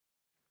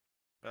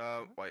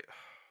 point. Wait.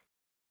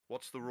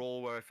 What's the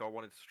rule where if I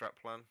wanted to strap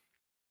plan?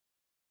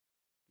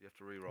 You have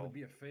to It re-roll. would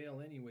be a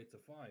fail anyway to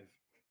 5.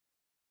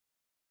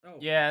 Oh.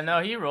 Yeah, no,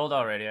 shit, he yeah. rolled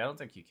already. I don't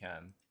think you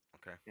can.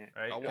 Okay. Yeah.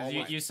 Right? I Because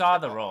was- you saw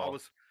the I roll.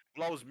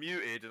 was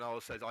muted, and I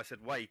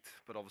said wait,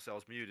 but obviously I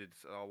was muted,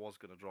 so I was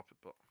gonna drop it,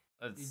 but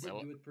He That's, did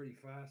Well- do it pretty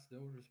fast, though,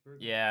 Risberg.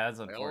 yeah, that's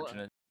Well,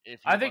 unfortunate.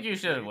 if I think want you to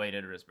should have play-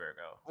 waited,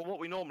 Risbergo. well, what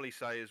we normally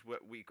say is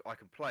I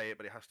can play it,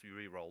 but it has to be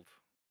re-rolled.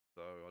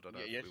 So I don't know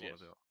Ye- if yes, we want yes.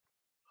 to do it.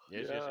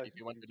 Yes, yeah, yes. If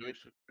you want to think do you it,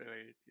 should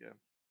play it.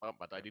 Yeah.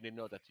 but I didn't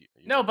know that you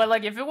No, want but to-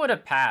 like if it would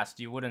have passed,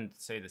 you wouldn't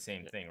say the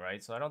same Yeah. thing,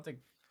 right? So I don't think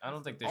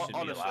That's this the should be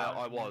Honestly, allowed.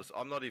 I was.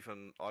 I'm not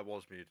even. I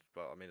was muted,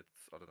 but I mean,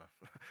 I don't know.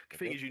 The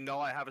thing Okay. is,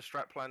 I have a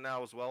strat plan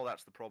now as well.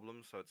 That's the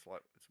problem. So it's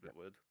like it's a bit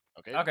weird.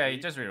 Okay. Okay,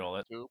 3, just re-roll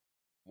it. 2,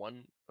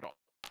 1, roll.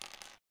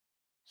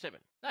 7.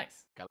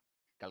 Nice.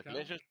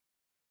 Calculations.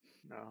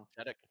 No.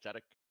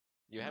 Czarek.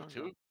 You have No,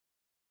 2. no.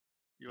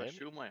 You 10.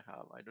 assume I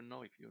have. I don't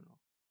know if you know.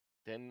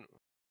 10.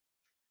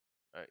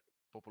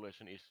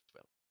 Population is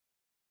 12.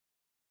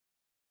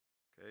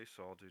 Okay,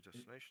 so I'll do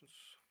destinations.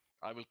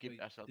 I will keep Wait,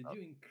 assault did up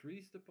you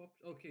increase the pop?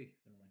 Okay,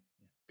 never mind.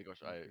 Yeah,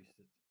 because you I increased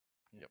it.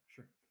 Yeah, Yep.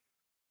 sure.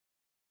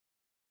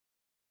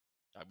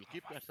 will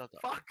keep the assault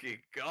up. Fucking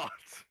god!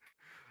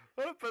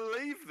 I don't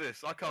believe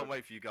this. I can't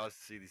wait for you guys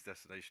to see these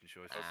destination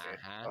choices.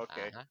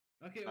 Okay.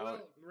 Okay, Now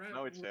well,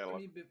 now it's Ella.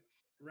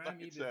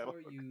 Rami, It's Ella.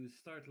 before you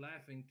start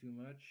laughing too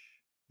much,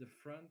 the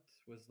front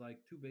was like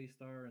 2 base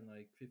star and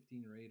like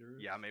 15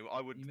 raiders. Yeah, I mean,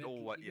 I would He met,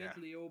 always. he Yeah. met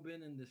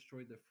Leoben and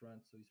destroyed the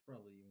front, so he's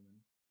probably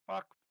human.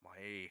 Fuck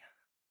my.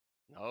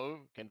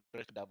 No, can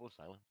press the double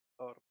silent.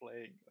 Or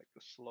playing like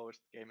the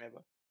slowest game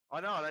ever.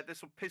 I know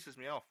this one pisses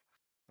me off.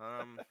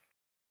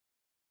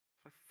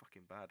 So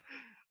fucking bad.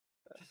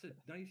 Just a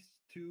nice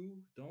 2.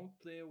 Don't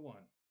play a 1.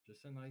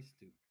 Just a nice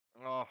 2.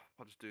 Oh,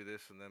 I'll just do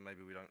this, and then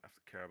maybe we don't have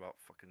to care about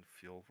fucking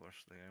fuel for the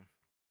rest of the game.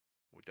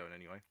 We don't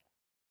anyway.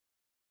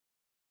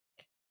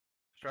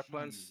 Strap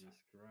plans. Jesus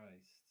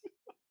Christ.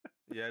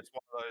 Yeah, it's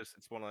one of those.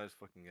 It's one of those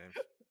fucking games.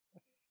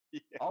 Yeah.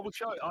 I will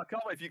show. I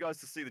can't wait for you guys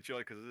to see the joy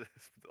because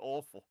it's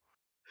awful.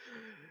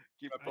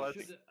 Keep Strap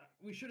plans.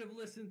 We should have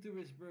listened to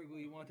Risbergo.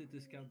 He wanted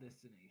to scout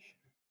destination.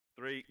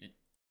 3, Y-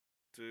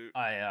 2,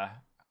 I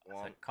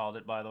 1. called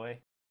it, by the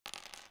way.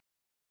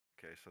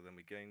 Okay, so then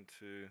we gain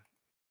 2.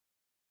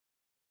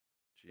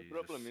 The Jesus.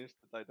 problem is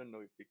that I don't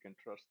know if we can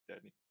trust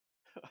Danny.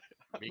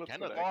 I'm We not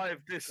cannot. gonna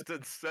 5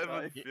 distance, 7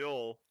 Right.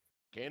 fuel.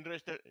 Can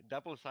press the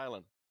double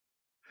silent.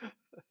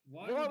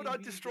 Why would I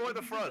destroy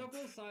the front?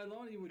 Double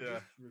Cylon, he would Yeah.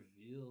 just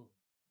reveal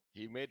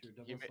He made your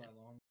he double made,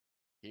 Cylon.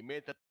 he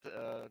made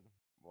that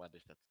what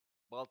is that?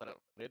 Walter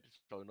red,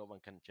 so no one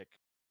can check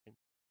him.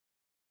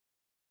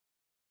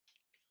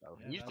 So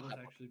Yeah, he's that the was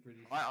double. actually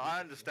pretty. I stupid,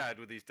 understand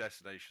with these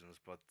destinations,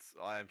 but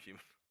I am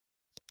human.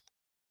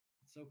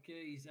 It's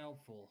okay. He's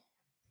helpful.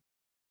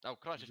 Oh,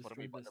 crisis for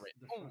me, destroyed by the way.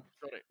 the Oh, front.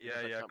 sorry. Yeah,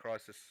 because I yeah, jumped.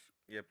 crisis.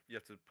 Yeah, you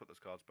have to put those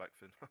cards back,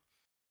 Finn.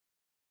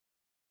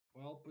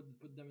 Well,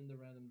 put them in the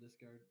random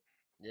discard.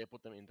 Yeah,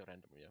 put them in the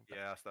random. Yeah.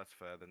 Yeah, that's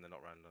fair. Then they're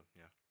not random.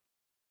 Yeah.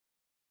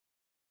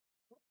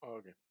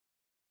 Okay.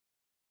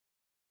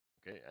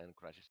 Okay, and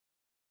crisis.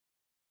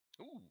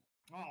 Ooh.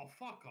 Oh,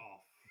 fuck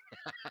off!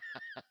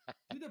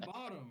 Do the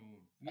bottom.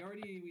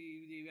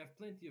 We have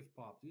plenty of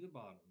pop. Do the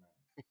bottom,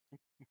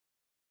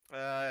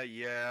 man.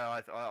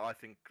 Yeah, I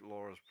think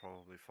Laura's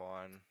probably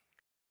fine.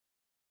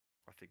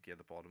 I think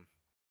the bottom.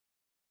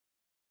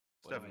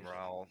 Well, 7 nice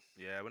morale.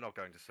 choice. Yeah, we're not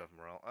going to 7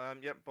 morale.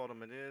 Yep,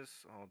 bottom it is.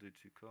 I'll do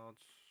 2 cards.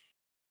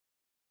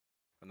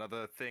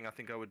 Another thing I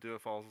think I would do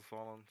if I was a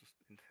Solon, just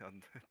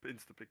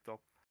insta pick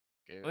top.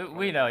 Okay,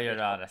 We know you're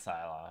not a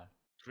Cylon.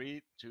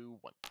 3, 2,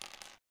 1.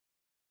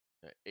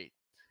 8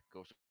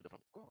 goes to the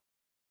front. Go.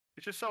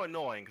 It's just so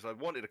annoying because I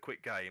wanted a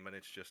quick game and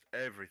it's just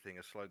everything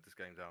has slowed this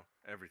game down.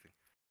 Everything.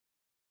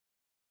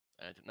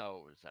 And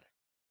now Zarek.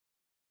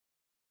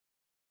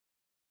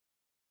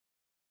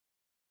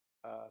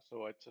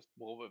 So I just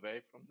move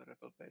away from the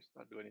rebel base.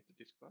 Or do I need to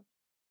discard?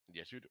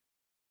 Yes, you do.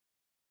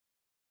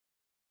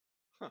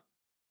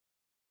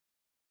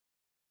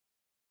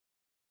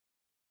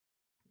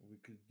 We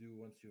could do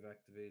once you've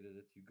activated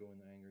it, you go in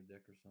the anger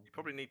deck or something. You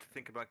probably need to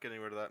think about getting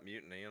rid of that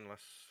mutiny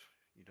unless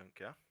you don't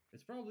care.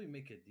 It's probably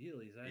make a deal.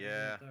 He's had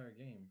Yeah, the entire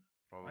game.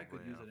 Probably. I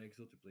could use yeah. an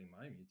exo to play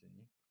my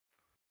mutiny,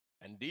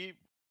 And D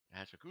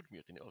has a good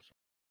mutiny also.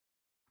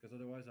 because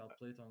otherwise I'll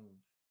play it on.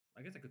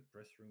 I guess I could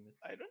press room it.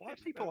 I don't. Why are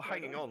expect- people I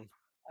hanging don't- on?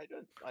 I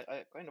don't.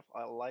 I kind of.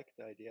 I like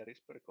the idea.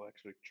 Risperko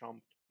actually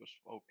jumped. It was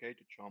okay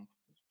to jump.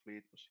 His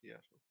fleet was here,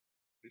 so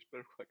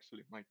Risperko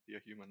actually might be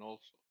a human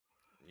also.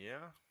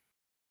 Yeah.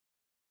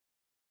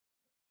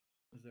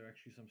 Is there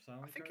actually some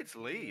sound? I think cards it's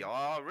in Lee. there?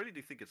 I really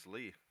do think it's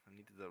Lee. I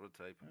needed that red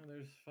tape.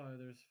 There's five.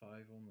 There's 5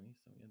 only.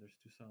 So yeah, there's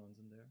 2 sounds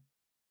in there.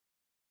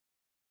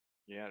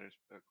 Yeah,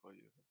 Risperko.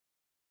 You.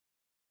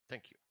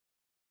 Thank you.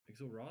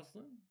 Exo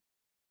Roslin.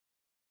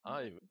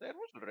 There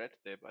was a red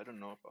tape. I don't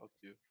know about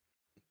you.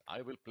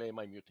 I will play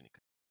my mutiny.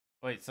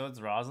 Wait, so it's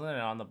Rosalind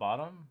and on the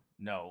bottom?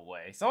 No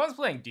way. Someone's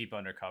playing deep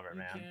undercover, You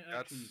man. can That's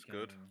actually you can,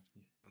 good.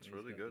 he- That's he's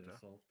really got good, the yeah.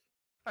 assault.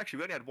 Actually,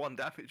 we only had 1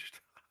 damaged.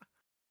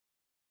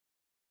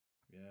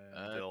 Yeah.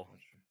 Uh, Still.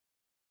 that's true.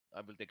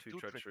 I will take 2 two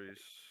treacheries.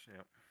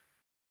 Yeah.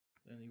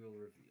 Then he will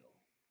reveal.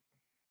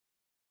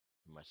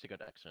 My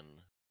second action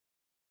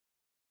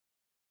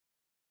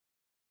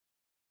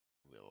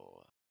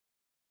will.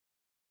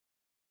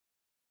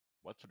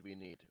 What should we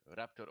need?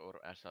 Raptor or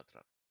Assault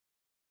Trap?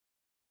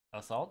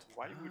 Assault?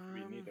 Why would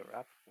we need a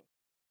raptor?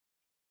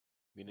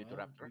 We need a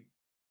Well, Raptor.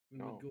 we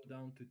No. would go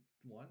down to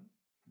 1.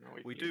 No,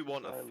 if We he's do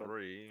want a silent,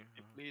 3.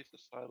 If he's a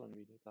silent, we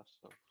need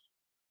ourselves.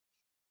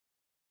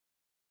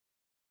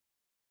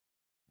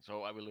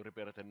 So I will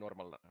repair the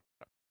normal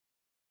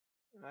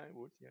I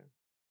would, yeah.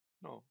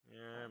 No.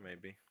 Yeah,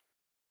 maybe.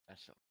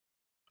 Assault.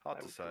 Hard I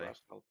to would do say.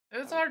 assault.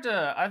 It's I would hard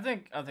to.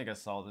 I think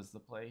assault is the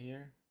play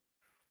here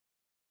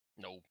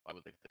No, I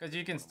will take the. because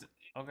you can. normal.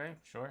 Okay,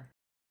 sure.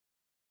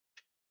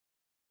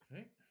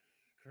 Okay.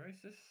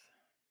 Crisis.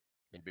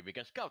 Maybe we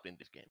can scout in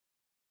this game.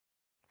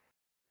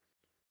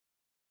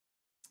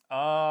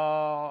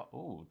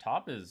 Ooh,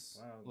 top is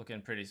Wow.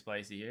 looking pretty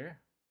spicy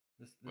here.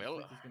 This Well-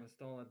 fleet is gonna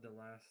stall at the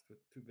last with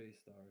 2 base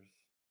stars.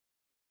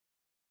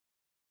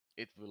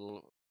 It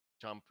will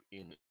jump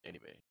in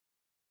anyway.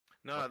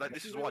 No, Okay.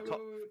 this is Wait, why wait, top,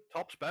 wait, wait.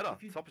 top's better.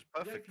 If you- Top is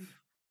yeah, if perfect. you-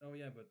 Oh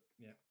yeah, but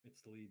yeah,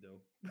 it's the lead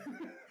though.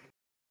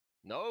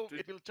 No, Dude.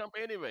 it will jump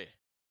anyway.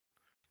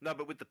 No,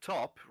 but with the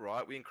top,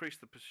 right, we increase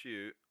the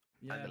pursuit,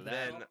 yeah, and but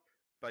then top,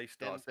 base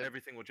then starts, the-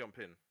 everything will jump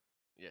in.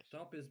 Yes.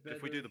 top is better.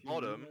 If we do the you're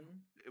bottom,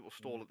 human. it will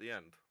stall at the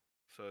end.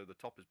 So the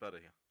top is better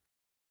here.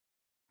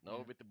 No,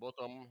 Yeah. with the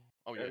bottom.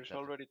 Oh yeah, There's that's-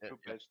 already yeah, 2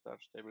 yeah, base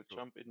stars. They will True.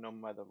 jump in no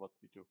matter what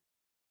we do.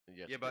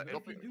 Yes. Yeah, but But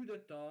top if we do the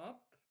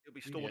top, it'll be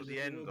we stalled will- at the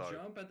it end will though.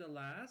 jump at the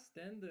last.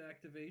 Then the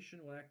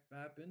activation will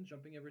happen,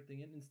 jumping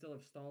everything in instead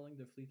of stalling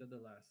the fleet at the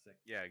last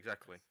second. Yeah,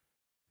 exactly.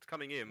 It's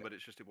coming in, Yeah. but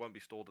it's just it won't be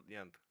stalled at the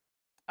end.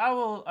 I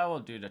will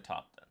do the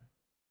top then.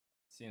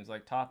 Seems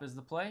like top is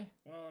the play.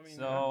 Well, I mean,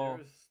 So-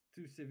 there's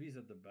 2 civvies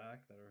at the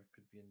back that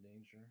could be in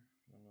danger.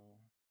 I don't know.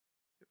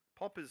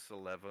 Pop is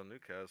 11. Who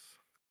cares?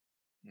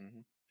 Mm-hmm.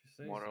 If you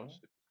say Morals,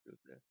 so. it's good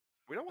there.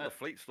 We don't want the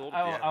fleet stalled I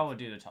at will, the end. I will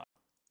do the top.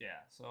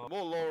 Yeah. So The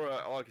more Laura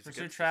argues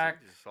Pursuit against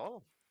track. this,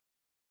 Asylum.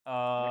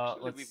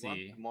 Actually, let's we want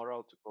see. the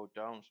moral to go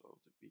down so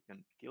that we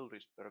can kill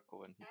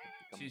Risperko and he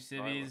can become 2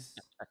 silent. civvies.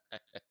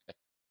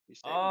 He's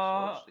saving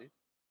souls, Uh, see?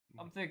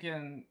 I'm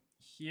thinking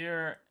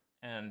here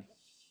and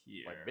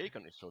here. My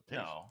bacon is so tasty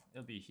No,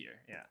 it'll be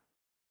here. Yeah.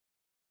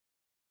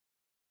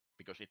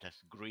 because it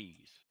has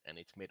grease and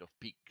it's made of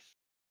pigs.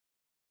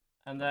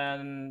 And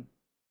then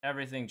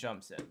everything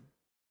jumps in.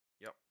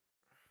 Yep.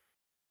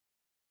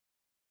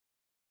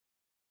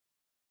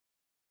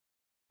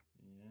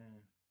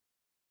 Yeah.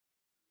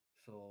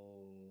 So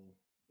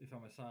if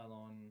I'm a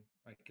Cylon,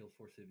 I kill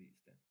 4 civvies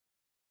then.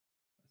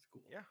 That's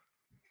cool. Yeah.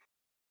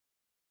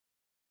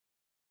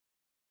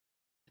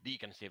 D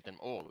can save them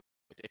all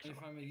with extra. If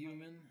I'm a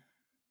human,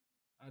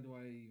 how do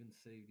I even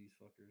save these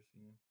fuckers?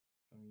 You know,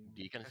 if I'm a human.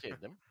 D can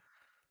save them.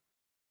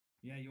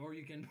 Yeah, or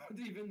you can put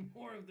even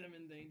more of them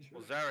in danger.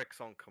 Well,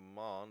 Zarek's on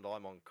command.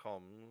 I'm on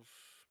comms.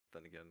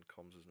 Then again,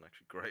 comms isn't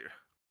actually great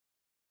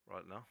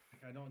right now.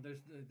 Like, I don't.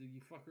 There's the you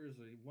fuckers.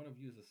 One of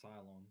you is a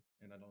Cylon,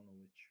 and I don't know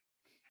which.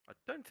 I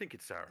don't think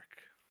it's Zarek.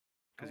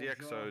 Because I he will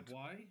draw exoed.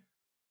 Why?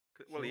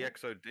 Well, he So?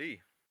 exoed D.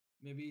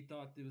 Maybe he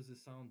thought it was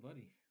his sound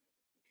buddy.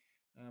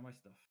 My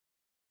stuff.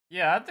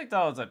 Yeah, I think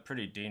that was a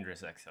pretty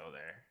dangerous XO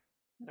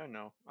there.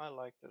 No. I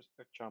like the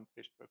jump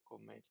Risperko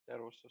made.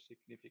 There was a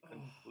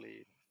significant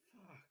lead.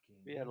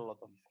 Fucking. We had a hell, lot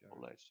of these guys.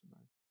 population.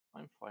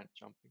 I'm fine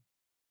jumping.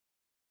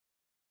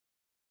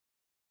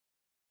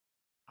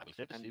 I will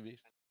save the And- CVs.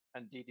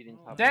 And D didn't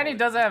Oh. have. Danny no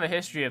does have a idea.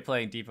 history of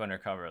playing deep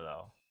undercover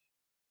though.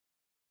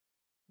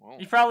 Wow.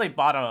 He probably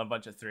bought on a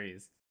bunch of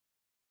 3s.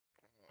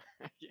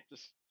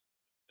 Yes.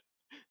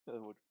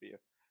 That would be.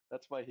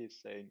 That's why he's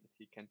saying that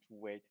he can't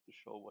wait to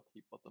show what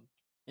he bottomed.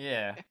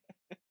 Yeah.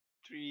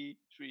 3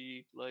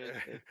 Lions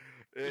Head.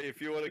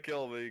 If you want to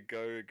kill me,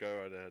 go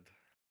right ahead.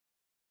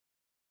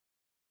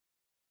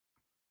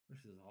 This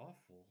is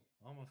awful.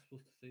 How am I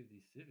supposed to save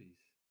these civvies?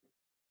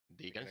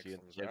 D can Next save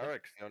on them.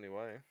 Zarek's the only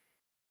way.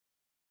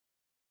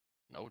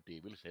 No, D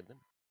will save them.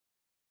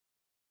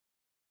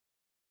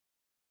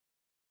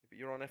 But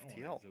you're on I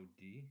FTL. want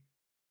OD.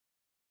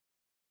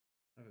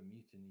 I have a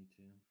mutiny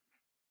too.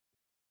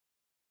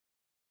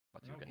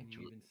 But you How can can you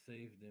choose. even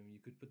save them? You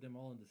could put them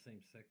all in the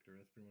same sector.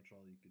 That's pretty much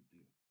all you could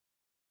do.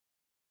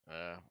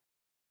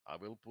 I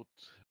will put.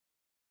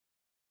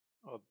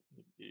 Oh,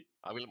 the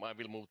I will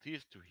move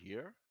these to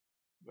here,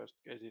 worst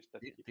case is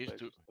that These he two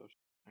places those.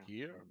 Yeah,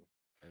 here, horrible.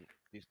 and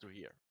these to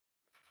here.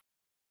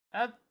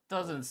 That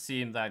doesn't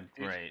seem that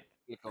This great.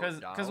 will go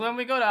Because down. when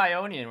we go to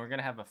Ionian, we're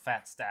gonna have a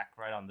fat stack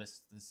right on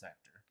this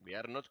sector. We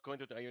are not going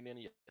to the Ionian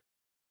yet.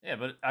 Yeah,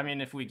 but I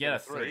mean, if we get get a a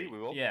three, 3, we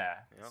will. yeah.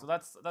 Yeah. So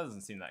that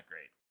doesn't seem that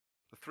great.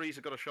 The 3s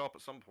have got to show up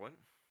at some point.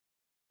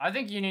 I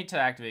think you need to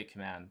activate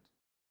command.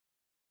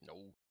 No.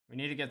 We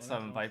need to get Oh, that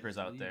some launches Vipers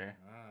out Lee. there.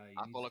 Ah, he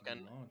Apollo needs to be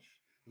can- launched.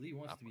 Lee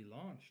wants to be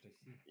launched. I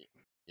see.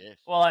 Yes.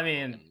 Well, I Apollo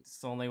mean, can- it's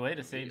the only way to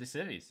can save the reveal-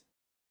 cities.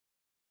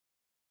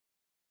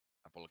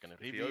 Apollo can The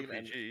reveal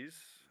and, OPGs.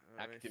 It's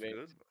activate.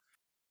 good.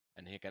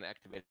 and he can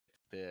activate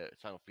the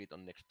Sound Fleet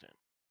on next turn.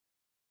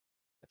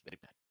 That's very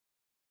bad.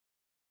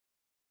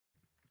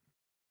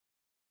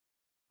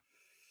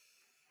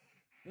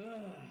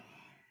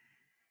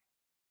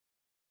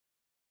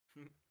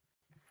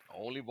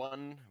 Only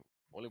one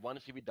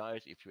CV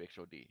dies if you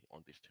XOD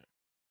on this turn.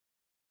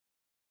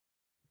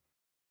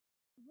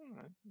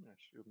 I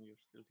assume you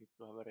still need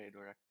to have a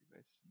radar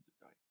activation to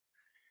die.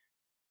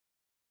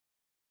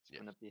 It's Yes.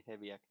 gonna be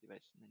heavy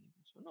activation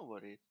anyway, so no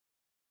worries.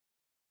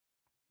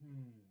 I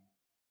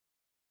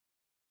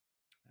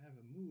have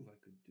a move I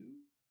could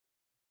do.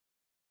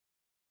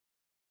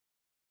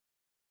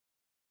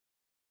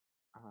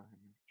 I'm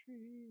a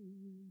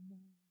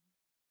dreamer.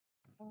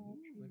 I have a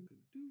move I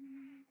could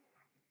do.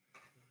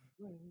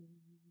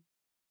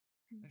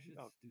 Actually,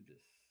 let's do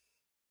this.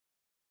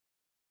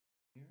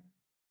 Here.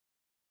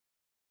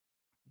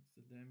 What's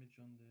the damage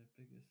on the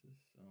Pegasus?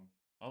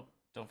 Oh,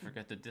 don't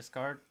forget to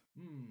discard.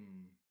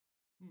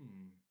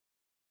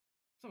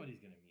 Somebody's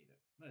gonna meet it.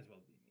 Might as well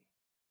be me.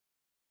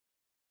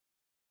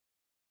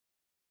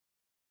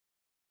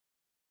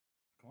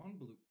 Come on,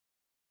 blue.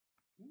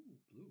 Ooh,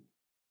 blue.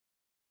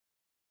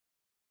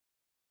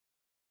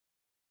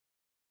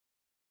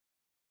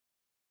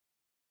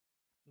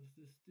 What's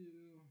this do?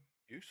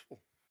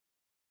 Useful.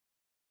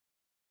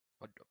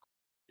 Hot dog.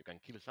 You can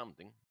kill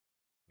something.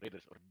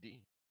 Raiders or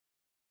D.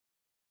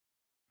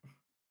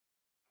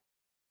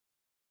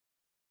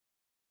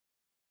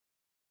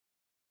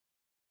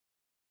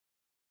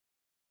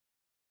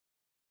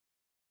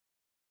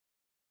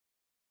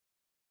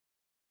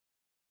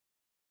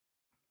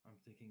 I'm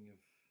thinking of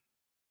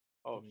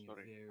Oh, doing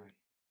sorry. a very.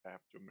 I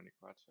have too many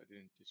cards. I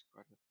didn't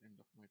discard at the end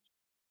of my.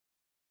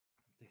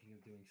 I'm thinking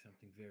of doing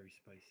something very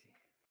spicy.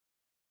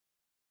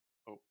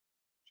 Oh,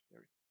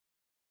 scary.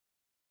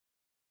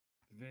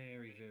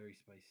 Very, very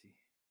spicy.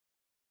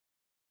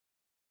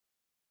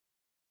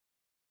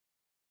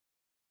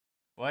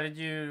 Why did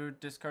you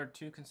discard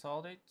 2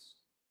 consolidates?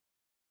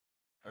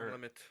 Or-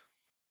 Limit.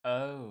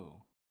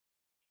 Oh.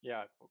 Yeah,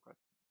 I forgot.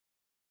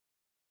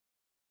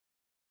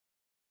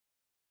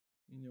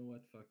 You know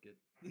what? Fuck it.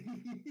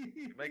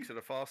 It makes it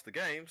a faster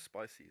game.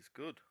 Spicy is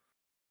good.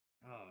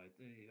 Oh,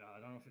 I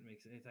don't know if it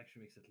makes it. It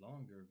actually makes it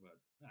longer, but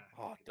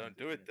Oh, fuck it, I'm don't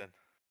do doing it then.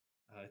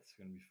 It's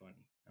gonna be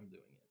funny. I'm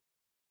doing it.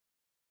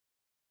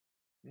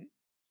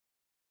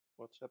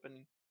 What's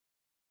happening?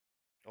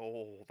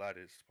 Oh, that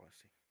is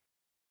spicy.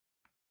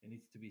 It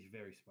needs to be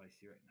very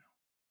spicy right now.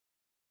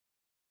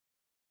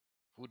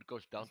 Food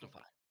goes down That's to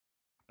 5.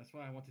 That's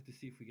why I wanted to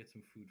see if we get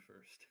some food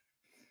first.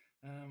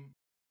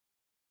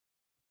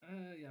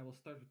 Yeah, we'll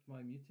start with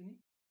my mutiny.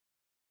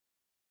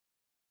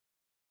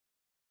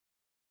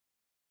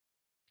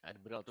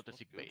 Admiral to the Not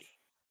sick good. bay.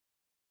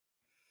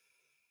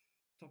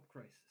 Top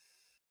crisis.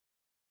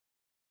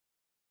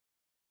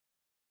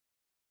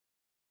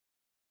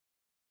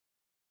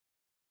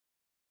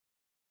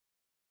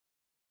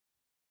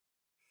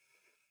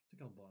 I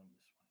think I'll bottom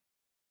this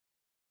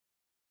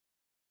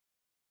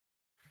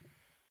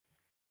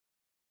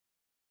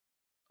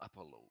one.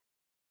 Apollo.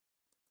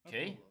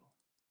 Okay.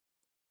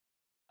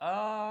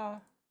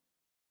 Apollo.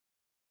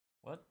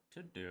 What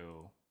to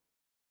do?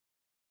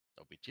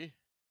 Obichi.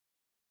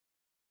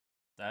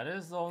 That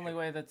is the only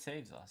way that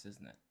saves us,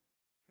 isn't it?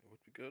 It would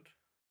be good.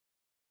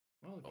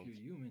 Well, if Long- you're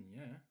human,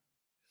 yeah.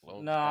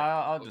 long No,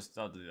 stack.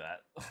 I'll do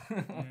that.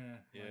 Yeah.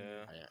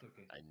 Yeah. It's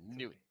okay. I It's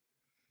knew okay.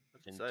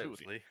 it. Say Centurion.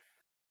 Lee.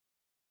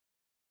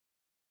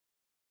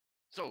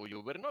 So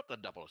you were not a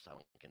double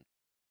sunken.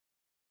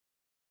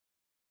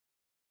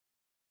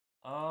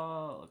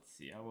 Let's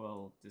see. I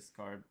will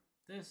discard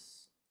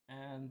this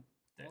and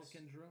this. Well,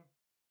 Kendra,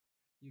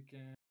 you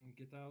can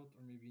get out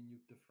or maybe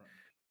nuke the front.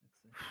 Let's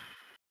see.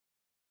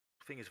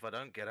 Thing is, if I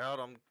don't get out,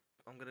 I'm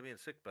gonna be in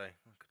sick bay.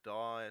 I could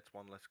die. It's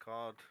one less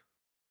card.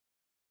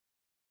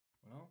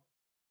 Well,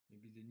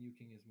 maybe the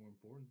nuking is more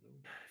important though.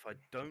 If I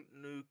don't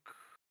nuke,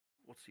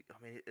 what's he?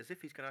 I mean, as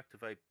if he's gonna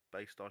activate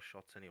base star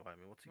shots anyway. I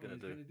mean, what's he Well, gonna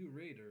he's do? gonna do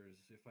raiders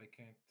if I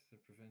can't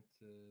prevent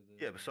the.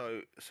 Yeah, but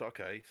so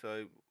okay.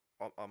 So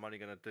I'm only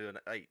gonna do an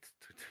 8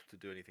 to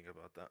do anything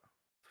about that.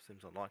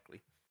 Seems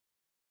unlikely.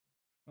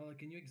 Well,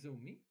 can you exo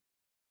me?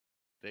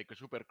 Take a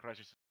super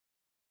crisis.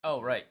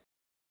 Oh, right.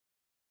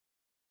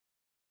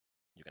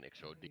 You can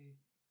XOD.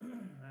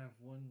 I have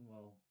one.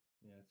 Well,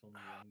 yeah, it's only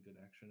one good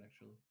action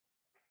actually.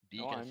 D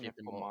No, can I'm in save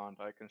them all. command.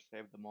 I can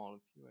save them all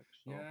if you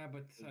exo. Yeah,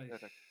 but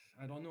Zarek.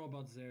 I don't know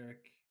about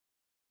Zarek.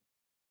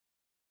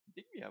 I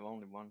think we have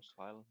only one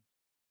silence.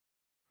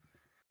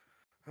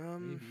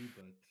 Maybe,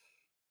 but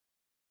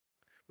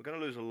We're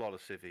gonna lose a lot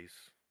of civvies.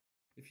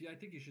 I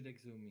think you should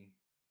exo me.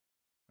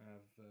 I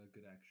have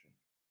good action.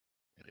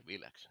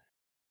 Reveal action.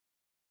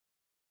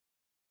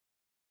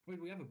 Wait,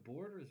 we have a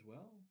border as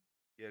well?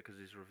 Yeah, because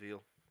his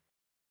reveal.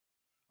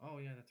 Oh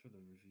yeah, that's what the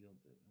reveal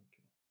did.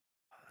 Okay.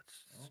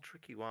 That's a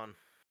tricky one.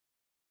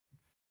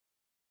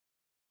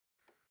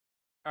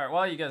 All right.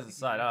 While you guys I think you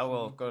decide, I actually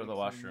will need go to the exo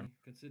washroom. me.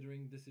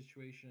 Considering the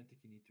situation, I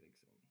think you need to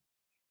exo me.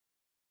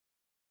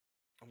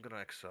 I'm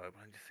gonna exo,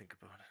 but I need to think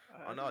about it.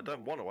 I I know I don't don't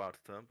know. want to out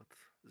turn, but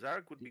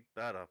Zarek would be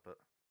better. But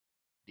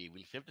D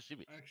will save the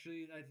civils.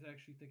 Actually, I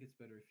actually think it's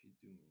better if you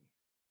do me.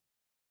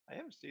 I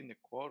have seen the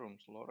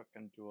quorums. Laura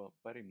can do a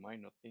very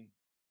minor thing.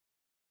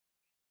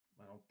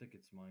 I don't think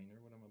it's minor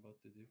what I'm about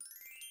to do.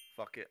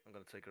 Fuck it, I'm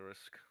gonna take a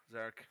risk.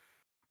 Zarek.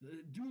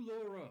 Do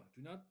Laura.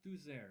 Do not do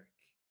Zarek.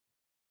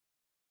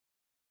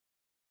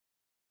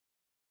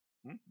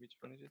 Which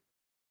one is it?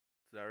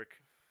 Zarek.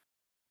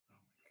 Oh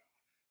my god.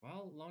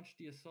 Well, launch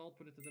the assault,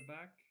 put it to the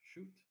back,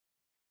 shoot.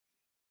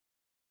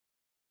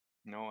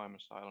 No, I'm a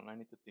silent. I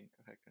need to think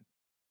a second.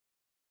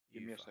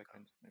 Give You me a fucker.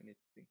 second. I need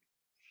to think.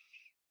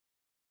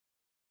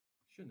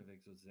 Shouldn't have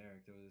exiled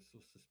Zarek. That was so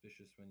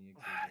suspicious when he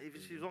If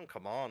exiled. he's on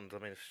command, I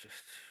mean, it's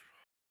just.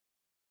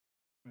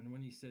 And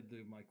when he said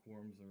the my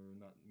quorums are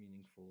not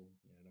meaningful,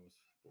 yeah, that was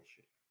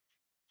bullshit.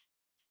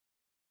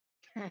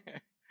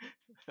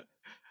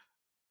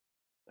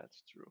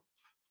 That's true.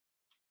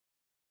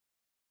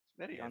 It's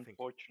very Yeah, I think-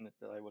 unfortunate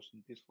that I was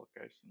in this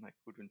location. I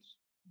couldn't.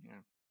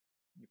 Yeah,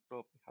 you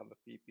probably have a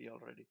PP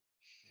already.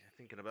 Yeah,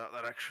 thinking about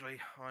that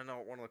actually, I know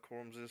what one of the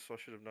quorums is, so I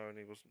should have known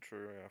he wasn't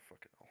true. Yeah,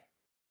 fucking hell.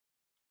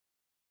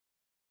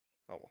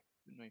 Oh well.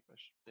 You know if I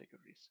should take a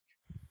risk.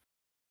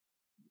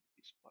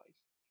 These spies.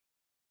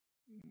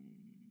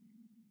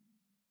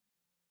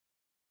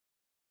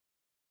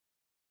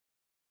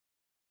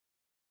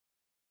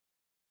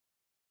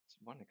 It's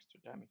 1 extra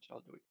damage.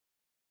 I'll do it.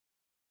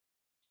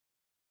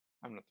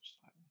 I'm not a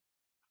silent.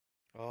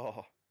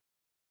 Oh,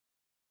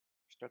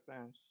 Extra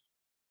advance.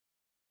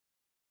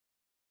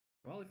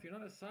 Well, if you're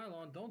not a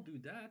Cylon, don't do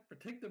that.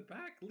 Protect the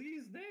back.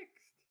 Lee's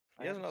next.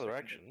 he has a another second-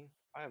 action.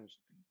 I have a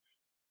second.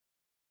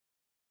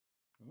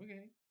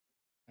 Okay.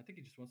 I think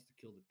he just wants to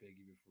kill the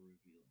piggy before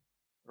revealing.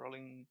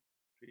 Rolling.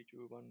 3,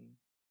 2, 1.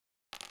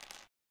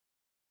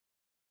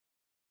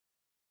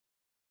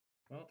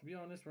 Well, to be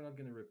honest, we're not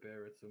gonna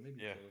repair it, so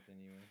maybe Yeah. kill it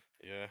anyway.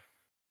 Yeah.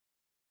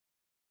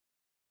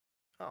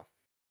 Oh.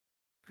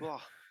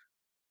 Blah.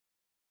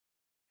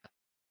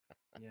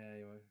 Yeah,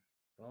 you are.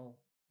 Well,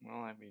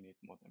 Well, we need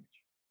more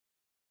damage.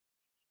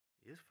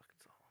 He is fucking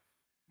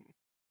solid.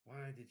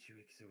 why did you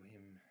exo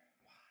him?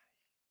 Why?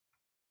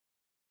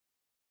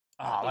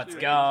 Oh, let's you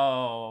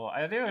go!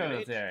 I knew it was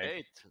Eight, there.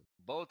 8.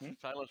 Both Hmm?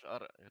 silence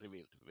are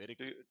revealed. Very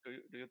Do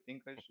good. you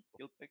think I should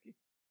kill Peggy?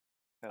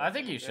 I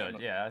think you They are should.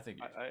 not- Yeah, I think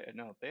you should.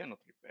 No, they are not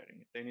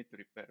repairing it. They need to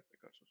repair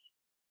Pegasus.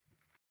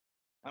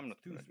 I'm not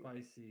It's too gonna do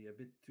it. spicy, a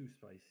bit too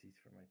spicy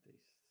for my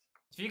tastes.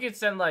 If you could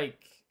send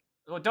like,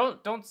 well,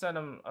 don't send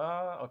them.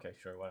 Okay,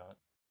 sure, why not?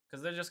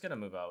 Because they're just gonna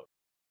move out.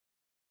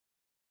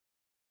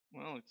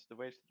 Well, it's the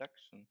wasted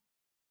action.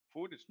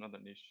 Food is not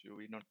an issue.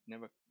 We not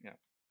never. Yeah,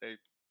 they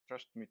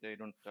trust me. They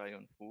don't die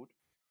on food.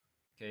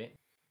 Okay.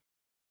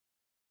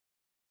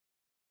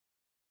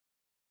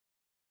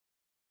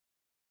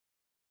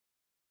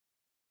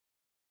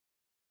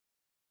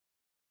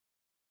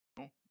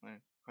 No, I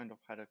kind of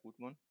had a good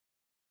one,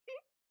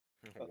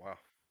 Oh, wow.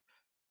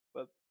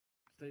 but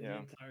Stay the Yeah.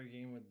 entire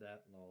game with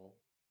that, lol.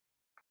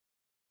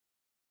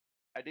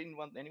 I didn't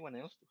want anyone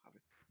else to have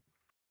it.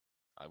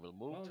 I will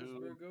move Well, to.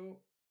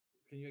 Virgo,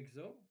 can you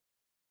exo?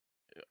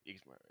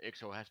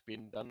 EXO has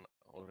been done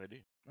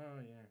already. Oh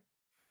yeah.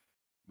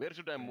 Where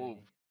should I move?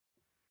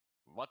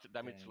 Dang. What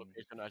damage Dang.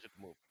 location I should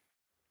move?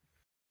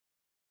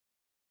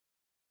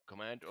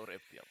 Command or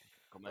FTL?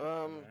 Command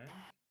Command?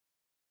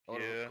 or,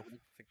 Yeah.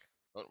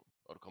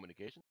 or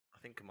communication? I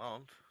think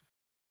command.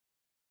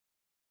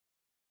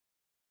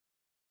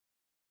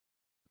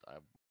 I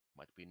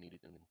might be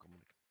needed in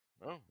communication.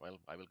 Oh, well,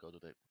 I will go to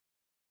the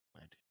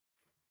command.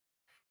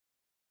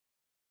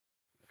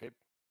 Okay.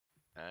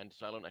 And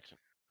silent action.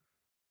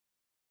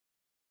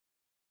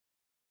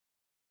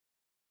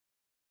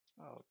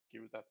 I'll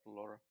give that to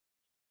Laura.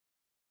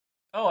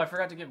 Oh, I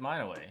forgot to give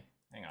mine away.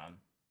 Hang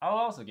on. I'll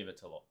also give it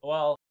to Laura.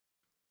 Well,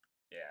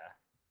 yeah.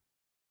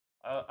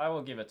 I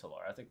will give it to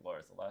Laura. I think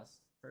Laura's the last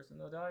person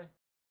to die.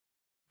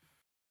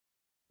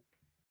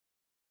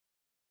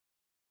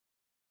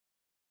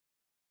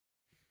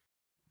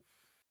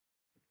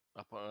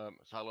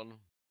 Silent,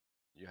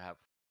 you have.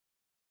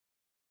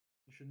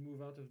 You should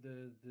move out of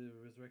the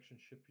resurrection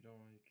ship.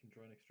 You can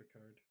draw an extra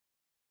card.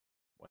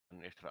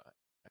 One extra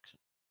action.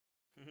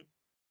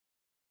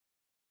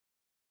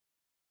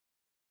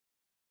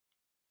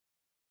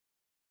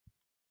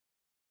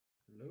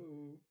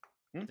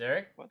 Hello.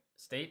 Derek? What?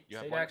 State You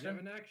have state one? You action? have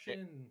an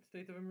action.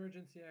 State of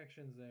emergency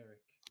actions,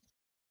 Eric.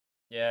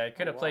 Yeah, I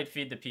could have wow. played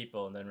Feed the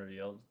People and then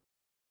revealed.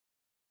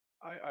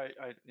 I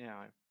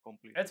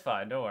completely. It's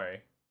fine, don't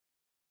worry.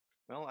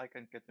 Well, I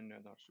can get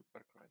another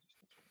super crisis.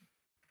 That's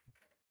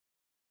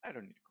fine. I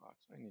don't need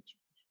cards. I need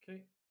supers.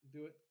 Okay,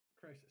 do it.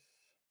 Crisis.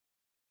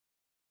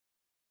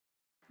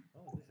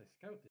 Oh, at least I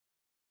scouted.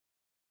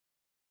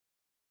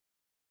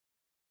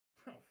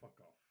 Oh, fuck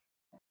off.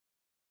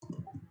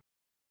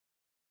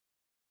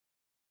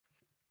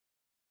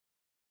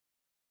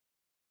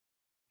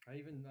 I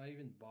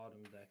even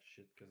bottomed that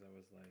shit because I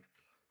was like,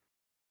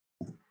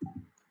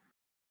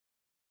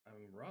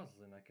 I'm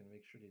Roslyn. I can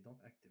make sure they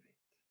don't activate.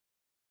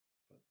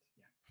 But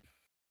yeah,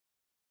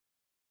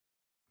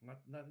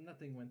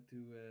 nothing went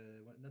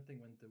nothing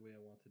went the way I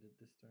wanted it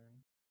this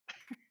turn.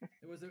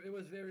 It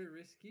was very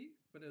risky,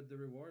 but the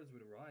rewards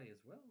would rye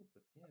as well.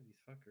 But yeah, these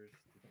fuckers,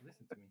 they don't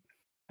listen to me.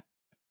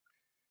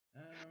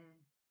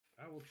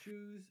 I will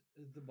choose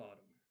the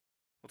bottom.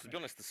 Well, to be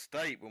honest, the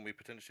state when we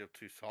potentially have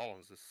two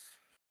Salons is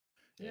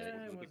Yeah, was it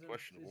a bit wasn't.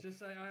 questionable. It's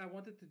just I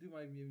wanted to do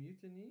my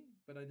mutiny,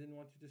 but I didn't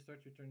want you to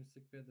start your turn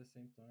sick bay at the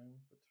same time.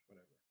 But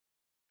whatever.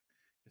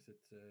 Guess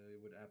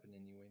it would happen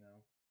anyway now.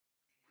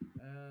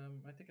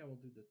 I think I will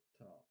do the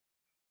top.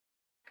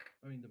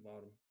 I mean the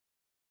bottom.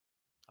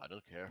 I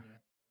don't care. Yeah.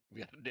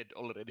 We are dead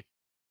already.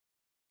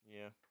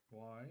 Yeah,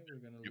 Why? We're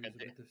gonna You lose can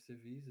a bit of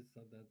civies. It's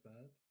not that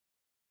bad.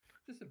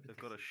 Just a bit. they've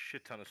of got a civies.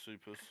 shit ton of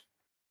supers.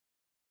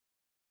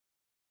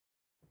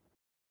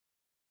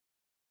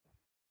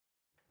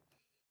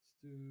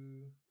 Let's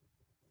do.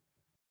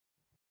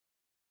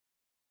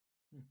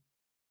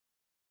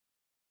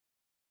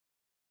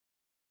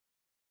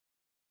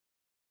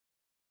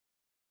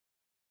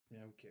 Yeah,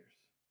 who cares?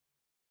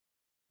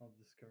 I'll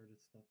discard.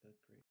 It's not that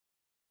great.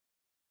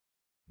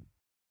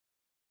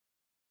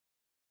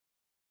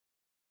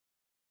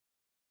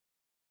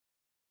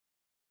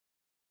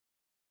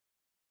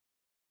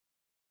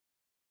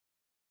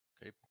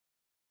 Okay.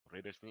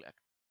 Raiders will act.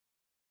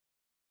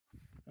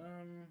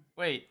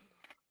 Wait,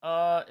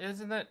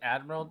 isn't it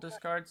Admiral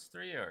discards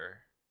 3 or?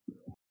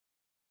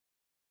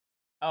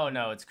 Oh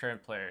no, it's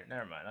current player.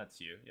 Never mind, that's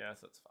you. Yes,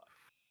 that's fine.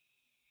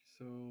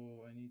 So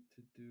I need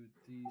to do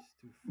these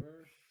two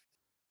first.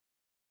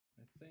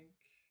 I think.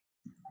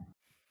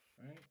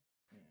 Right?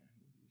 Yeah,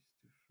 these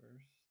two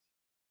first.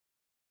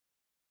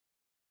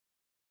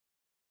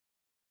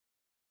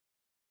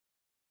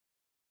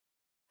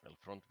 Well,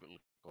 front will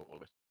go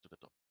always to the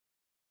top.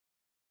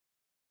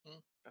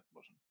 That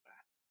wasn't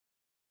bad.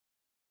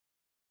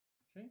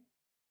 Okay.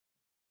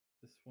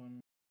 This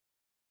one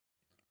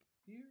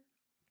here.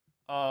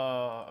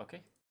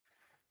 Okay.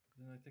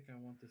 Then I think I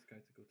want this guy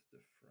to go to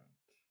the front.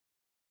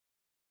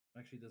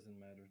 Actually, it doesn't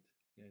matter.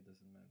 Yeah, it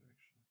doesn't matter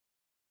actually.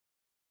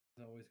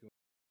 I always go.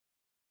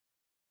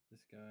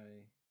 This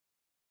guy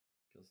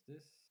kills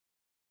this.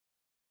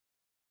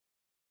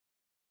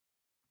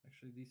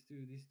 Actually, these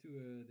two, they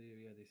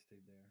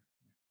stayed there.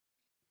 Yeah.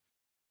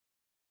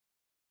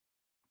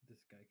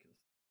 This guy kills.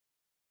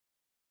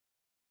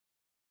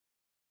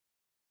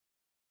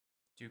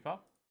 2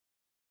 pop.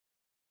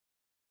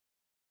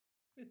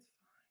 It's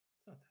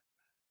fine. It's not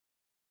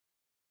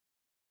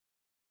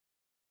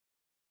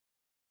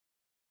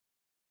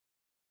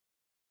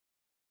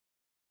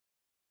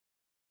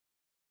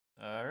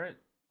that All right,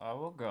 I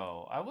will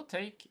go. I will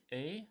take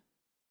a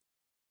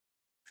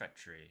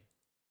treachery.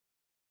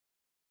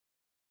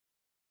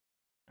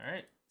 All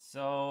right,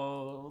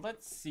 so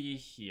let's see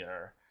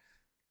here.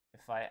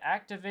 If I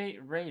activate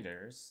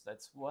raiders,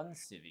 that's 1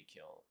 civvy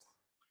killed,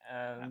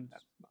 and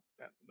that's not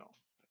bad. No,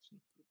 that's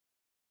not good.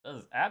 that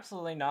is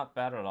absolutely not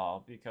bad at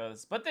all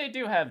because, but they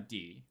do have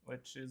D,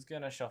 which is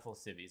gonna shuffle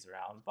civvies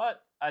around.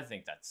 But I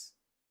think that's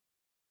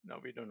No,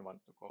 we don't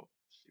want to go.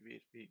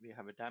 We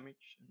have a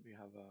damage and we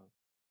have a.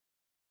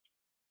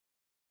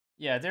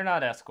 yeah, they're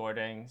not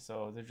escorting,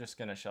 so they're just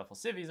gonna shuffle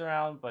civvies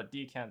around. But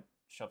D can't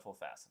shuffle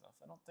fast enough,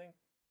 I don't think.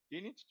 He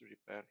needs to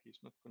repair. He's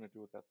not gonna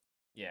do that.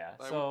 Yeah,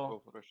 I would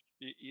go so for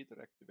either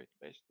activate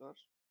base stars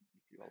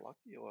if you are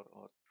lucky, or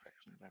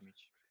traction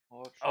damage,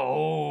 or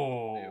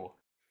oh,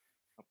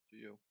 up to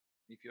you.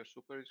 If your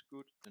super is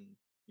good, then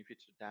if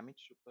it's a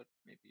damage super,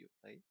 maybe you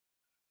play.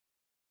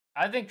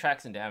 I think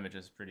tracks and damage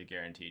is pretty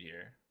guaranteed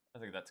here. I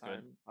think that's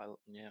good. I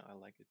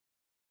like it.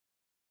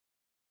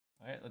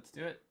 All right, let's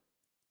do it.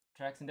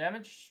 Tracks and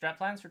damage. Strat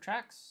plans for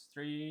tracks.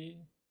 3,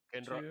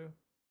 Kendra. 2,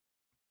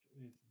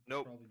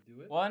 Nope. Probably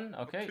do it. 1.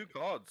 Okay. 2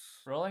 cards.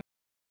 Rolling.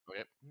 Oh,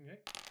 yep. Okay.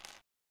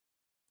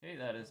 Okay,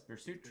 that is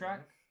pursuit Good track.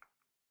 enough.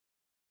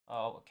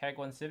 Oh, Keg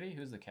 1 civvy.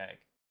 Who's the Keg?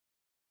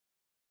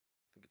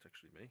 I think it's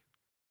actually me.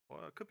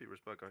 Well, it could be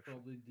Risberg actually.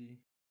 Probably D.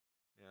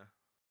 Yeah.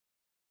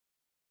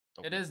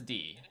 Okay. It is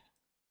D.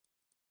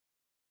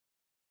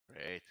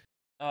 Great.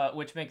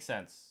 Which makes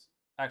sense.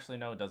 Actually,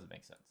 no, it doesn't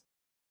make sense.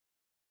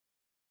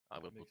 I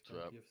will Makes put.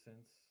 plenty of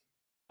sense.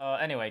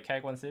 Anyway,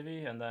 Keg 1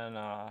 civvy, and then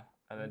Only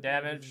thing that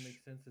damage. doesn't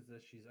make sense is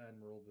that she's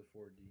admiral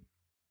before D.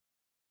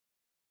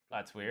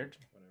 That's weird.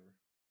 Whatever.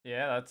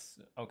 Yeah, that's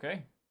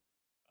okay.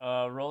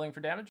 Rolling for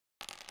damage.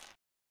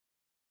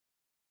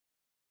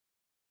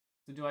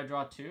 So do I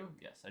draw 2?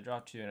 Yes, I draw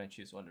 2 and I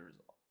choose 1 to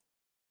resolve.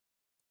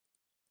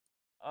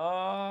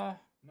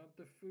 Not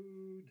the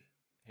food.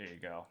 Here you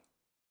go.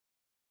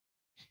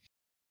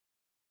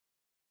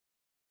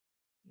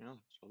 Yeah,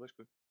 it's always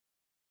good.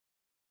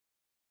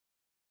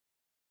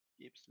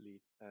 Gives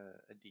lead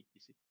a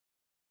DPC.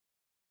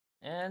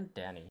 And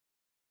Danny.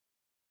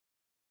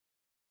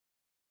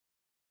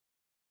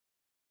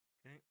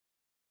 Okay.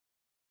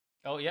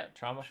 Oh yeah,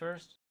 trauma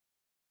first.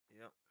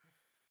 Yep.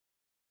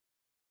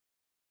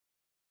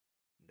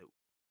 Nope.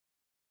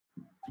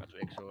 Try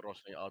to exo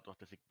Rossi out of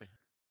the sick bay.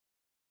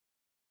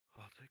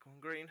 I'll take 1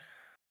 green.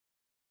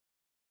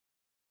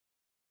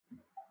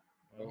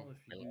 Well, Oh, if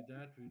you do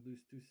that, we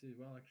lose 2 cities.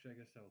 Well, actually, I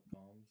guess I'll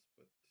comms,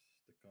 but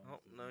the comms. Oh,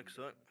 doesn't no, really do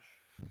so. much.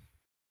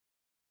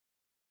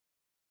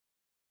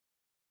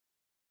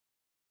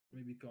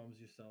 Maybe comms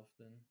yourself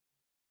then.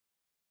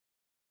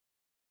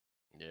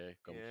 Yeah,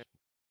 comes. Yeah.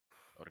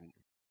 Or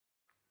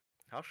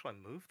How should I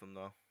move them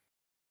though?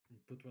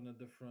 Put one at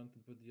the front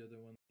and put the other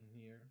one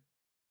here.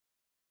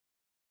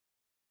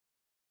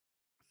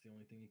 It's the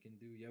only thing you can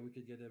do. Yeah, we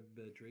could get a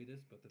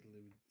Dratus, but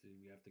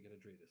we have to get a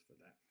Dratus for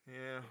that.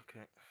 Yeah,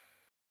 okay.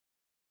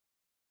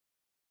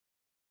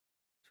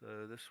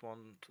 So this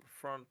one to the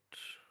front,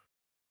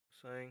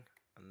 saying,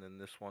 and then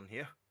this one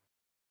here.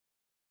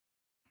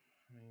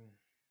 I mean,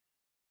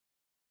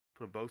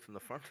 Put them both in the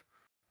front.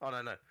 Oh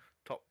no,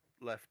 top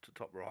left to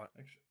top right,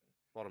 actually,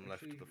 bottom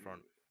left to the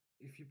front.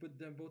 If you put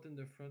them both in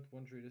the front,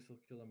 one Dratus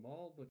will kill them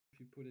all. But if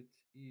you put it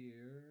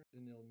here,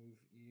 then they'll move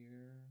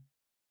here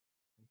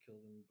and kill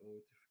them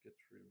both. If it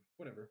gets rid of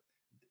whatever.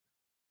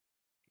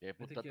 Yeah, I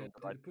put think that on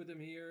the right. put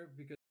them here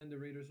because then the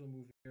raiders will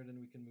move here. Then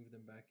we can move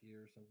them back here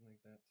or something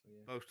like that. So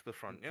yeah. Both to the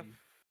front, yeah.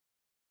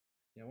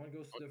 Yeah, one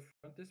goes to the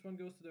front. This one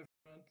goes to the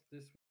front.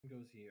 This one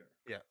goes here.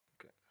 Yeah,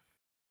 okay.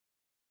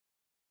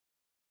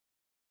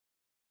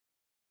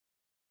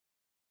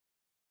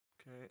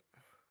 Okay.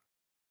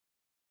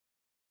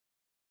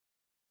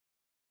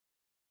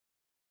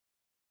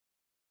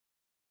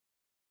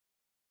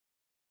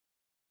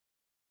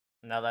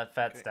 Now that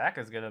fat stack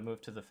is gonna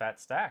move to the fat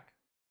stack.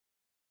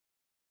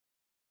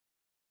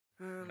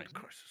 And Nice.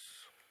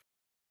 crisis.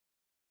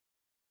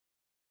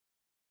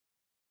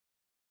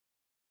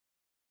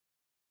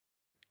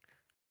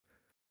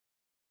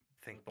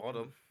 Think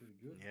bottom. Pretty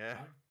good. Yeah.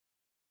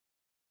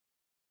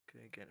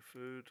 Okay, get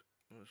food.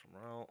 Move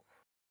somewhere out.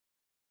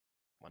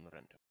 One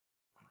random.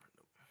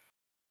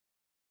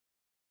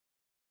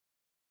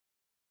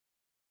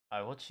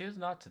 I will choose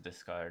not to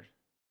discard.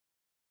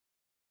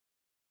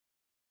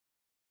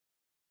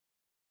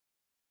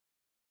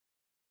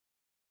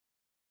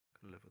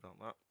 Can live without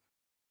that.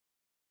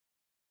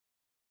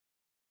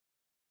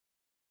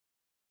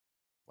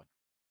 What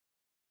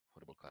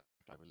horrible card.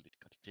 I will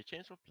discard. The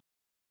change of plan.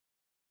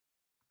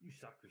 You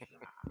suck.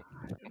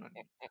 I do not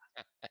need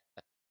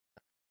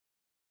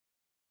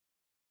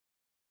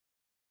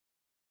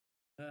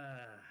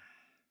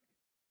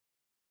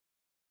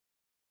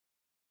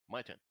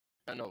My turn.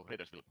 No,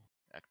 raiders will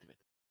activate.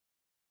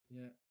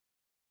 Yeah.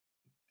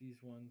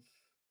 These ones.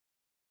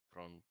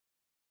 Front.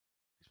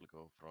 This will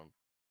go front.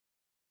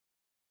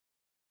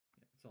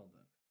 Yeah, it's all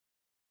done.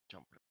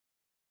 Jump.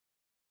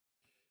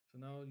 So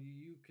now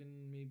you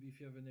can maybe,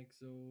 if you have an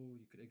exo,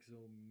 you could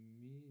exo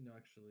me. No,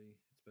 actually,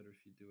 it's better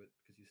if you do it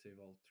because you save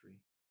all three.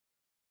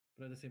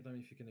 But at the same time,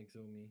 if you can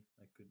exo me,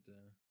 I could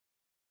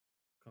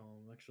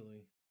calm.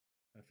 Actually,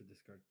 I have to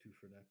discard 2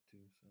 for that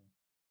too. So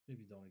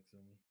maybe don't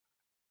exo me.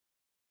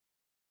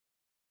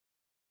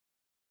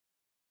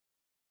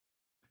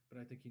 But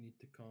I think you need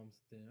to calm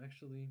them.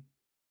 Actually,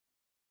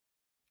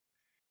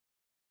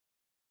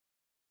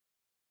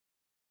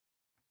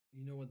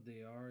 you know what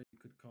they are? You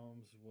could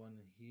calms one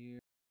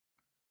here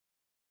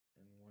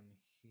and one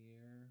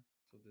here.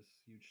 So this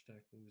huge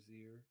stack moves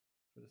here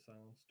for the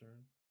silence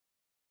turn.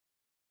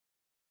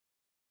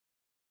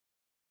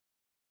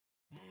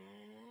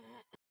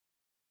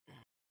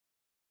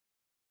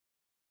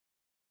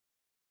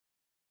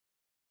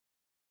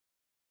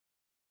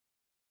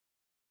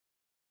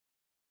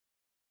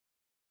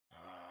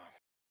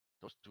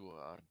 Those two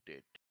are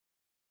dead.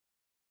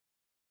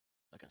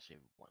 I can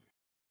save one.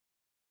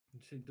 You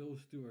say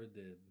those 2 are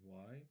dead.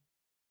 Why?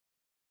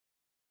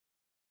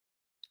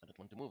 I don't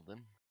want to move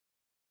them.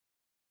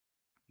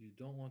 You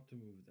don't want to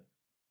move them.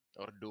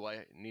 Or do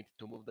I need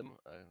to move them,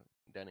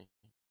 Danny?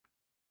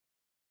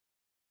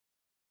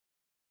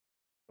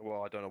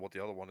 Well, I don't know what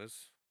the other one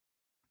is.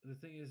 The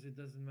thing is, it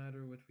doesn't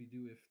matter what we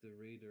do if the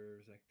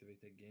raiders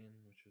activate again,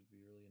 which would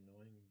be really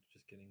annoying.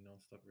 Just getting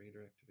non-stop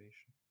raider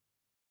activation.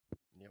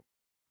 Yep.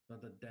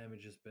 Not that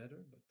damage is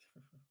better, but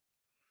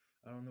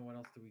I don't know what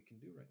else that we can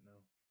do right now.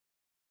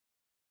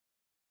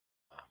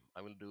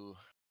 I will do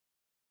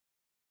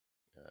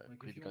Like if you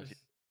critical want to.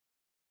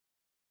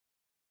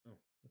 Oh,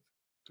 that's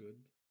good.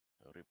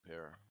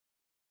 repair.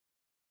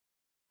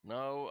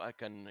 Now I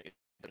can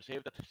either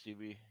save that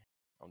CV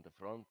on the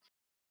front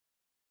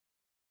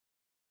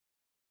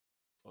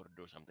or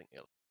do something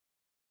else.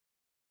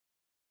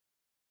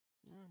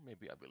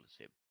 Maybe I will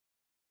save.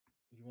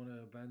 You want to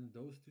abandon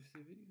those 2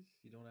 civies?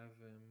 You don't have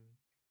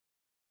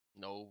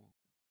No,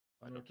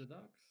 I don't.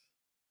 unorthodox?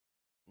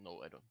 No,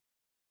 I don't.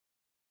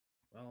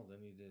 Well, then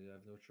you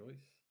have no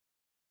choice.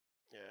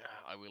 Yeah,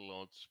 I will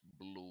launch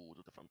blue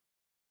to the front.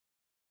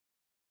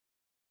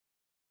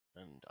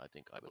 And I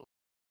think I will.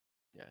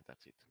 Yeah,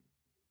 that's it.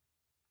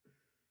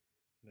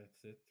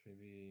 That's it.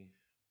 Maybe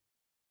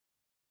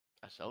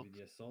Assault. maybe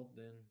the assault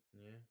then.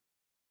 Yeah.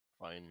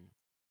 Fine.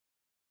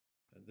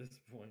 At this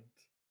point.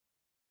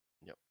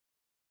 Yep.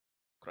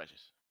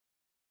 Crisis.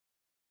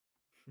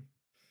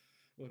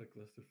 What a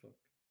clusterfuck.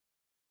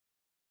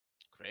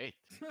 Great.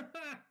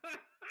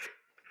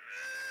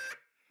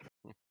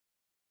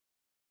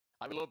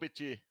 I will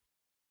OPG.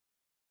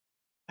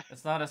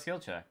 It's not a skill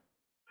check.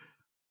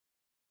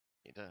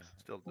 It,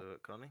 Still do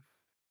it, can't he?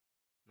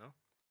 No?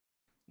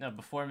 No,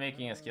 before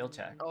making a skill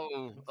check.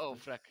 oh, What's oh,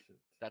 this frack. shit?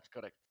 That's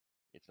correct.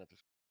 It's not.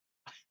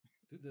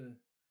 Do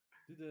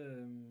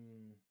the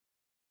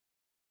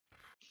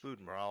Food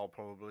morale,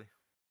 probably.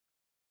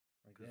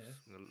 I Because guess.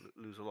 we're gonna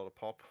lose a lot of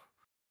pop.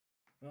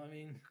 Well, I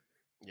mean,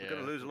 Yeah, We're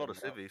gonna lose a food lot and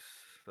of morale. civvies,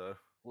 so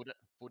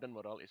Food and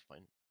morale is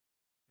fine.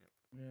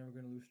 yeah, we're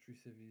gonna lose 3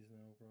 civvies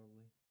now,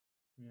 probably.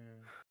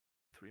 Yeah.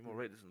 3 more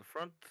raiders in the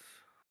front.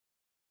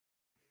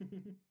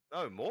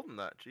 No, more than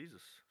that.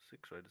 Jesus,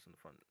 6 raiders in the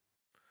front.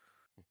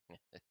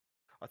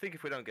 I think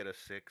if we don't get a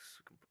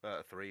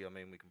 3, I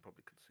mean, we can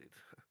probably concede.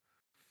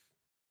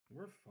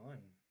 We're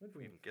fine. We're If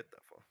we doing even get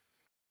that far.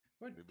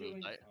 We're We will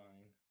doing die.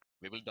 fine.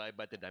 We will die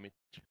by the damage.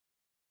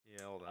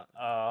 Yeah, all that.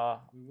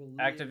 We will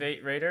Activate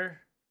live.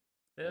 Raider.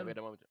 Yeah, Him. wait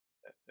a moment.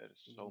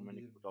 There's We so will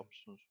many live. good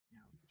options.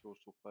 2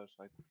 supers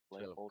I could play,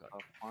 12 both card.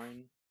 are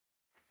fine.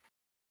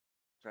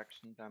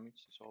 Traction damage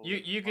is You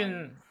always you fine.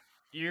 can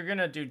you're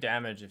gonna do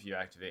damage if you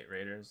activate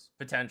Raiders.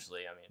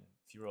 Potentially, I mean,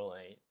 if you roll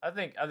an 8. I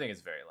think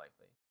it's very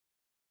likely.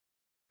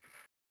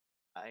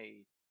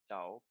 I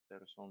doubt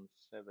there's only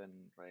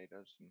 7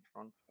 raiders in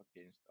front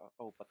against.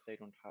 Oh, but they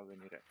don't have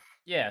any red.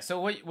 Yeah, so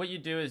what you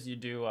do is you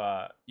do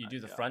the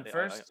Yeah, front I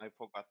first.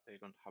 forgot they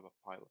don't have a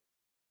pilot.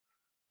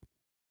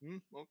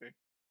 Okay.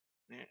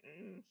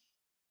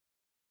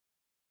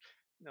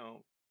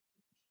 No,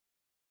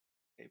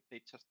 if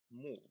they just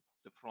move,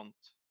 the front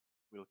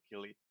will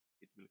kill it.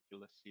 It will kill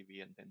the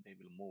CV and then they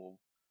will move.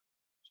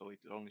 So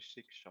it's only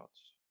 6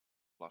 shots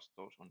plus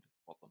those on the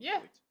bottom. Yeah.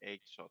 So it's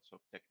 8 shots. So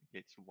technically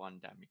it's 1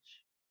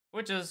 damage.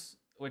 Which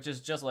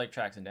is just like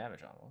tracks and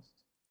damage almost.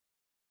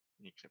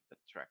 Except that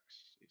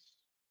tracks is.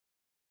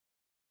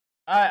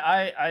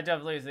 I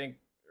definitely think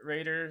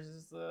Raiders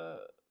is the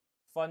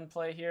fun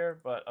play here,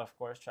 but of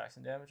course tracks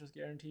and damage is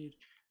guaranteed.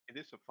 It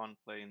is a fun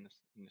play in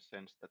the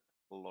sense that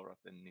Laura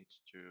then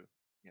needs to.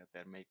 Yeah,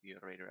 there may be a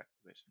raider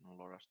activation on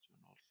Laura's turn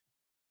also.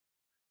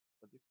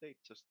 But if they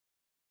just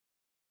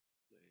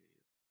play,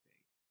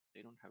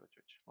 they don't have a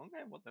touch.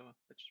 Okay, whatever.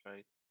 Let's try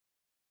it.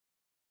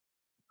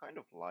 I kind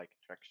of like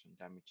traction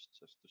damage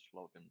just to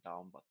slow them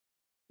down, but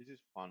this is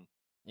fun.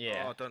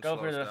 Yeah, Oh, don't go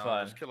slow for us the down.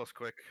 fun. Just kill us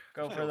quick.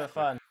 Go Just for kill the us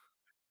quick. fun.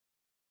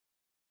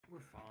 We're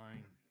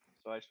fine.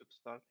 So I should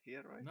start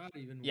here, right? Not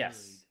even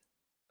Yes.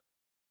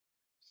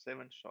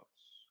 worried. 7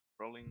 shots.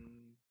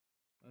 Rolling.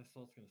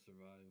 Assault's gonna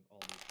survive all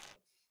these shots.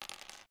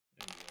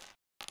 There we go.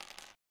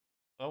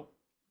 Oh,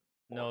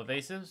 no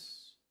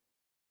evasives.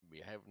 We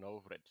have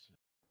no reds.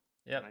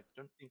 Yep. I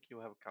don't think you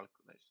have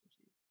calculations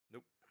either.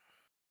 Nope.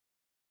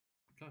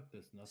 Got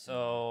this, nothing.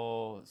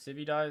 So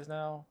Civi dies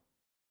now.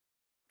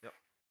 Yep.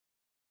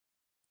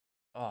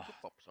 Oh, It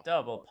pops off.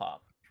 double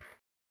pop.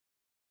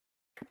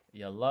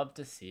 You love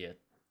to see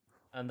it.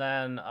 And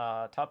then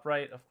top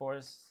right, of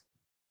course.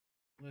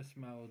 Less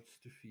mouths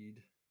to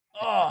feed.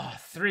 Oh,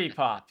 3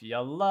 pop. You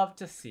love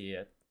to see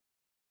it.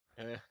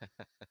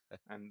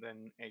 And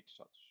then 8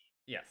 shots.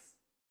 Yes.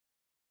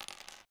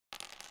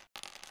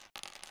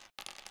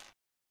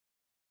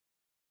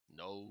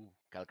 No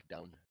calc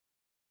down.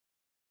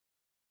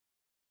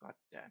 God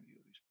damn you,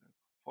 Risberg.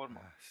 4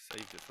 more.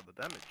 Saved it for the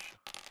damage.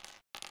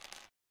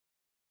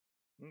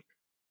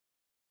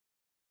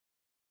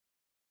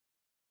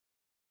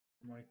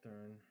 My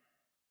turn.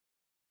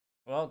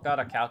 Well, got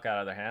a calc out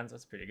of their hands.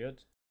 That's pretty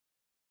good.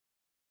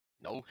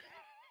 No.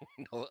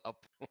 No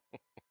up.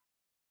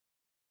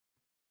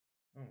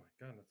 Oh my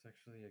god, that's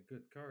actually a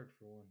good card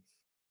for once.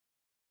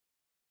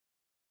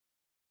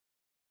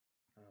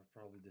 I'll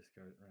probably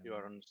discard it right You now.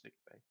 are on sick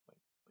bay.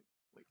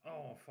 Wait.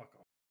 Oh, fuck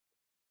off.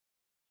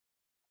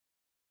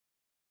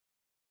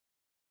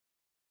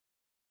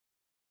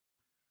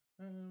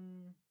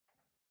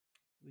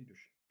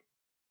 Leadership.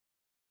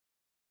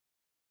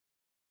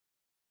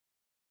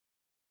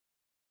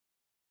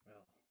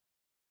 Well.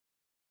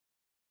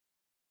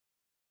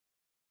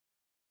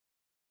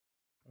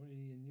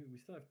 Only a nuke. We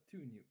still have 2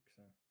 nukes,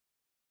 huh?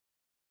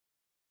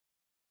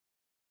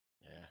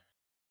 Yeah.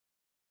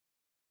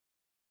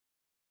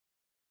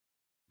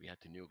 We had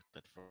to nuke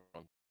that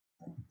front.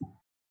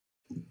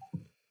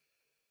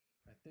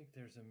 I think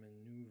there's a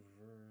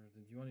maneuver. Do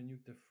you want to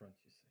nuke the front,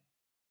 you say?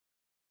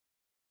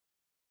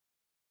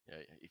 Yeah,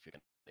 if you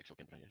can exo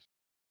can yes.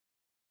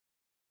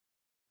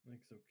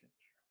 Exo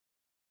catcher.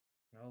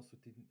 I also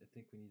didn't. I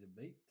think we need a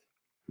bait.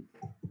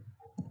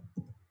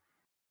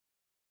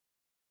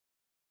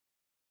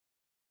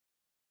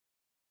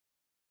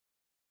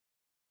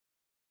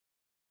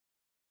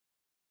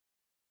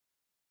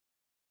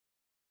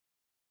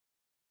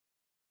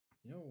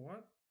 You know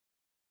what?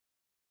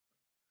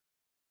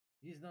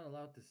 He's not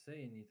allowed to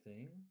say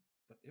anything,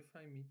 but if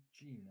I meet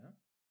Gina,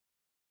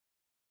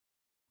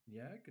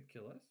 yeah, it could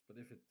kill us, but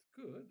if it's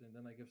good, and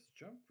then I give us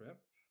jump prep,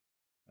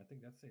 I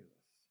think that saves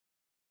us.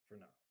 For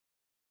now.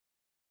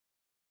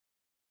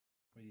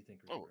 What do you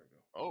think, Risbergo?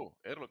 Oh,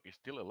 Airlock is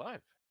still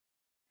alive.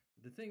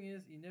 The thing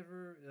is, he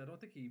never. I don't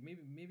think he.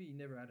 Maybe he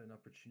never had an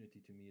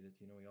opportunity to meet it.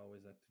 You know, he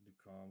always had to do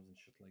comms and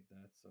shit like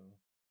that. So.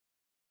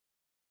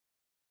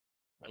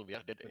 Well, we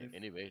are dead But if-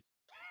 anyway.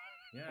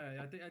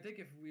 Yeah, I think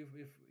if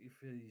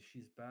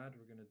she's bad,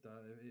 we're gonna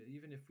die.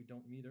 Even if we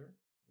don't meet her,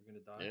 we're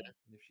gonna die. Yeah.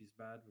 And if she's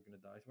bad, we're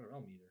gonna die. So whatever,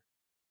 I'll meet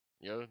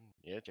her.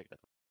 Yeah, check that.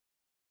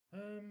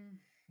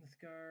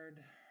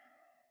 Discard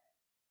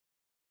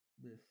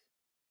this.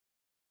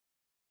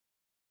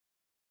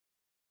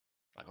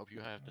 hope you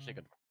have the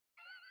second.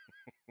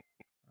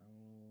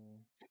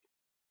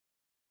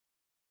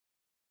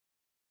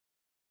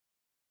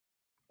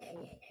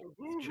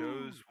 Oh,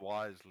 Chose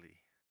wisely.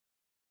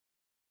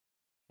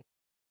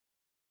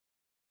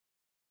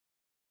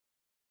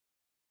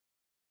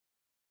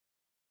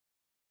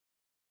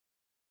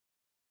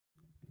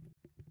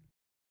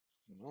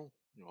 No,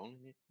 you only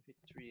need to hit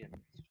 3 and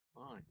it's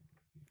fine.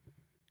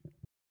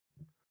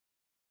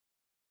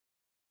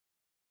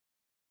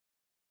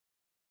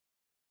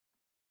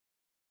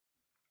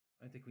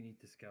 I think we need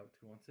to scout.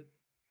 Who wants it?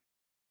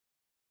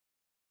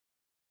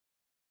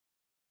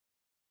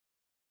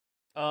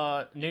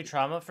 New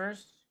trauma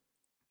first.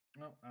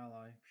 Oh,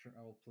 ally. Sure,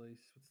 I will place.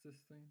 What's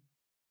this thing?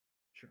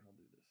 Sure, I'll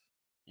do this.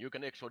 You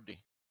can XOD.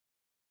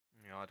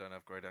 Yeah, I don't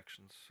have great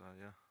actions, so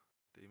yeah.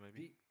 D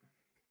maybe? D.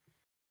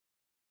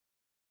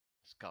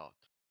 Scout.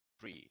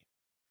 3,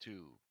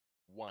 2,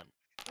 1.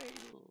 Fail.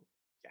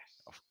 Yes.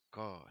 Of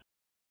course.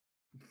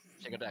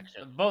 Second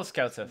action. Both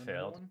scouts have Another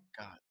failed. one.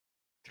 God.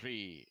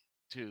 3,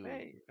 2,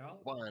 Fail. Cal.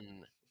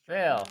 1.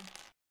 Fail.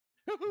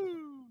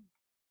 Woohoo!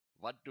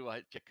 What do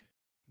I check?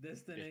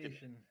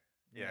 Destination.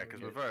 Yeah, because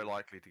we we're get very it.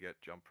 likely to get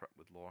jump prep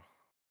with Laura.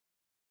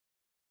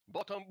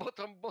 Bottom,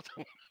 bottom,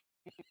 bottom.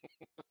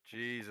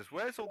 Jesus,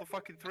 where's all the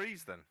fucking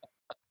threes then?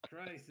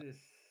 Crisis.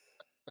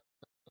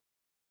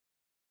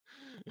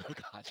 Oh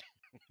God.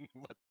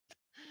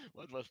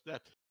 what was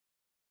that?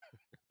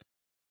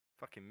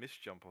 Fucking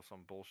misjump or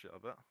some bullshit, I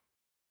bet.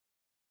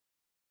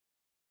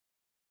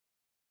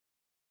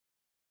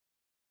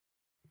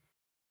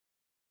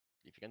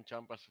 If you can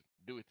jump us,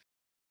 do it.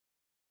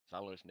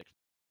 Salo is next.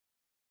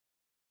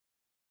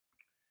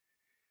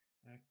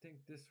 I think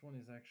this one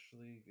is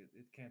actually.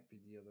 It can't be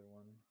the other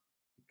one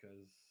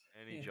because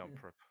Any jump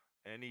prep.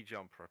 Any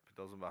jump prep,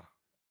 it doesn't matter.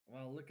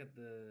 Well, look at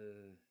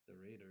the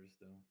Raiders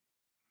though.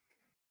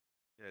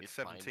 Yeah, it's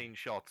It's fine. 17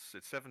 shots.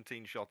 It's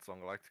 17 shots on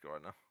Galactica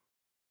right now.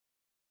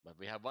 But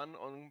we have one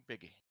on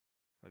Peggy.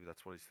 Maybe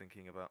that's what he's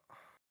thinking about.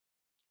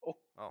 Oh.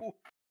 Oh.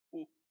 Ooh,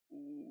 ooh,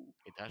 ooh.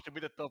 It has to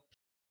be the top.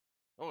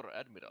 Or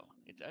Admiral.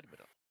 It's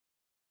Admiral.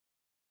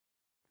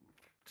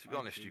 To be I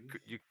honest, you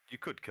choose.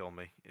 could kill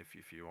me if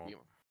you want.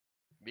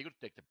 We could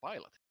take the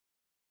pilot.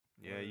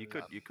 Yeah, you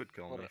could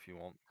kill Or me if you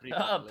want.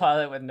 A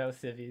pilot with no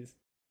civvies.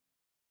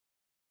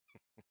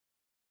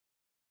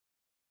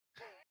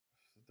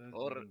 So that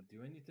Or- doesn't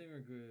do anything, or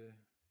good?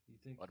 You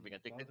think Or we the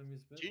can take the bottom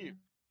is better? chief.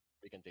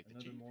 We can take the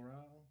Another chief.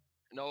 morale.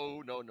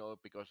 No, no, no,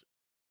 because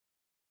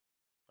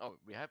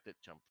we have the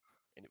jump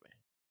anyway.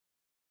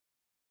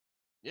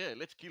 Yeah,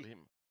 let's kill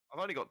him. I've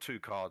only got 2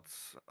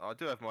 cards. I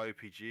do have my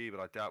OPG, but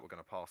I doubt we're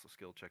going to pass a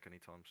skill check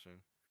anytime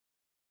soon.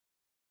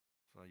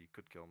 So you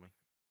could kill me.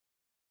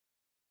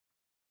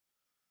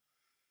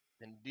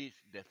 And this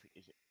death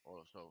is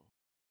also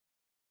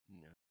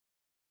no.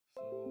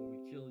 So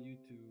we kill you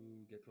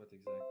to get what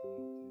exactly?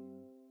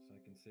 So I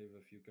can save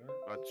a few cards.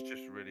 That's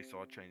just really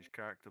so I change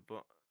character,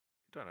 but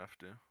you don't have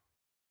to.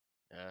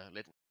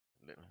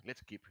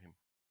 Let's keep him.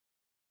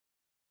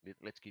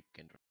 Let's keep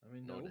Kendra. I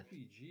mean, No the death.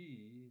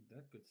 OPG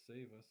that could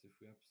save us if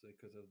we have to say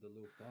because of the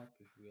low pop.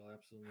 If we'll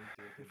absolutely need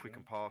to hit the If we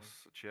can jump, pass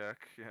so- a check,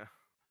 yeah.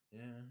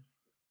 Yeah.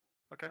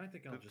 Okay. I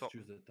think do I'll the just top.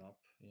 choose the top.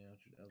 Yeah,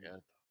 I'll do Yeah.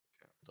 the top.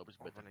 Top is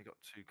I've better. only got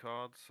 2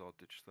 cards, so I'll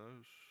ditch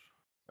those.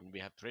 And we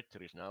have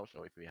treacheries now,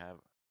 so if we have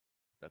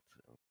that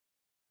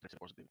treachery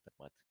positive, that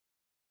might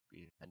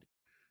be handy.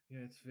 Yeah,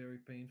 it's very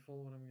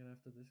painful what I'm gonna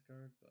have to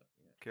discard, but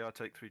yeah. Okay, I'll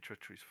take 3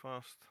 treacheries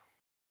first.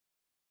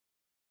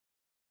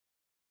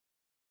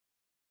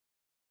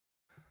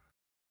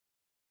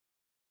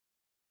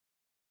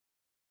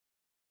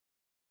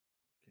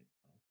 Okay,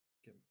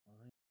 I'll get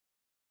mine.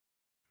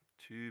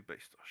 2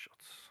 base star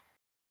shots.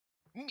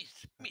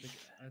 Miss, miss.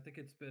 I think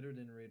it's better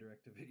than Raider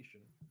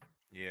activation.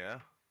 Yeah.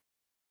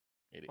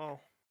 It is. Well,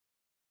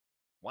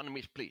 One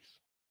miss, please.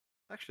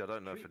 actually, I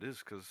don't know if 3, it is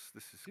because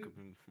this is 2, could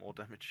be more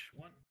damage.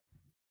 1.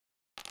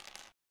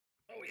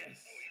 Oh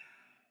yes.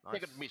 Nice.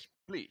 Second miss,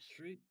 please.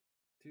 3,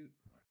 2,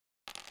 1.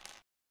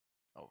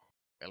 Oh,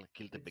 well,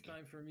 kill the It's biggie.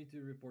 time for me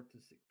to report to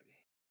sickbay.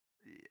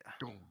 Yeah.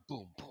 Boom,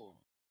 boom, boom,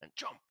 and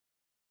jump.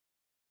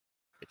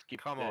 Let's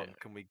keep. Come on,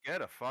 can we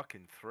get a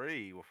fucking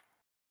 3?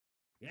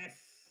 Yes,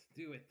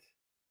 do it.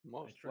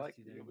 Most trust you,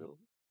 likely you Danny. will.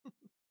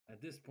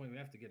 At this point, we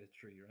have to get a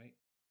 3, right?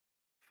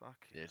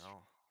 Fucking Yes.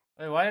 hell.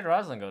 Wait, why did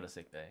Rosalind go to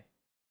sick bay?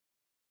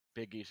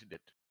 Peggy is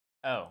dead.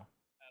 Oh.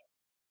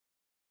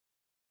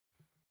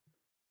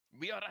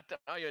 We are at the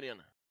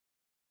Ionian.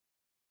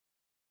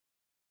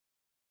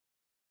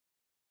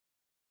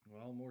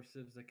 Well, more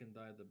civs that can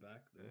die at the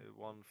back, though.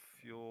 1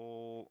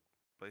 fuel,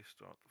 base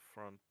star at the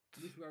front.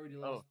 At least we already Oh.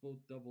 lost both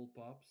double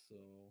pops,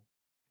 so.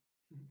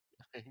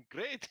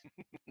 Great.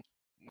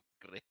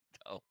 Great.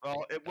 Oh.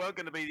 Well, it weren't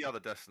going to be the other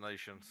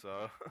destination,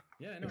 so.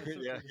 Yeah, no, it's okay.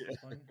 Yeah, This is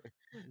fine.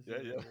 This Yeah,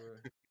 is,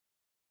 yeah.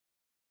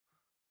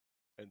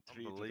 And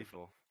 3 to the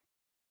Unbelievable.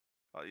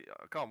 I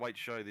can't wait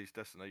to show you these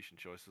destination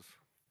choices.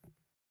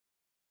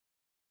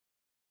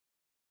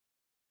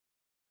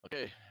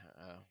 Okay,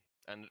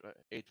 and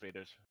 8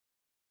 raiders.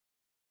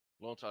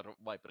 Launch are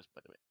Vipers,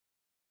 by the way.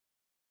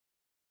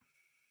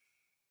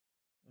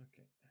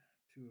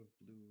 2 of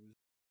blues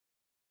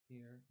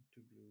here,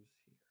 2 blues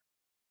here.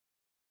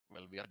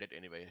 Well, we are dead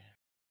anyway.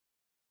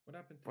 What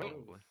happened to Probably.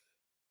 those?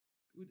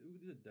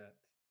 Who did that?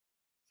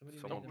 Somebody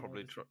Someone made them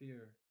probably all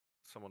disappear.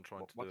 Someone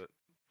tried to What? do it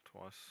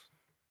twice.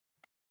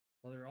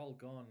 Well, they're all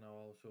gone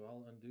now, so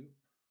I'll undo.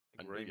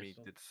 I think Undo, Raimi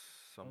yes. did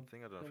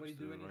something. I don't know if Nobody it's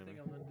to do do with anything,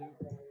 Raimi. I'll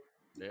undo.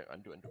 There,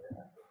 undo.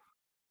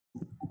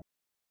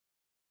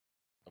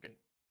 Okay.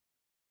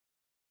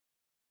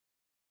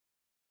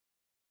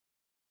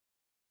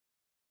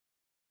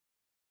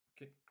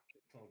 Okay,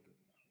 it's all good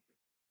now.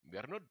 We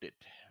are not dead.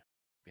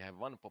 We have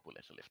one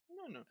population left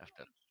No.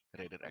 after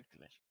raider fine.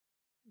 activation.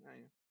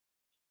 Yeah.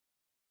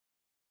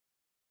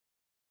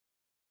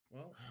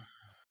 Well,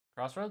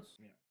 Crossroads?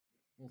 yeah,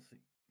 we'll see.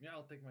 Yeah,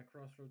 I'll take my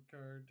crossroad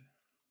card.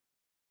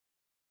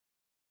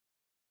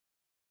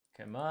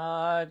 Come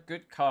on,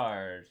 good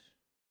card.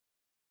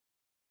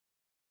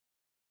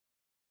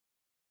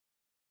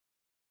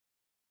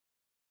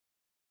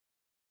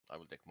 I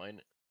will take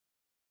mine.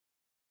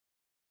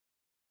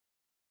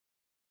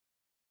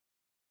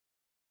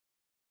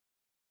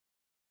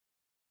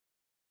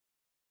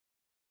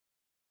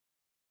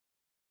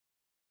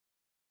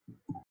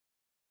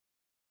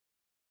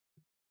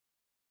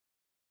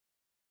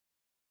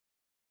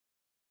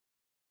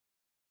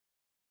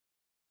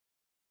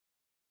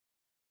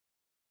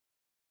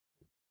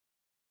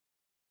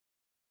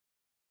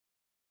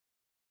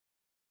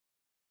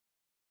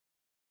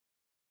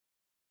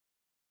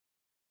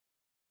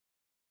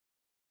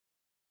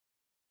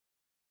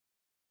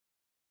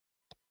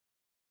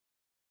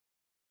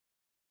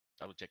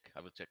 I will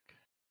check.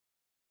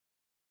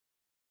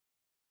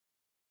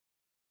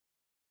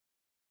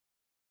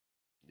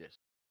 Yes,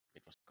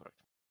 it was correct.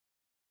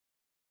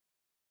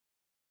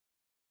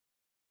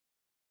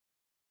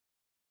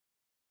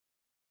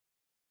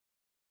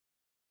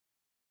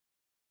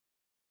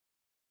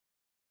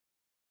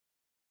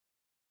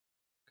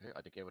 Okay,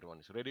 I think everyone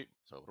is ready.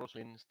 So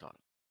Roslyn, start.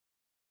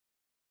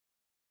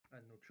 I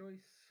had no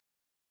choice.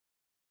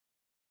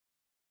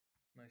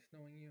 Nice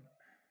knowing you.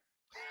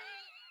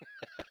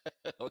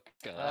 Okay.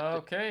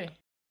 Okay.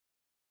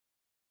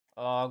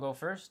 I'll go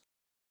first.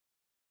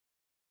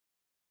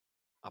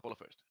 Apollo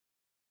first.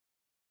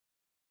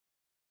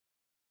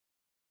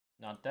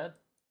 Not dead.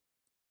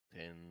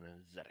 Then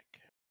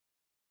Zarek.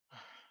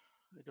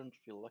 I don't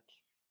feel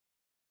lucky.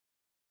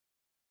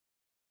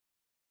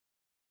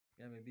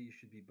 Yeah, maybe you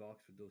should be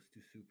boxed with those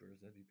 2 supers.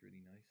 That'd be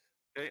pretty nice.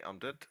 Okay, I'm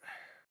dead.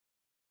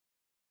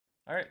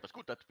 All right. It was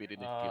good that we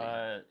didn't kill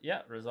him.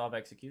 Yeah, resolve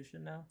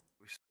execution now.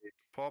 We stayed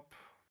pop,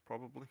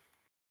 probably.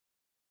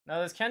 Now,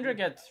 does Kendra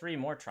get 3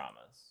 more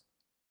traumas?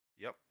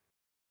 Yep.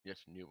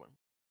 Yes, new one.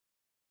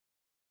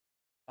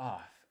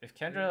 Ah, if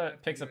Yeah, Kendra after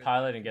picks a you add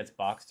pilot and the gets kids.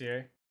 boxed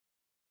here.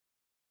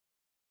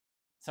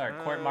 Sorry,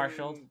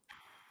 court-martialed.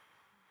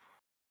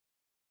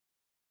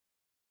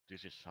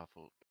 This is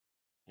shuffle.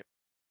 Yep.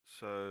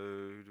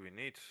 So, do we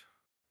need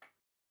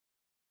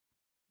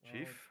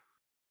Chief?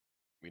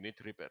 We need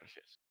repairs,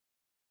 yes.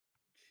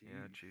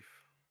 Yeah, Chief.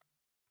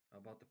 How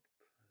about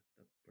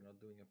we're not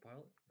doing a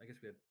pilot? I guess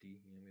we have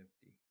D. Yeah, we have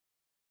D.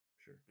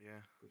 Sure.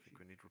 Yeah, Go I think Chief.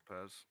 we need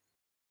repairs.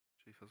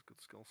 Chief has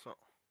good skill set.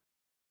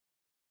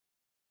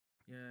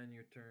 Yeah, and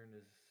your turn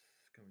is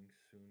coming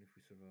soon if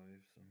we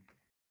survive, so.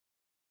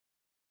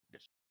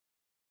 Yes.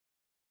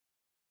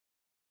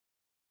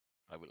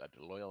 I will add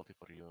loyalty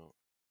for you.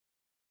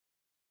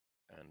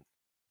 And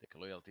take a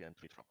loyalty and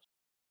 3 traumas.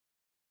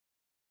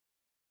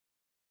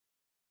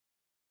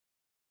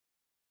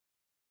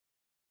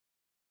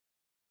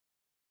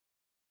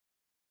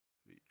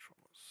 Three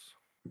traumas.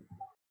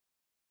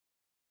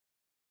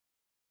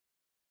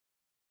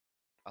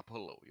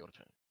 Apollo, your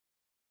turn.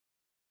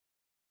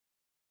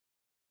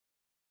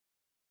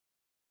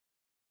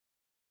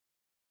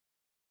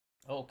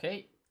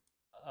 Okay.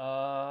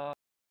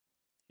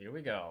 Here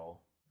we go.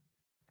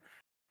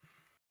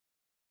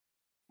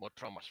 More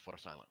traumas for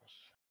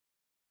silence.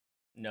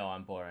 No,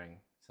 I'm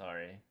boring.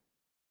 Sorry.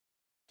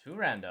 2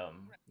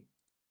 random.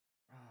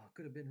 Ah,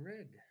 could have been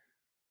red.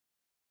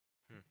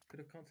 Hmm. Could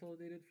have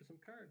consolidated for some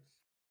cards.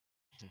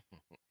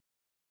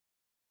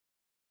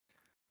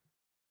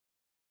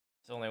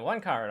 There's only one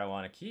card I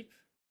want to keep.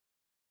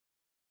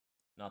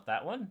 Not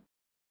that one.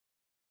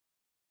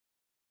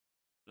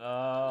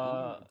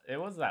 It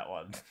was that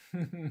one.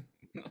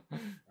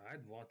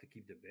 I'd want to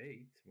keep the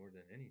bait more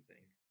than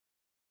anything.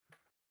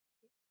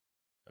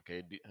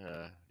 Okay,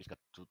 he's got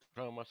 2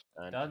 traumas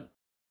and Done.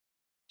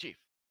 Chief.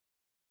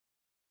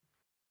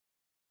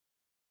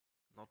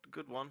 Not a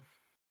good one.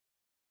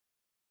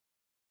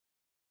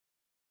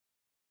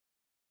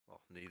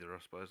 Well, neither, I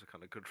suppose, are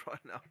kind of good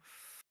right now.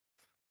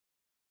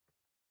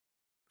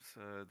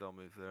 So they'll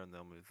move there and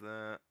they'll move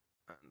there.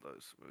 And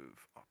those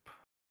move up.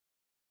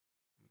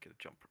 Let me get a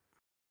jumper.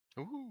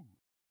 Ooh.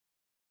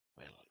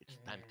 Well,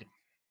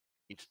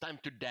 it's time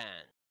to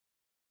dance.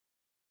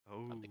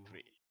 Oh. I'll take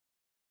 3.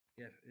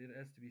 Yeah, it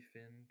has to be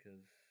Finn,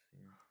 because,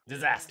 yeah.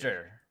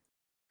 Disaster.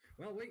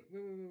 Well, wait.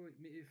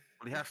 If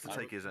Well, he has to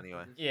take his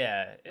anyway.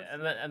 Yeah,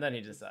 What's and then he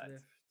what's decides.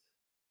 left?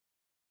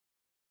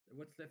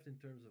 what's left in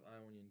terms of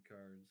Ionian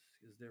cards?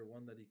 Is there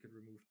one that he could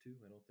remove two?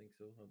 I don't think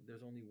so.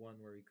 There's only one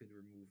where he could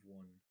remove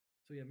one.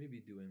 So yeah, maybe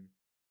do him.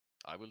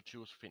 I will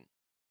choose Finn.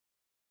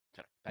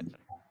 Thatcher.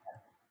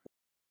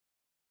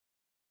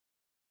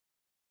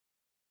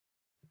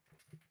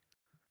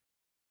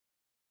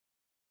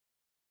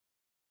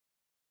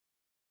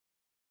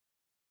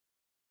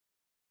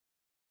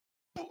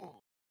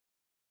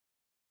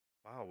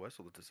 Wow, where's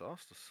all the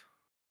disasters?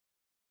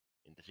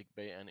 In the sick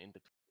bay and in the.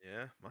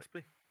 Yeah, must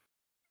be.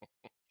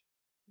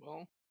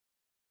 Well,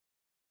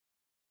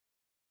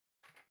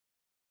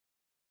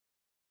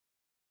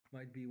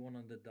 Might be one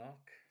on the dock.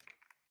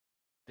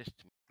 Test.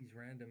 He's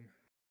random.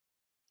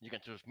 You can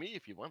choose me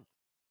if you want.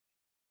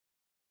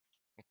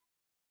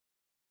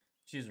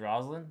 Choose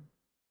Rosalind.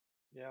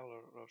 yeah,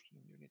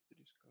 Rosalind, you need to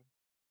discard.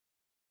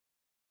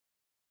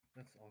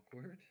 That's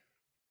awkward.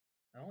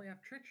 I only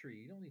have treachery.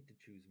 You don't need to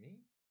choose me.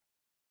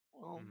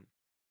 Well,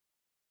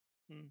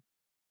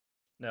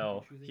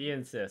 No, choosing he me?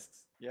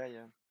 insists. yeah,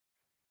 yeah.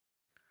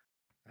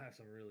 I have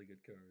some really good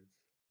cards.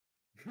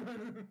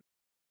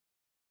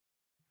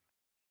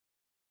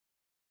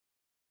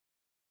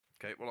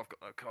 Okay, well I've got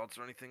no cards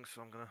or anything,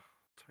 so I'm gonna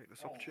take this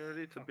Oh,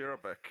 opportunity to fuck be right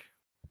off. back.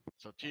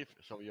 So Chief,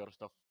 show your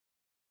stuff.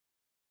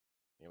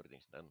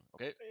 Everything's done.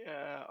 Okay.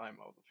 Yeah, I'm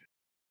out of it.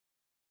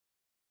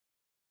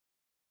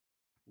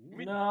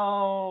 Ooh.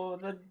 No,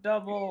 the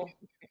double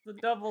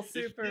It's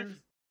Chief.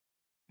 supers.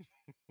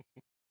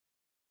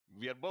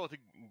 We are both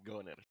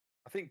goners.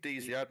 I think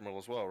D's the admiral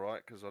as well,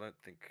 right? Because I don't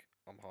think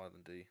I'm higher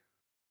than D.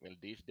 Well,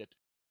 D's dead.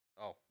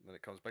 Oh, then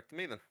it comes back to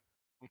me then.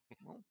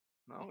 Well,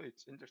 no,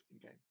 it's interesting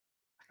game.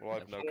 Well, I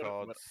have And no four-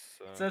 cards.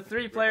 It's a we're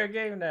 3-player back.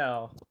 game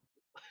now.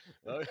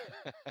 Oh,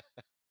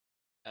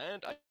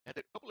 and I had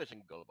a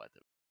population goal by the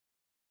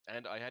way.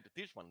 And I had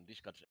this one,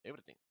 discards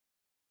everything.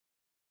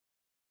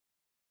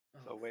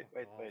 So Oh, wait.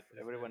 fuck off. Just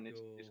Everyone let needs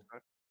to go.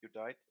 discard. You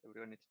died.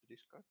 Everyone needs to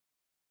discard.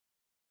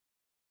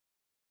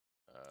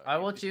 I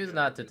If will this choose is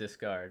not to already-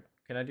 discard.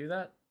 Can I do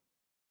that?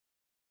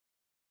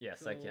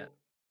 Yes, I can.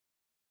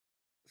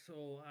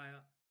 So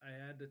I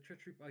had the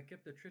treachery. I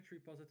kept the treachery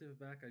positive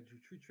back. I drew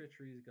 3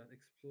 treacheries. Got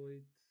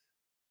exploit,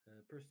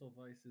 personal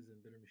vices,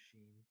 and bitter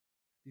machine.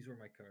 These were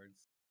my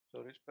cards.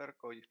 So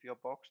Risperko, if you're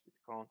boxed, it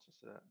counts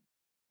as a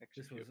This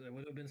execute. was it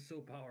would have been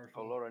so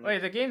powerful. So Laura Wait,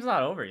 needs the to- game's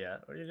not over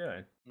yet. What are you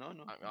doing? No,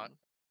 no, I, no, I,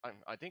 no.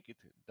 I think it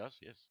does,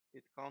 yes.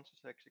 It counts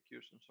as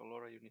execution. So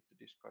Laura, you need to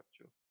discard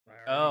too.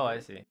 Oh, I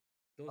did. see.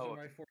 Those Oh, are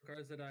my okay. 4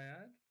 cards that I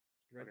had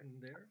written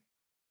there.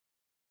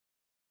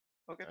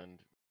 Okay. And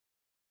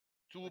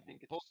two I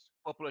think it's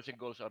population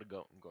goals are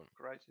gone.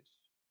 crisis.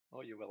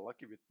 Oh, you were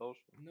lucky with those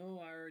ones. No,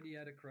 I already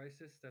had a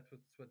crisis. That's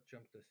what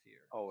jumped us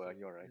here. Oh, So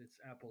you're right. It's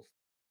apples.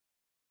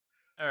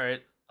 All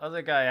right,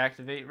 other guy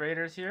activate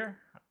raiders here.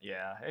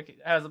 Yeah, it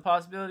has a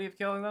possibility of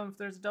killing them if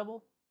there's a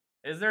double.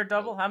 Is there a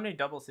double? How many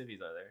double civies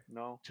are there?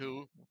 No.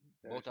 Two.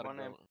 There Both is are one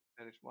gone. empty.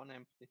 There is one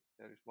empty.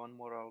 There is one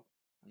moral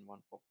and one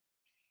pop.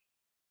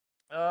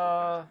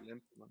 Uh, Still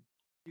empty one.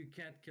 You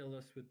can't kill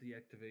us with the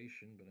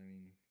activation, but I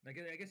mean, I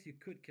guess you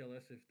could kill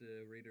us if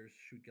the raiders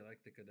shoot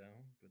Galactica down,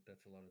 but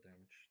that's a lot of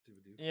damage to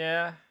do.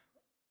 yeah.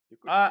 You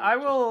could I do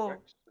just will.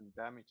 tracks and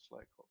damage,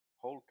 like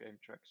whole game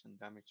tracks and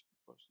damage,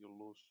 because you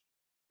lose.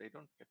 They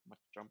don't get much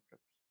jump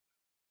reps.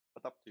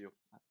 But up to you.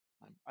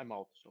 I'm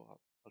out, so I'll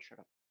shut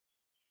up.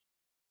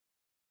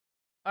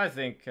 I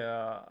think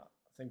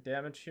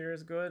damage here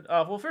is good.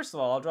 Well, first of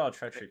all, I'll draw a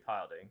treachery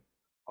piloting.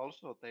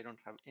 Also, they don't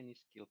have any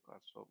skill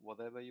cards, so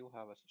whatever you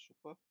have as a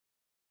super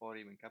or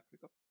even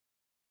Caprica,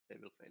 they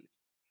will fail it.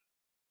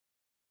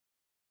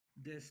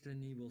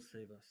 Destiny will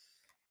save us.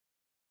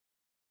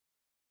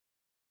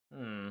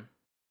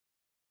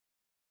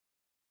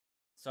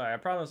 Sorry, I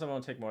promise I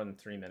won't take more than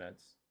 3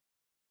 minutes.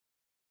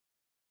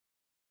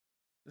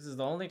 This is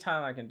the only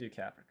time I can do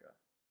Caprica.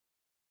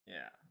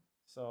 Yeah.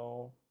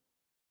 So.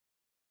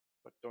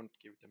 But don't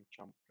give them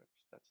jump reps.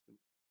 That's the.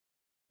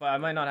 But I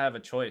might not have a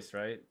choice,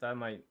 right? That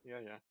might. Yeah.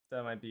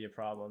 That might be a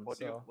problem. What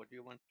do so.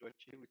 you want to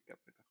achieve with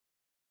Caprica?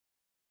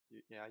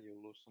 You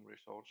lose some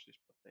resources,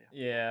 but they have.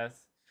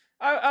 Yes.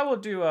 I will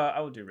do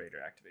raider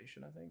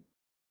activation, I think.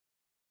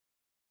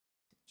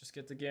 Just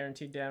get the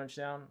guaranteed damage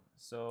down.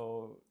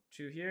 So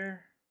 2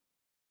 here.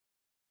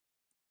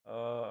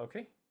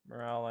 Okay.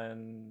 Morale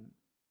and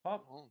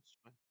pop. Oh, it's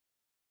fine.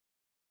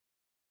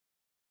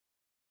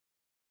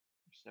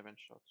 7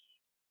 shots.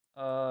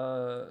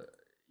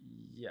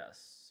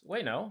 Yes.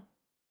 Wait, no.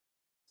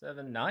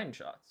 9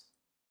 shots.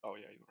 Oh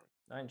yeah, you're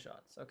right. 9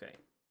 shots. Okay.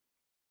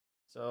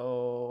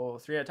 So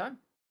 3 at a time.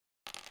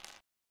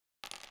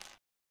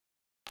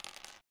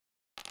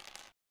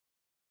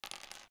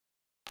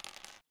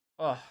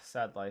 Oh,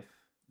 sad life.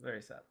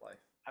 Very sad life.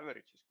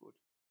 Average is good.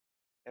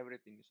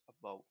 Everything is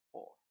above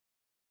 4.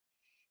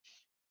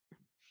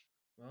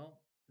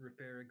 Well,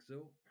 repair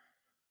Exo.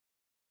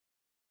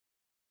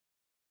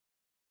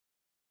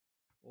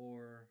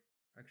 Or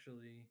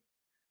actually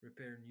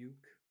repair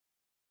Nuke.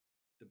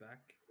 The back.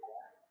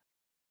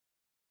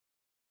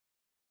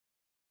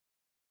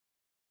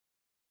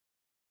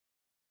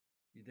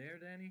 You there,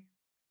 Danny?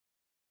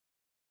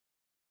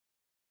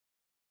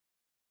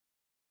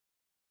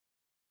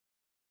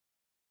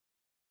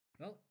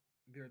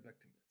 Be right back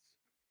 2 minutes.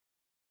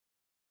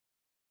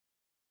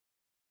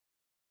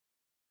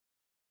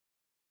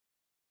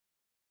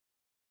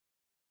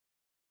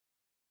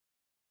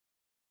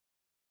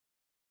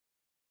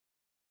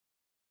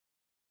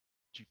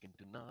 Chicken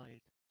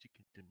tonight,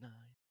 chicken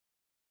tonight.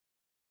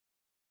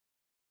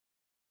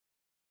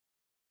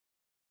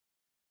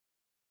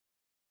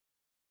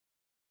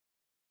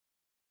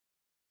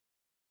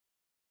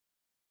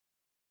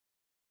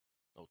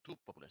 Oh, two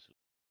population.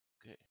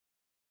 Okay.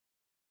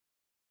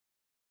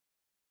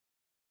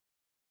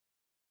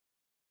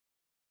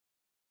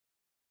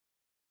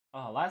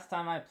 Oh, last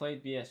time I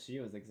played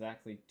BSG was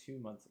exactly 2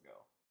 months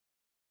ago.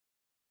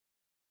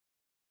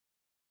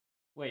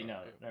 Wait,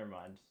 no, Okay. never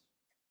mind.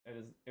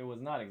 It was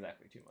not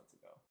exactly 2 months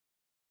ago.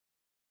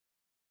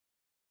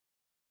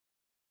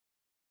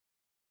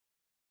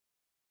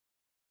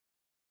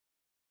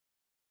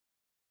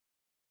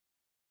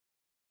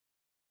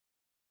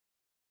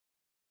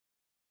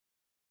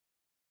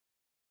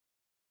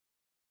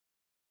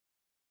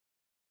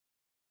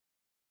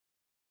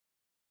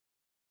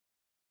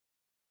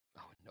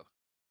 Oh no.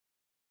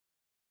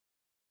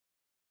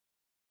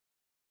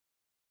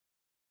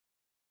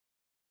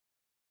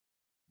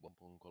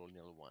 Bombong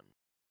Colonial 1.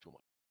 Too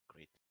much.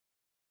 Great.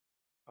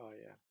 Oh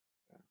yeah.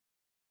 Yeah.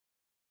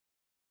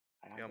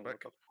 I Yeah, have I'm a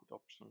back. lot of good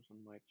options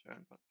on my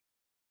turn, but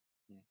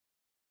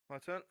My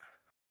turn.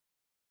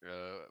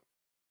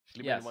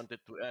 Slimen Yes. wanted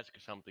to ask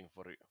something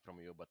from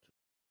you, but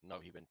now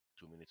he went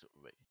 2 minutes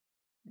away.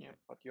 yeah.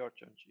 But your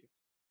turn, Chief.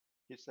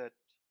 He said,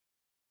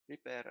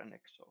 "Repair an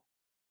exo."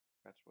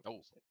 That's what he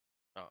Oh, said.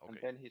 And okay.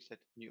 then he said,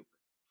 "Nuke."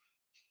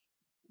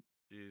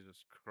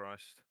 Jesus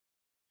Christ.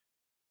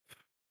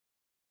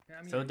 Yeah,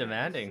 I mean, So you can't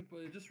demanding.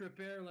 just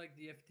repair like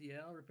the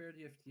FTL, repair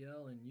the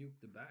FTL, and nuke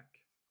the back.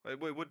 It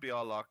would be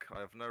our luck. I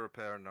have no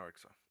repair and no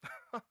exo.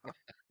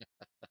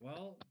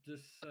 Well,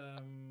 just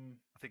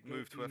I think go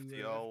move to to,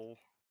 FTL.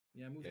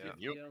 yeah, move Yeah. to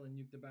FTL and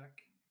nuke the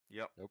back.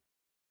 Yep. Nope.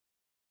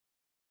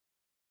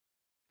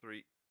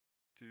 3,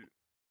 2,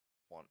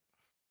 1.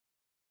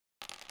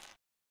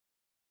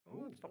 Oh,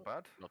 Ooh. that's not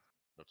bad. Not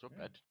so Yeah.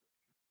 bad.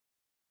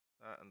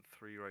 That and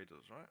 3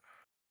 raiders, right?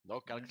 No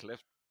calcs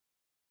left.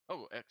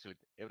 Oh, actually,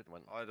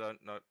 everyone I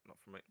don't know. Not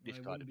for me. I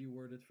discarded. wouldn't be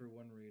worded for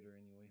one raider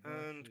anyway. Well,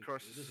 And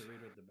actually, it is a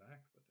raider at the back,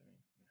 but I mean,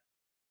 yeah.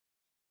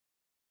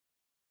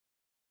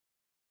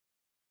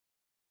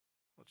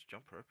 Let's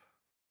jump rope.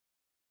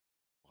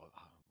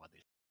 What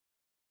is?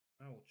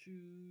 I will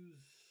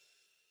choose.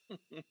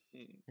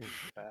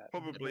 Bad.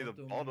 Probably the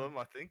Bottom. bottom,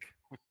 I think.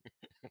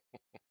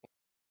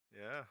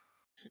 Yeah.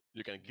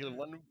 You can kill Yeah.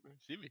 one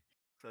civvy.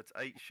 So it's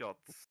 8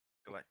 shots.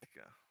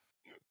 Galactica.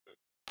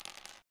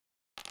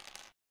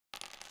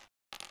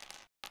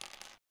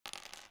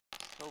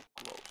 So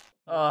close.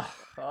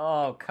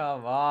 Oh,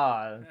 come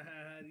on.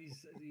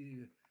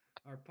 these,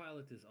 our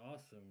pilot is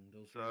awesome.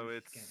 Those So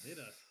raiders it's. can't hit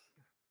us.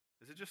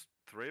 Is it just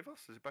 3 of us?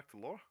 Is it back to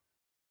Laura?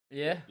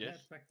 Yeah. Yeah, Yes.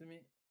 it's back to me.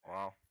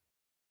 Wow.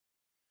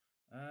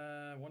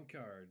 One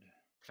card.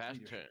 Fast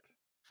turn. Leadership.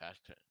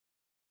 Fast turn.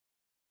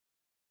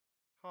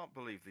 Can't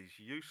believe these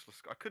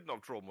useless. I could not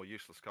have drawn more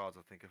useless cards,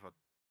 I think, if I'd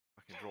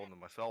fucking drawn them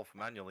myself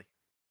manually.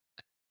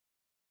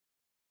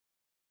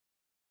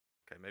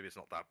 Okay, maybe it's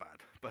not that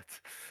bad, but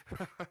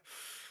I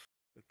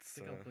it's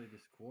think I'll play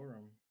this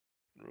quorum.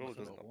 really Some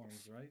doesn't help quorums,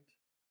 us. right?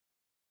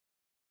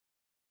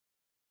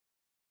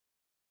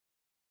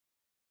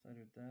 It's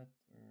either that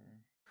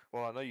or.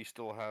 Well, I know you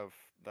still have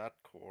that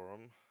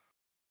quorum.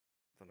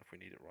 Don't know if we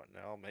need it right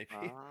now. Maybe.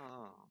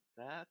 Ah,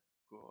 that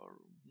girl.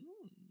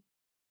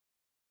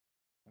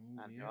 I move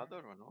And here. the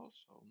other one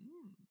also.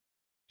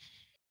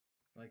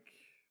 Like,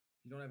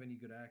 you don't have any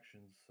good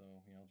actions, so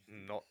yeah, I'll just do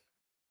Not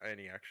this.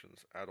 any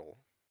actions at all.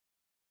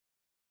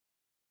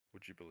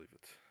 Would you believe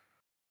it?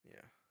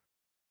 Yeah.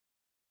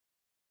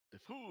 The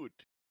food.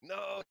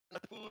 No,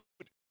 not food.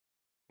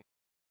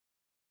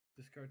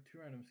 Discard 2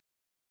 items.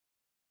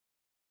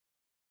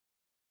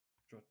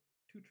 Draw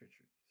 2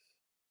 treacheries.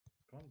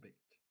 Gone bait.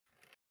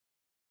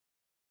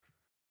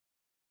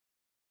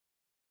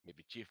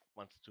 Maybe Chief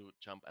wants to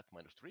jump at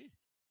 -3.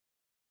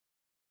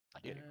 I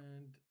dare you.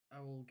 And I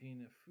will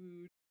gain a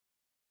food.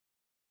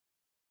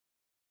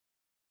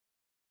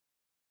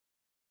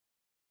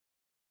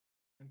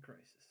 And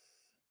crisis.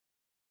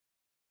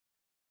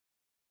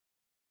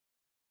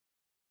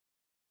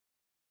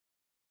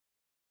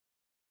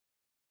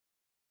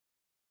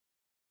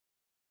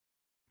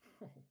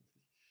 Holy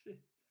shit.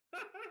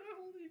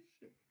 Holy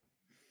shit.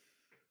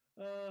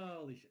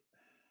 Holy shit.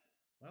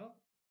 Well,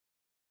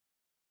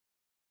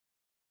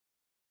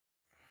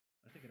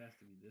 I think it has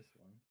to be this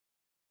one.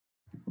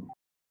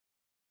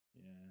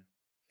 Yeah.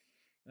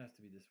 It has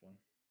to be this one.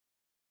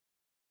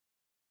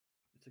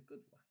 It's a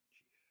good one,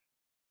 Chief.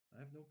 I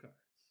have no cards.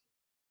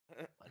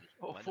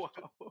 Oh, -2.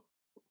 wow.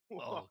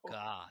 Oh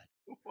God.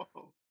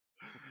 Wow.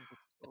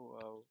 Oh,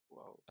 wow.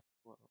 Wow.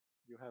 Wow.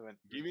 You haven't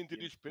Give in to been,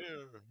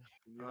 despair.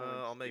 you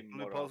haven't I'll make been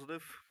blue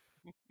positive.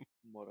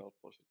 moral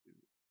positive,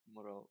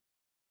 moral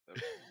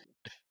person.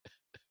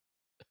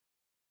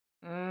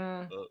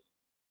 Mm. Uh,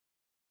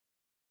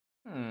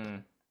 Hmm.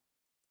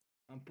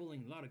 I'm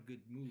pulling a lot of good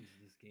moves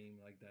this game,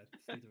 like that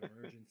state of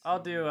emergency. I'll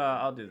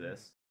do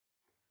this.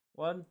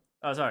 One.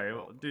 Oh, sorry.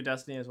 Well- Do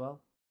Destiny as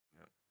well.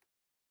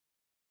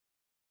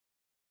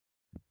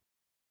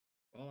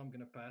 Well, I'm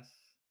gonna pass,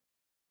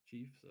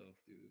 Chief. So if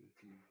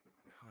you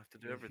I have to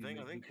if do you everything,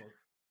 I make think. good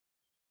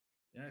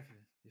yeah,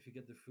 if you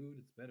get the food,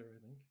 it's better, I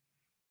think.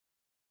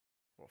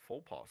 Well, full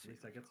At pass.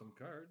 least I get some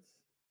cards,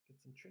 get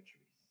some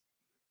treacheries.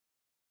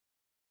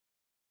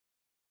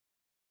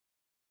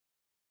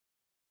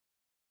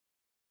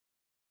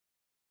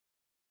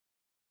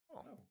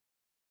 Oh, Oh,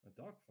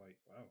 a dogfight.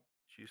 Wow.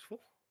 it's useful.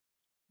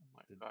 Oh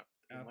my Did god.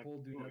 you might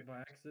Apple do do that it. by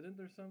accident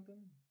or something?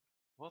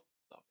 What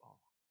the oh,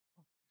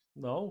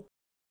 No.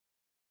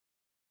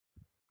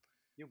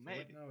 you So made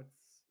right it. now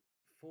it's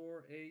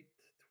 4, 8,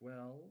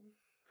 12.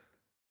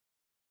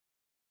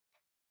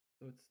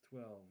 So it's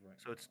 12 right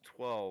So now. it's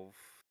 12.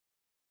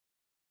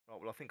 Oh,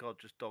 well, I think I'll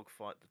just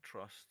dogfight the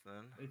trust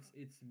then.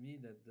 It's me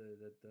that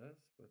that does,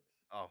 but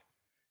Oh,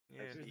 I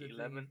yeah. here's see the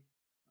 11. thing.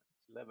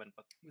 It's 11,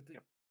 but With the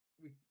yep.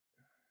 we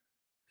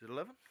Is it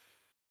 11?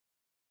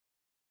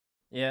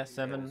 Yeah, it's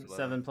 7 11.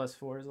 7 plus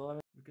 4 is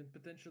 11. we can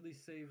potentially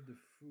save the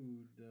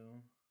food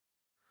though.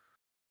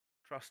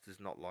 Trust is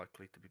not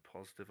likely to be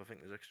positive. I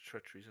think there's extra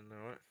treacheries in there,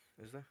 right?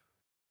 Is there?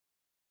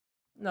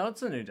 No,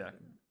 it's a new deck.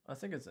 I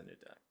think it's a new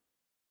deck.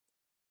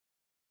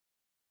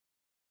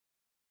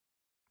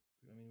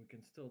 I mean, we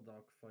can still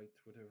dogfight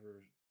whatever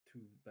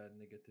too bad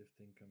negative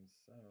thing comes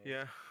out.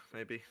 Yeah,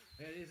 maybe.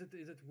 Yeah, is it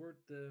worth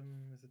the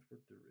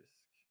risk?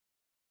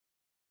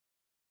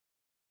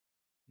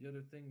 The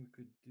other thing we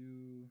could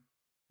do,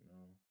 no,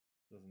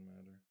 doesn't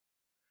matter.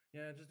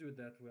 Yeah, just do it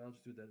that way. I'll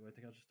just do it that way. I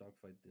think I'll just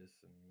dogfight this,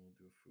 and we'll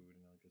do a food,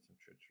 and I'll get some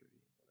treachery,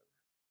 whatever.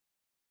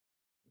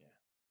 Yeah.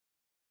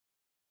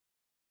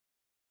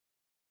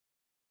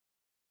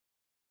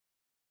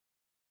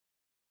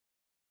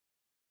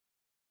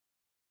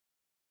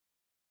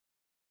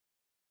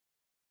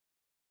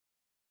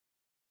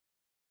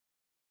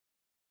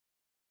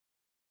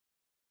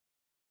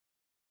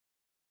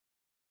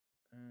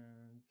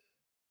 And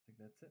I think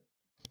that's it.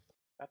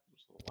 That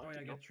was a Oh yeah,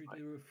 I lucky get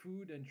dogfight.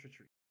 food and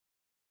treachery,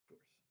 of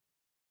course.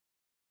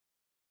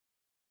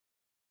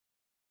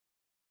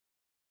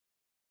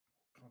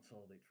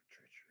 Consolidate for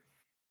treachery.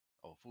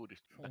 Oh, food is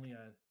If only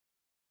I.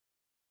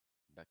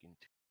 back into.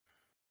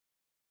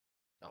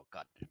 Oh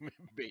god,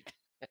 bait.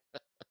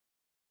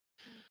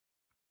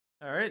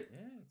 All right.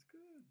 Yeah, it's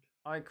good.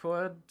 I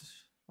could.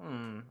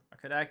 I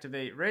could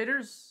activate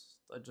Raiders.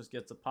 That just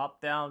gets a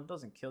pop down.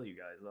 Doesn't kill you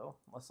guys though,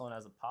 unless someone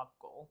has a pop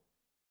goal.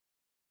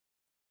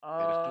 There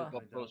is two I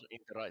pop goals doubt- in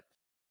the right.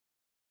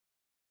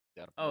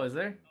 They are Oh, is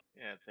both- there?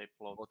 Yeah, they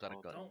float. Both are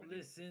float good. Don't already.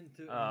 listen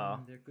to Oh.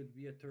 him. There could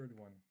be a third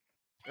one.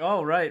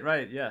 Oh,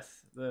 right,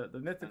 yes, the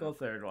mythical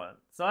third one.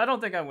 So I don't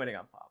think I'm winning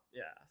on pop.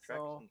 Yeah. Tracks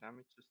So and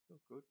damage is still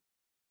good.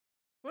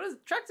 what is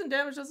tracks and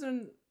damage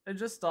doesn't it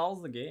just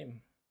stalls the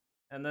game,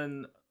 and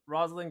then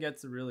Rosalind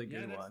gets a really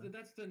Yeah, good one.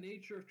 that's the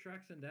nature of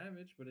tracks and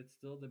damage, but it's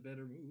still the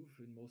better move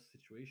in most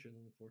situations.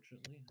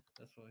 Unfortunately,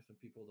 that's why some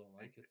people don't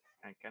like it.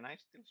 And can I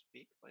still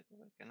speak, by the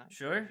way? Can I?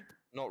 Sure.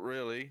 Not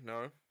really,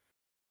 no.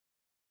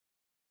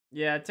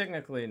 Yeah,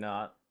 technically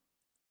not.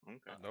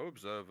 Okay. No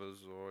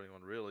observers or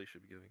anyone really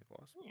should be giving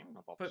advice. Yeah, I'm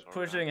not But sorry,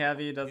 pushing I'm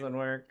heavy not doesn't you.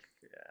 work.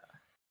 Yeah.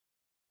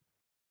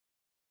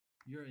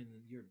 You're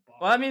in your box.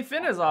 Well, I mean,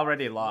 Finn is Box,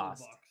 already no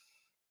lost. box.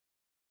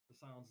 The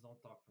sounds don't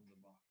talk from the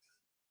box.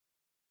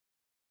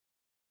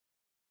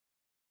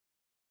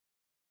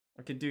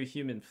 I could do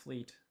human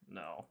fleet.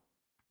 No.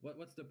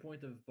 What's the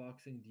point of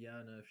boxing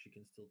Diana if she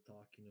can still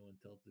talk,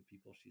 and tell the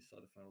people she saw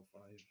the final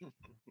five?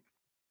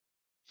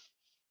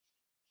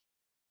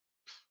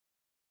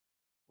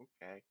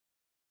 Okay.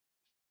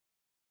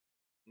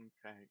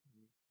 Okay.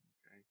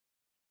 Okay.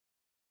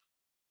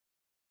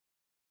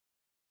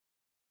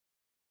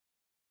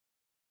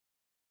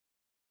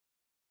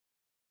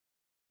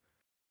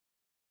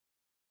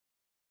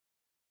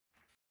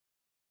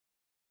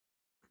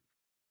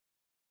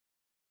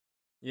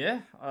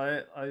 Yeah,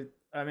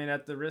 I mean,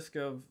 at the risk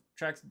of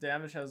tracks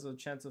damage has a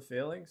chance of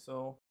failing,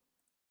 so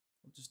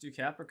I'll just do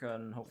Caprica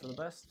and hope for the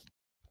best.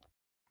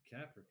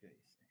 Capper case.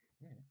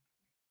 Yeah.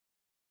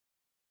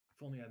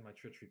 If only I had my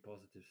treachery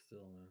positive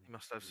still, man. He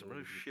must have some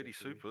really Loaded with shitty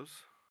treachery. supers.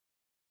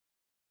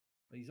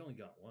 But he's only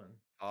got one.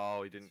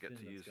 Oh, he didn't It's get Finn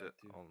to that's use got it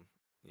two. on.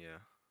 Yeah.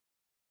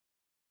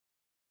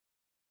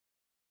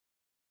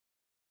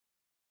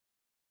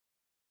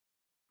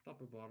 Top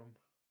or bottom?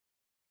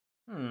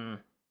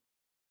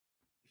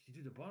 If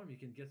you do the bottom, you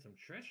can get some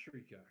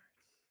treachery cards.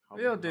 How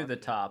We'll many do the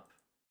cards top.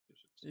 you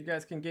should You see?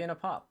 guys can gain a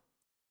pop.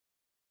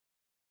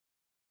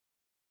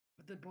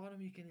 But the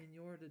bottom, you can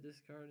ignore the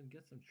discard and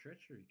get some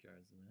treachery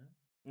cards, man.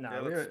 No,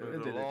 Yeah, we'll let's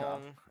move do it the top.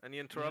 along. Any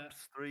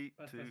interrupts? Three,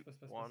 Pass, two, pass, pass,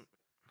 pass, one. pass.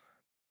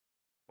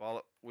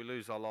 Well, we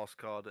lose our last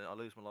card. I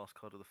lose my last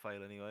card of the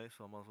fail anyway,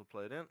 so I might as well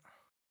play it in.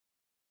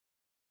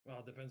 Well,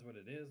 it depends what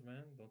it is,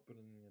 man. Don't put it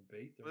in a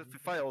bait. Or But if it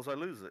anything. fails, I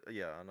lose it.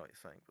 Yeah, I know what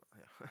you're saying, but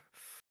yeah.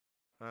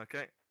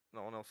 Okay,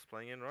 no one else is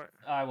playing in, right?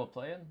 I will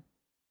play in.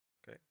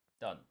 Okay.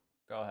 Done.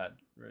 Go ahead.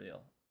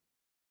 Reveal.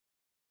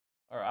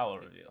 Or I will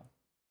reveal.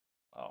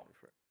 Oh.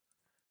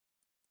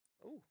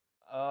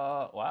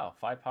 Oh. Wow.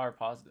 5 power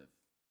positive.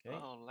 Okay.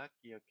 Oh,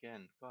 lucky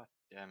again. God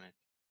damn it.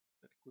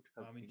 That could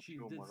have I mean, been Chief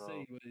so did morale.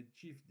 say, but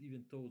Chief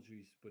even told you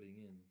he's putting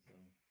in, so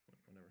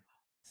whatever.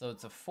 So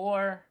it's a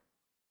 4.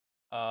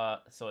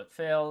 So it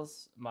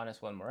fails.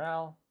 -1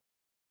 morale.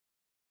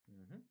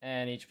 Mm-hmm.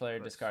 And each player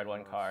Let's discard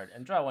 1 start. card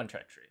and draw 1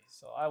 treachery.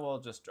 So I will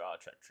just draw a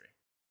treachery.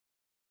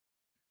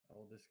 I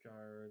will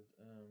discard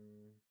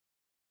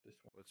this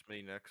one. It's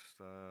me next.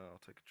 I'll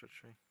take a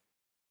treachery.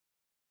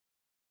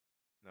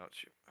 Now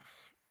it's you.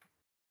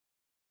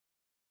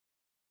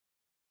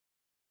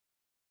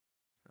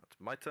 Now it's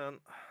my turn.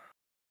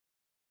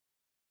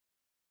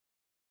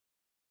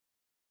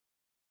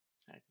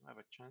 I have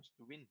a chance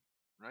to win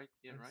right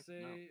here, I'd right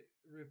say now.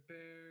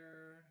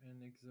 repair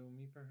and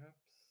exomi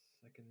perhaps.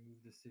 I can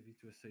move the civvy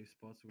to a safe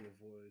spot so we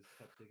avoid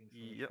stop taking so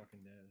much Yep.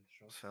 fucking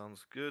shots.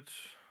 Sounds good.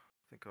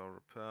 I think I'll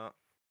repair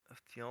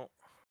FTL.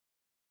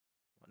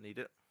 I need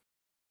it.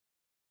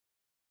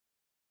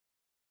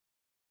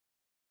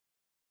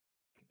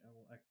 I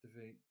will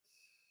activate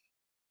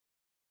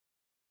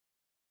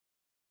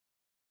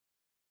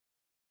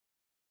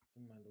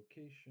my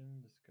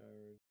location,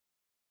 discard.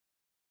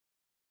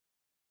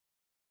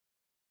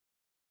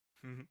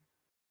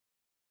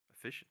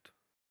 Efficient.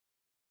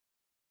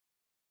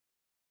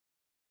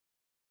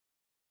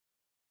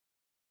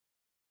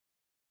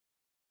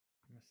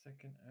 My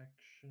second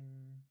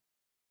action.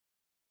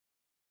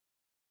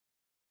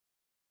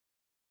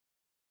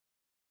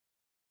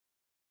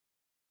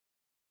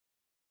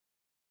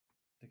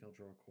 I think I'll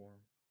draw a quorum.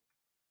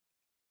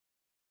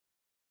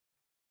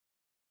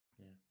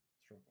 Yeah,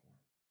 let's draw a quorum.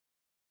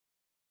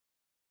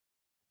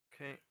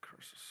 Okay,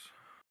 curses.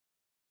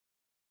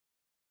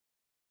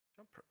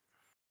 Jumper.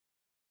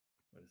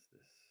 What is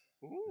this?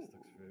 Ooh. This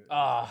looks very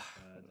Ah.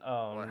 bad.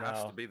 Oh Well, it no.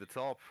 has to be the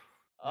top.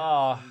 Yeah,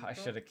 Oh, it's gonna be the I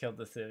top. should have killed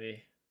the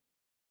civvy.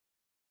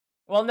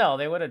 Well, no,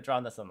 they would have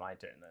drawn this on my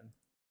turn then.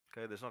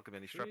 Okay, there's not going to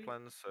be any strap Three.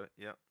 plans, so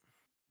yeah,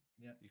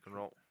 Yeah. you can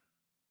roll.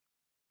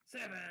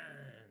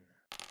 7.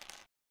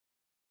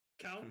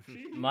 Count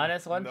Chief.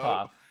 -1 No.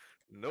 pop.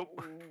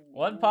 Nope.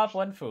 1 pop,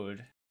 1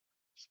 food.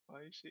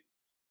 Spicy.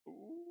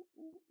 Ooh,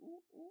 ooh,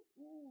 ooh, ooh,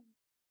 ooh.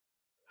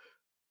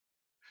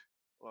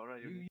 Laura,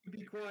 you You need to be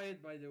keep-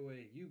 quiet, by the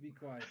way. You be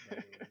quiet, by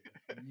the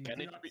way. You Can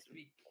do it not be-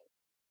 speak.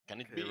 Can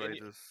it Okay, be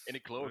Raiders. any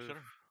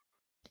closer?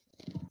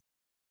 Move.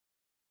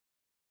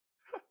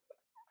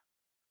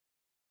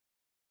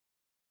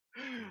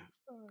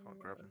 Can't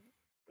grab him.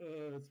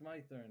 It's my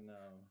turn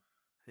now.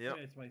 Yep.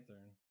 Yeah, it's my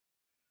turn.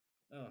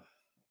 Oh, God.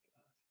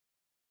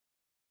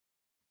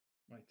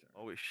 My turn.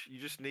 Oh, you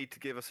just need to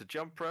give us a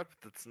jump prep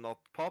that's not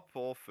pop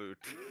or food.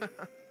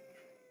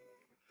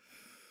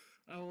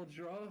 I will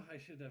draw. I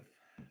should have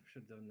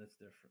done this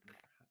differently,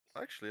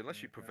 perhaps. Actually,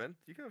 unless you Yeah, prevent,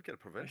 you can get a I should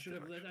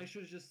preventative. have. I Actually.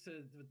 should have just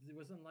said it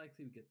was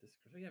unlikely to get this.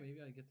 So yeah,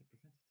 maybe I get the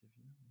preventative.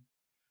 You know,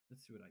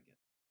 let's see what I get.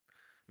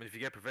 I mean, if you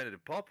get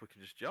preventative pop, we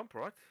can just jump,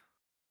 right?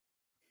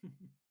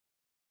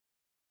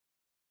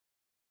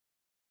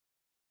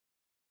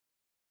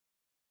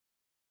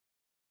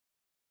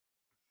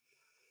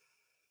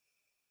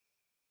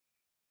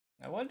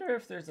 I wonder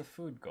if there's a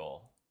food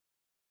goal.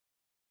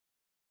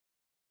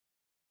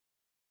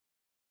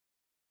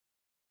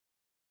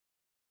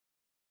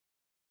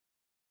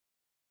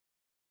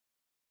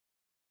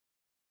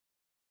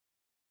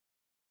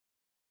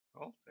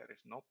 Well, there is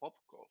no pop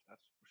goal,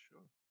 that's for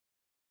sure.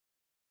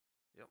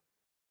 Yep.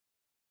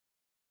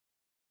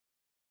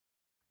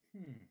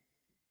 Hmm.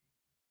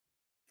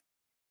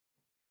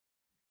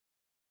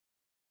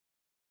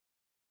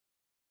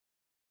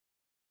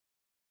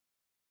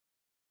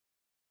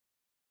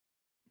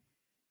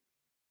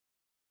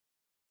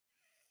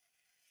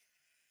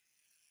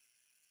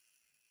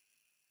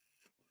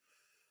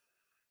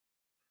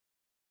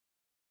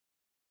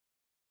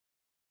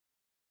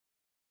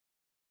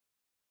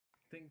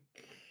 Think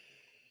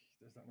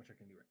there's not much I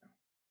can do right now.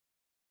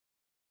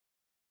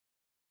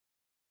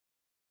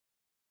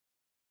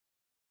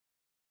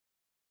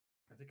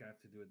 I think I have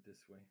to do it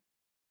this way.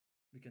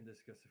 We can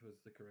discuss if it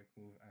was the correct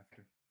move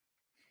after.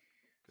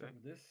 Start Okay.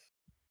 with this.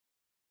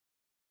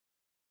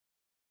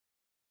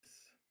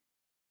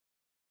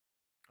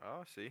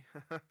 Oh, I see.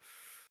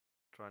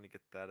 Trying to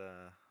get that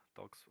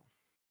dogsville.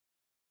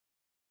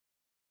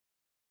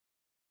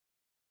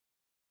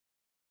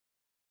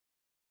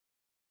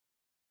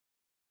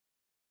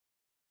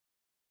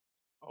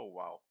 Oh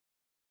wow.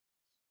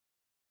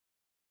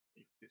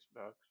 If this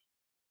works.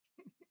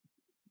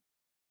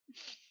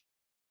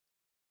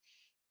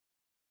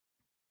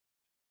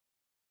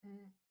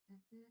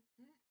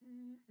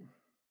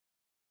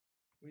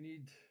 We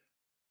need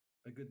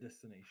a good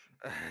destination.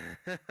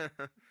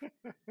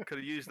 Could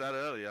have used that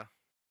earlier.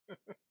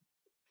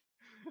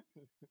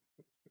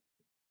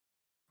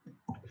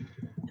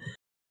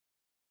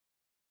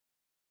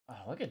 Oh,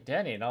 look at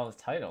Danny and all his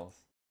titles.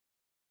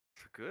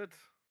 Good.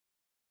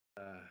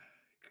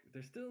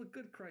 There's still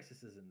good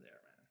crises in there,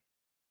 man.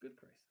 Good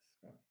crisis.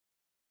 Come on.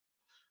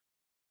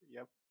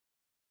 Yep.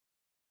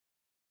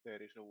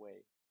 There is a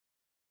way.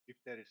 If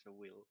there is a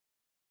will.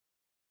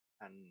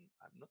 and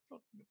I'm not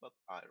talking about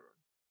iron.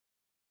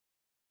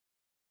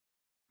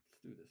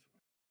 Let's do this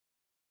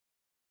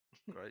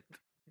one. Great.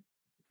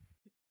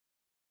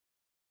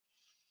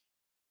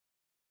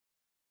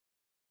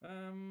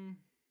 Let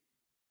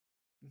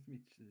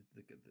me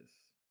look at this.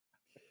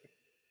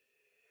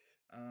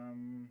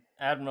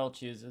 Admiral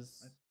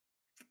chooses.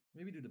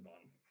 Maybe do the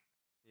bottom.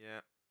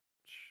 Yeah.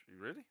 You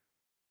really?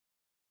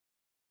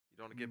 You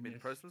don't want to give me the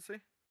Yes.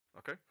 presidency?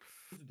 Okay.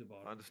 Let's do the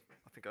bottom.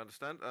 I think I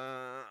understand.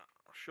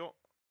 Sure.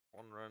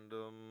 One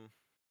random.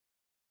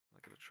 I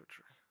get a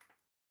treachery.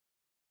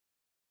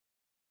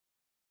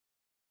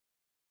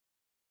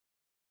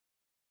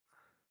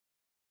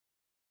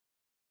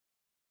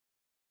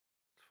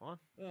 It's fine.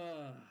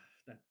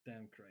 That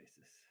damn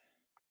crisis.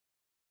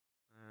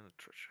 And a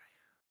treachery.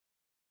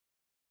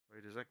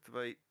 Raiders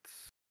activate.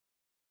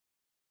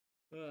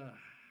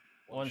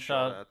 One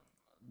shot. at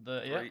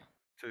The 3,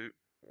 2,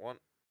 1.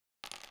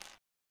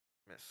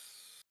 Miss.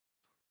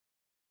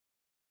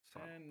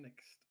 Son. And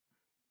next.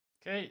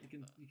 Okay. You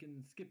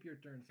can skip your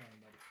turn, son,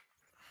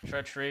 buddy.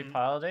 Treachery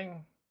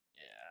piloting.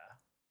 Yeah.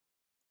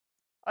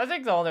 I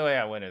think the only way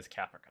I win is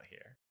Caprica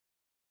here.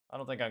 I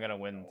don't think I'm gonna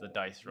win the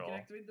dice roll. You can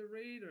activate the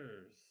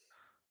Raiders.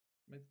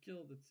 Might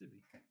kill the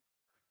Civi.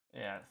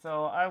 Yeah,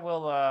 so I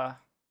will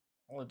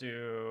I'll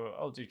do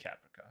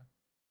Caprica.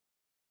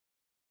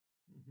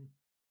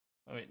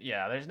 I mean,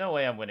 yeah, there's no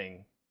way I'm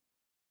winning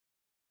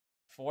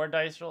 4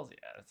 dice rolls.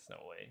 Yeah, that's no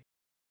way.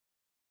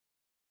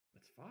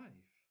 That's 5.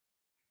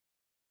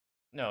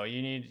 No,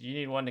 you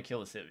need 1 to kill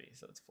the Civi,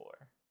 so it's 4.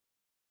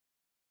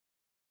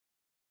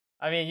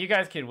 I mean, you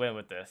guys can win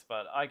with this,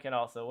 but I can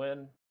also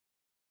win.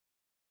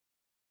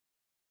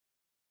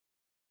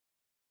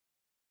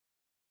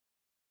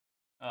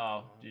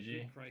 Oh, GG.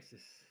 Big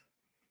crisis.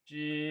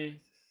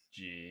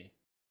 GG.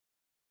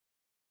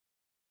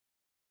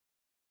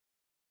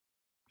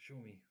 Show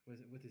me.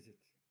 What is it?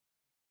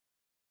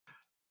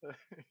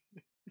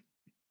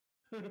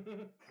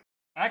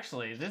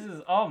 Actually, this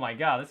is, oh my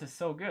god, this is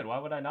so good. Why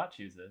would I not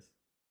choose this?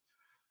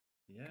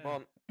 Yeah. Come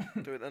on.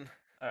 Do it then.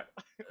 Alright,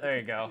 there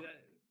you go.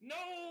 No,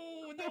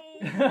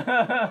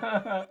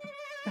 no.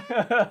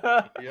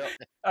 Yep.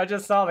 I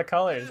just saw the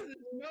colors.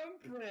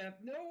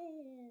 No.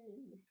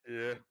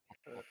 Yeah.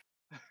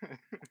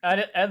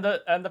 And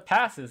the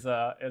pass is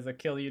a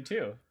kill you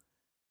too.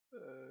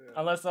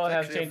 Unless someone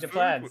has change of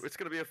plans. It's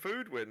gonna be a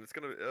food win. It's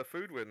gonna be a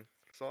food win.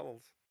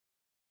 Silence.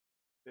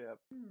 Yeah.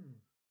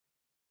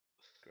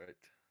 Great.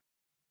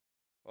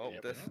 Well,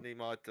 Yep. Destiny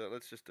might.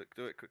 Let's just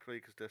do it quickly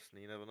because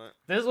Destiny, you never know.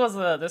 This was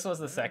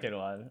the second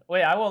one.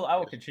 Wait, I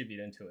will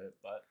contribute into it,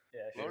 but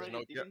yeah. Sure. Laura, There's no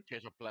you didn't-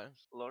 change of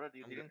plans. Laura,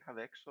 you I'm didn't have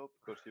Exo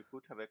because you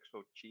could have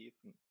Exo Chief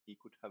and he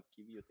could have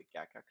give you the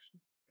gag action.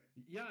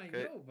 Yeah, I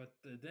Okay. know, but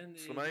then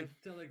Slamain? it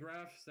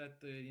telegraphs that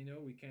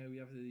we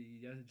have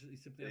the he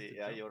simply has to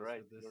Yeah, jump you're us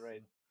right. with this, You're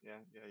right. Yeah,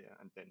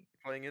 and then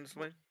playing in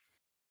Slamain?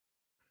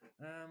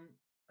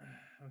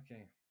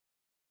 Okay.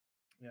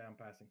 Yeah, I'm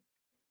passing.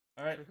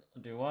 All right,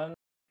 I'll do one.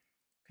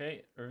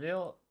 Okay,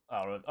 reveal.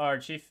 Oh, our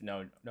chief.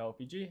 No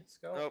PG. Let's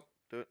go. Nope.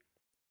 Do it.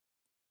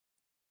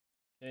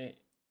 Okay.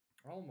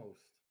 Almost.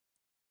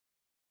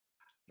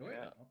 No, wait,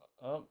 Yeah.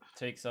 no. Oh,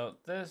 takes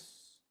out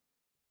this.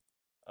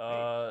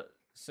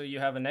 So you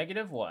have a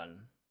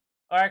 -1.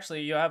 Or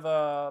actually, you have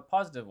a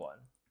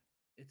 +1.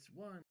 It's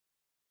 1.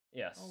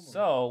 Yes. Almost.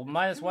 So It's two,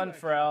 -1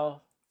 for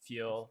Al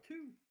fuel. It's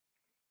 2.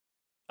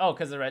 Oh,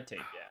 because the red tape.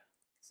 Yeah.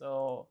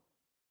 So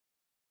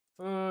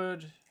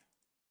food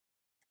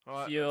All right.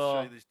 Let's Fuel.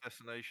 show you these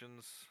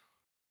destinations.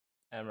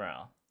 and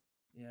morale.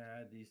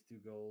 Yeah, these 2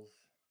 goals.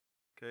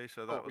 Okay,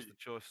 so that was the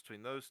choice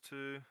between those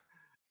two.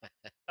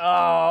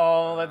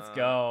 Oh, let's Uh,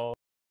 go.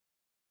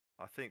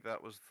 I think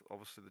that was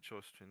obviously the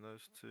choice between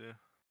those two.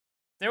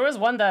 There was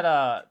one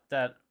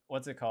that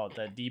what's it called?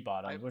 That D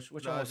bottom. Which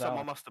one No, was that? someone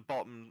one? must have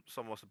bottomed.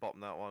 Someone must have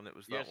bottomed that one. It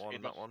was Yes, that one it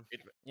and was, that one.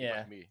 It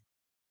Yeah. was me.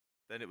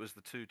 Then it was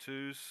the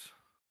 2-2s.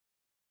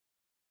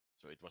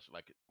 So it was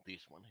like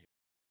this one here.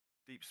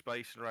 Deep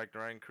Space and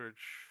Ragnar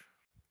Anchorage.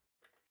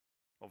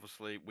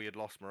 Obviously, we had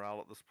lost morale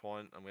at this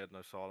point, and we had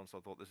no silence. I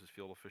thought this is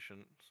fuel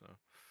efficient, so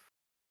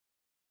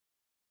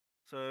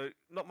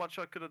not much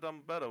I could have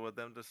done better with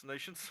them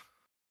destinations.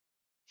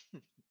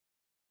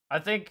 I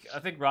think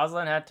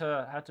Rosalind had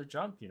to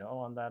jump,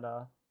 on that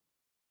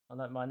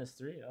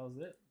 -3. That was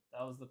it.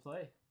 That was the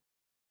play.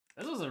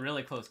 This was a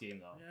really close game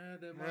though. Yeah,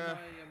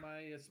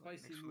 my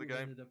spicy Thanks for the move game.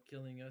 ended up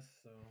killing us,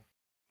 so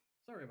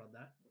sorry about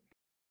that.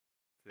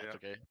 That's Yeah.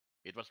 okay.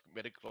 It was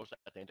very close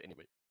at the end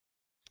anyway.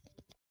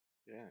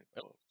 yeah.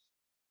 Well,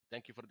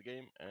 thank you for the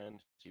game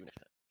and see you next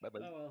time. Bye bye.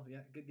 Oh well,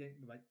 yeah, good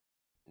game. Bye.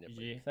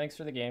 GG. Thanks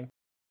for the game.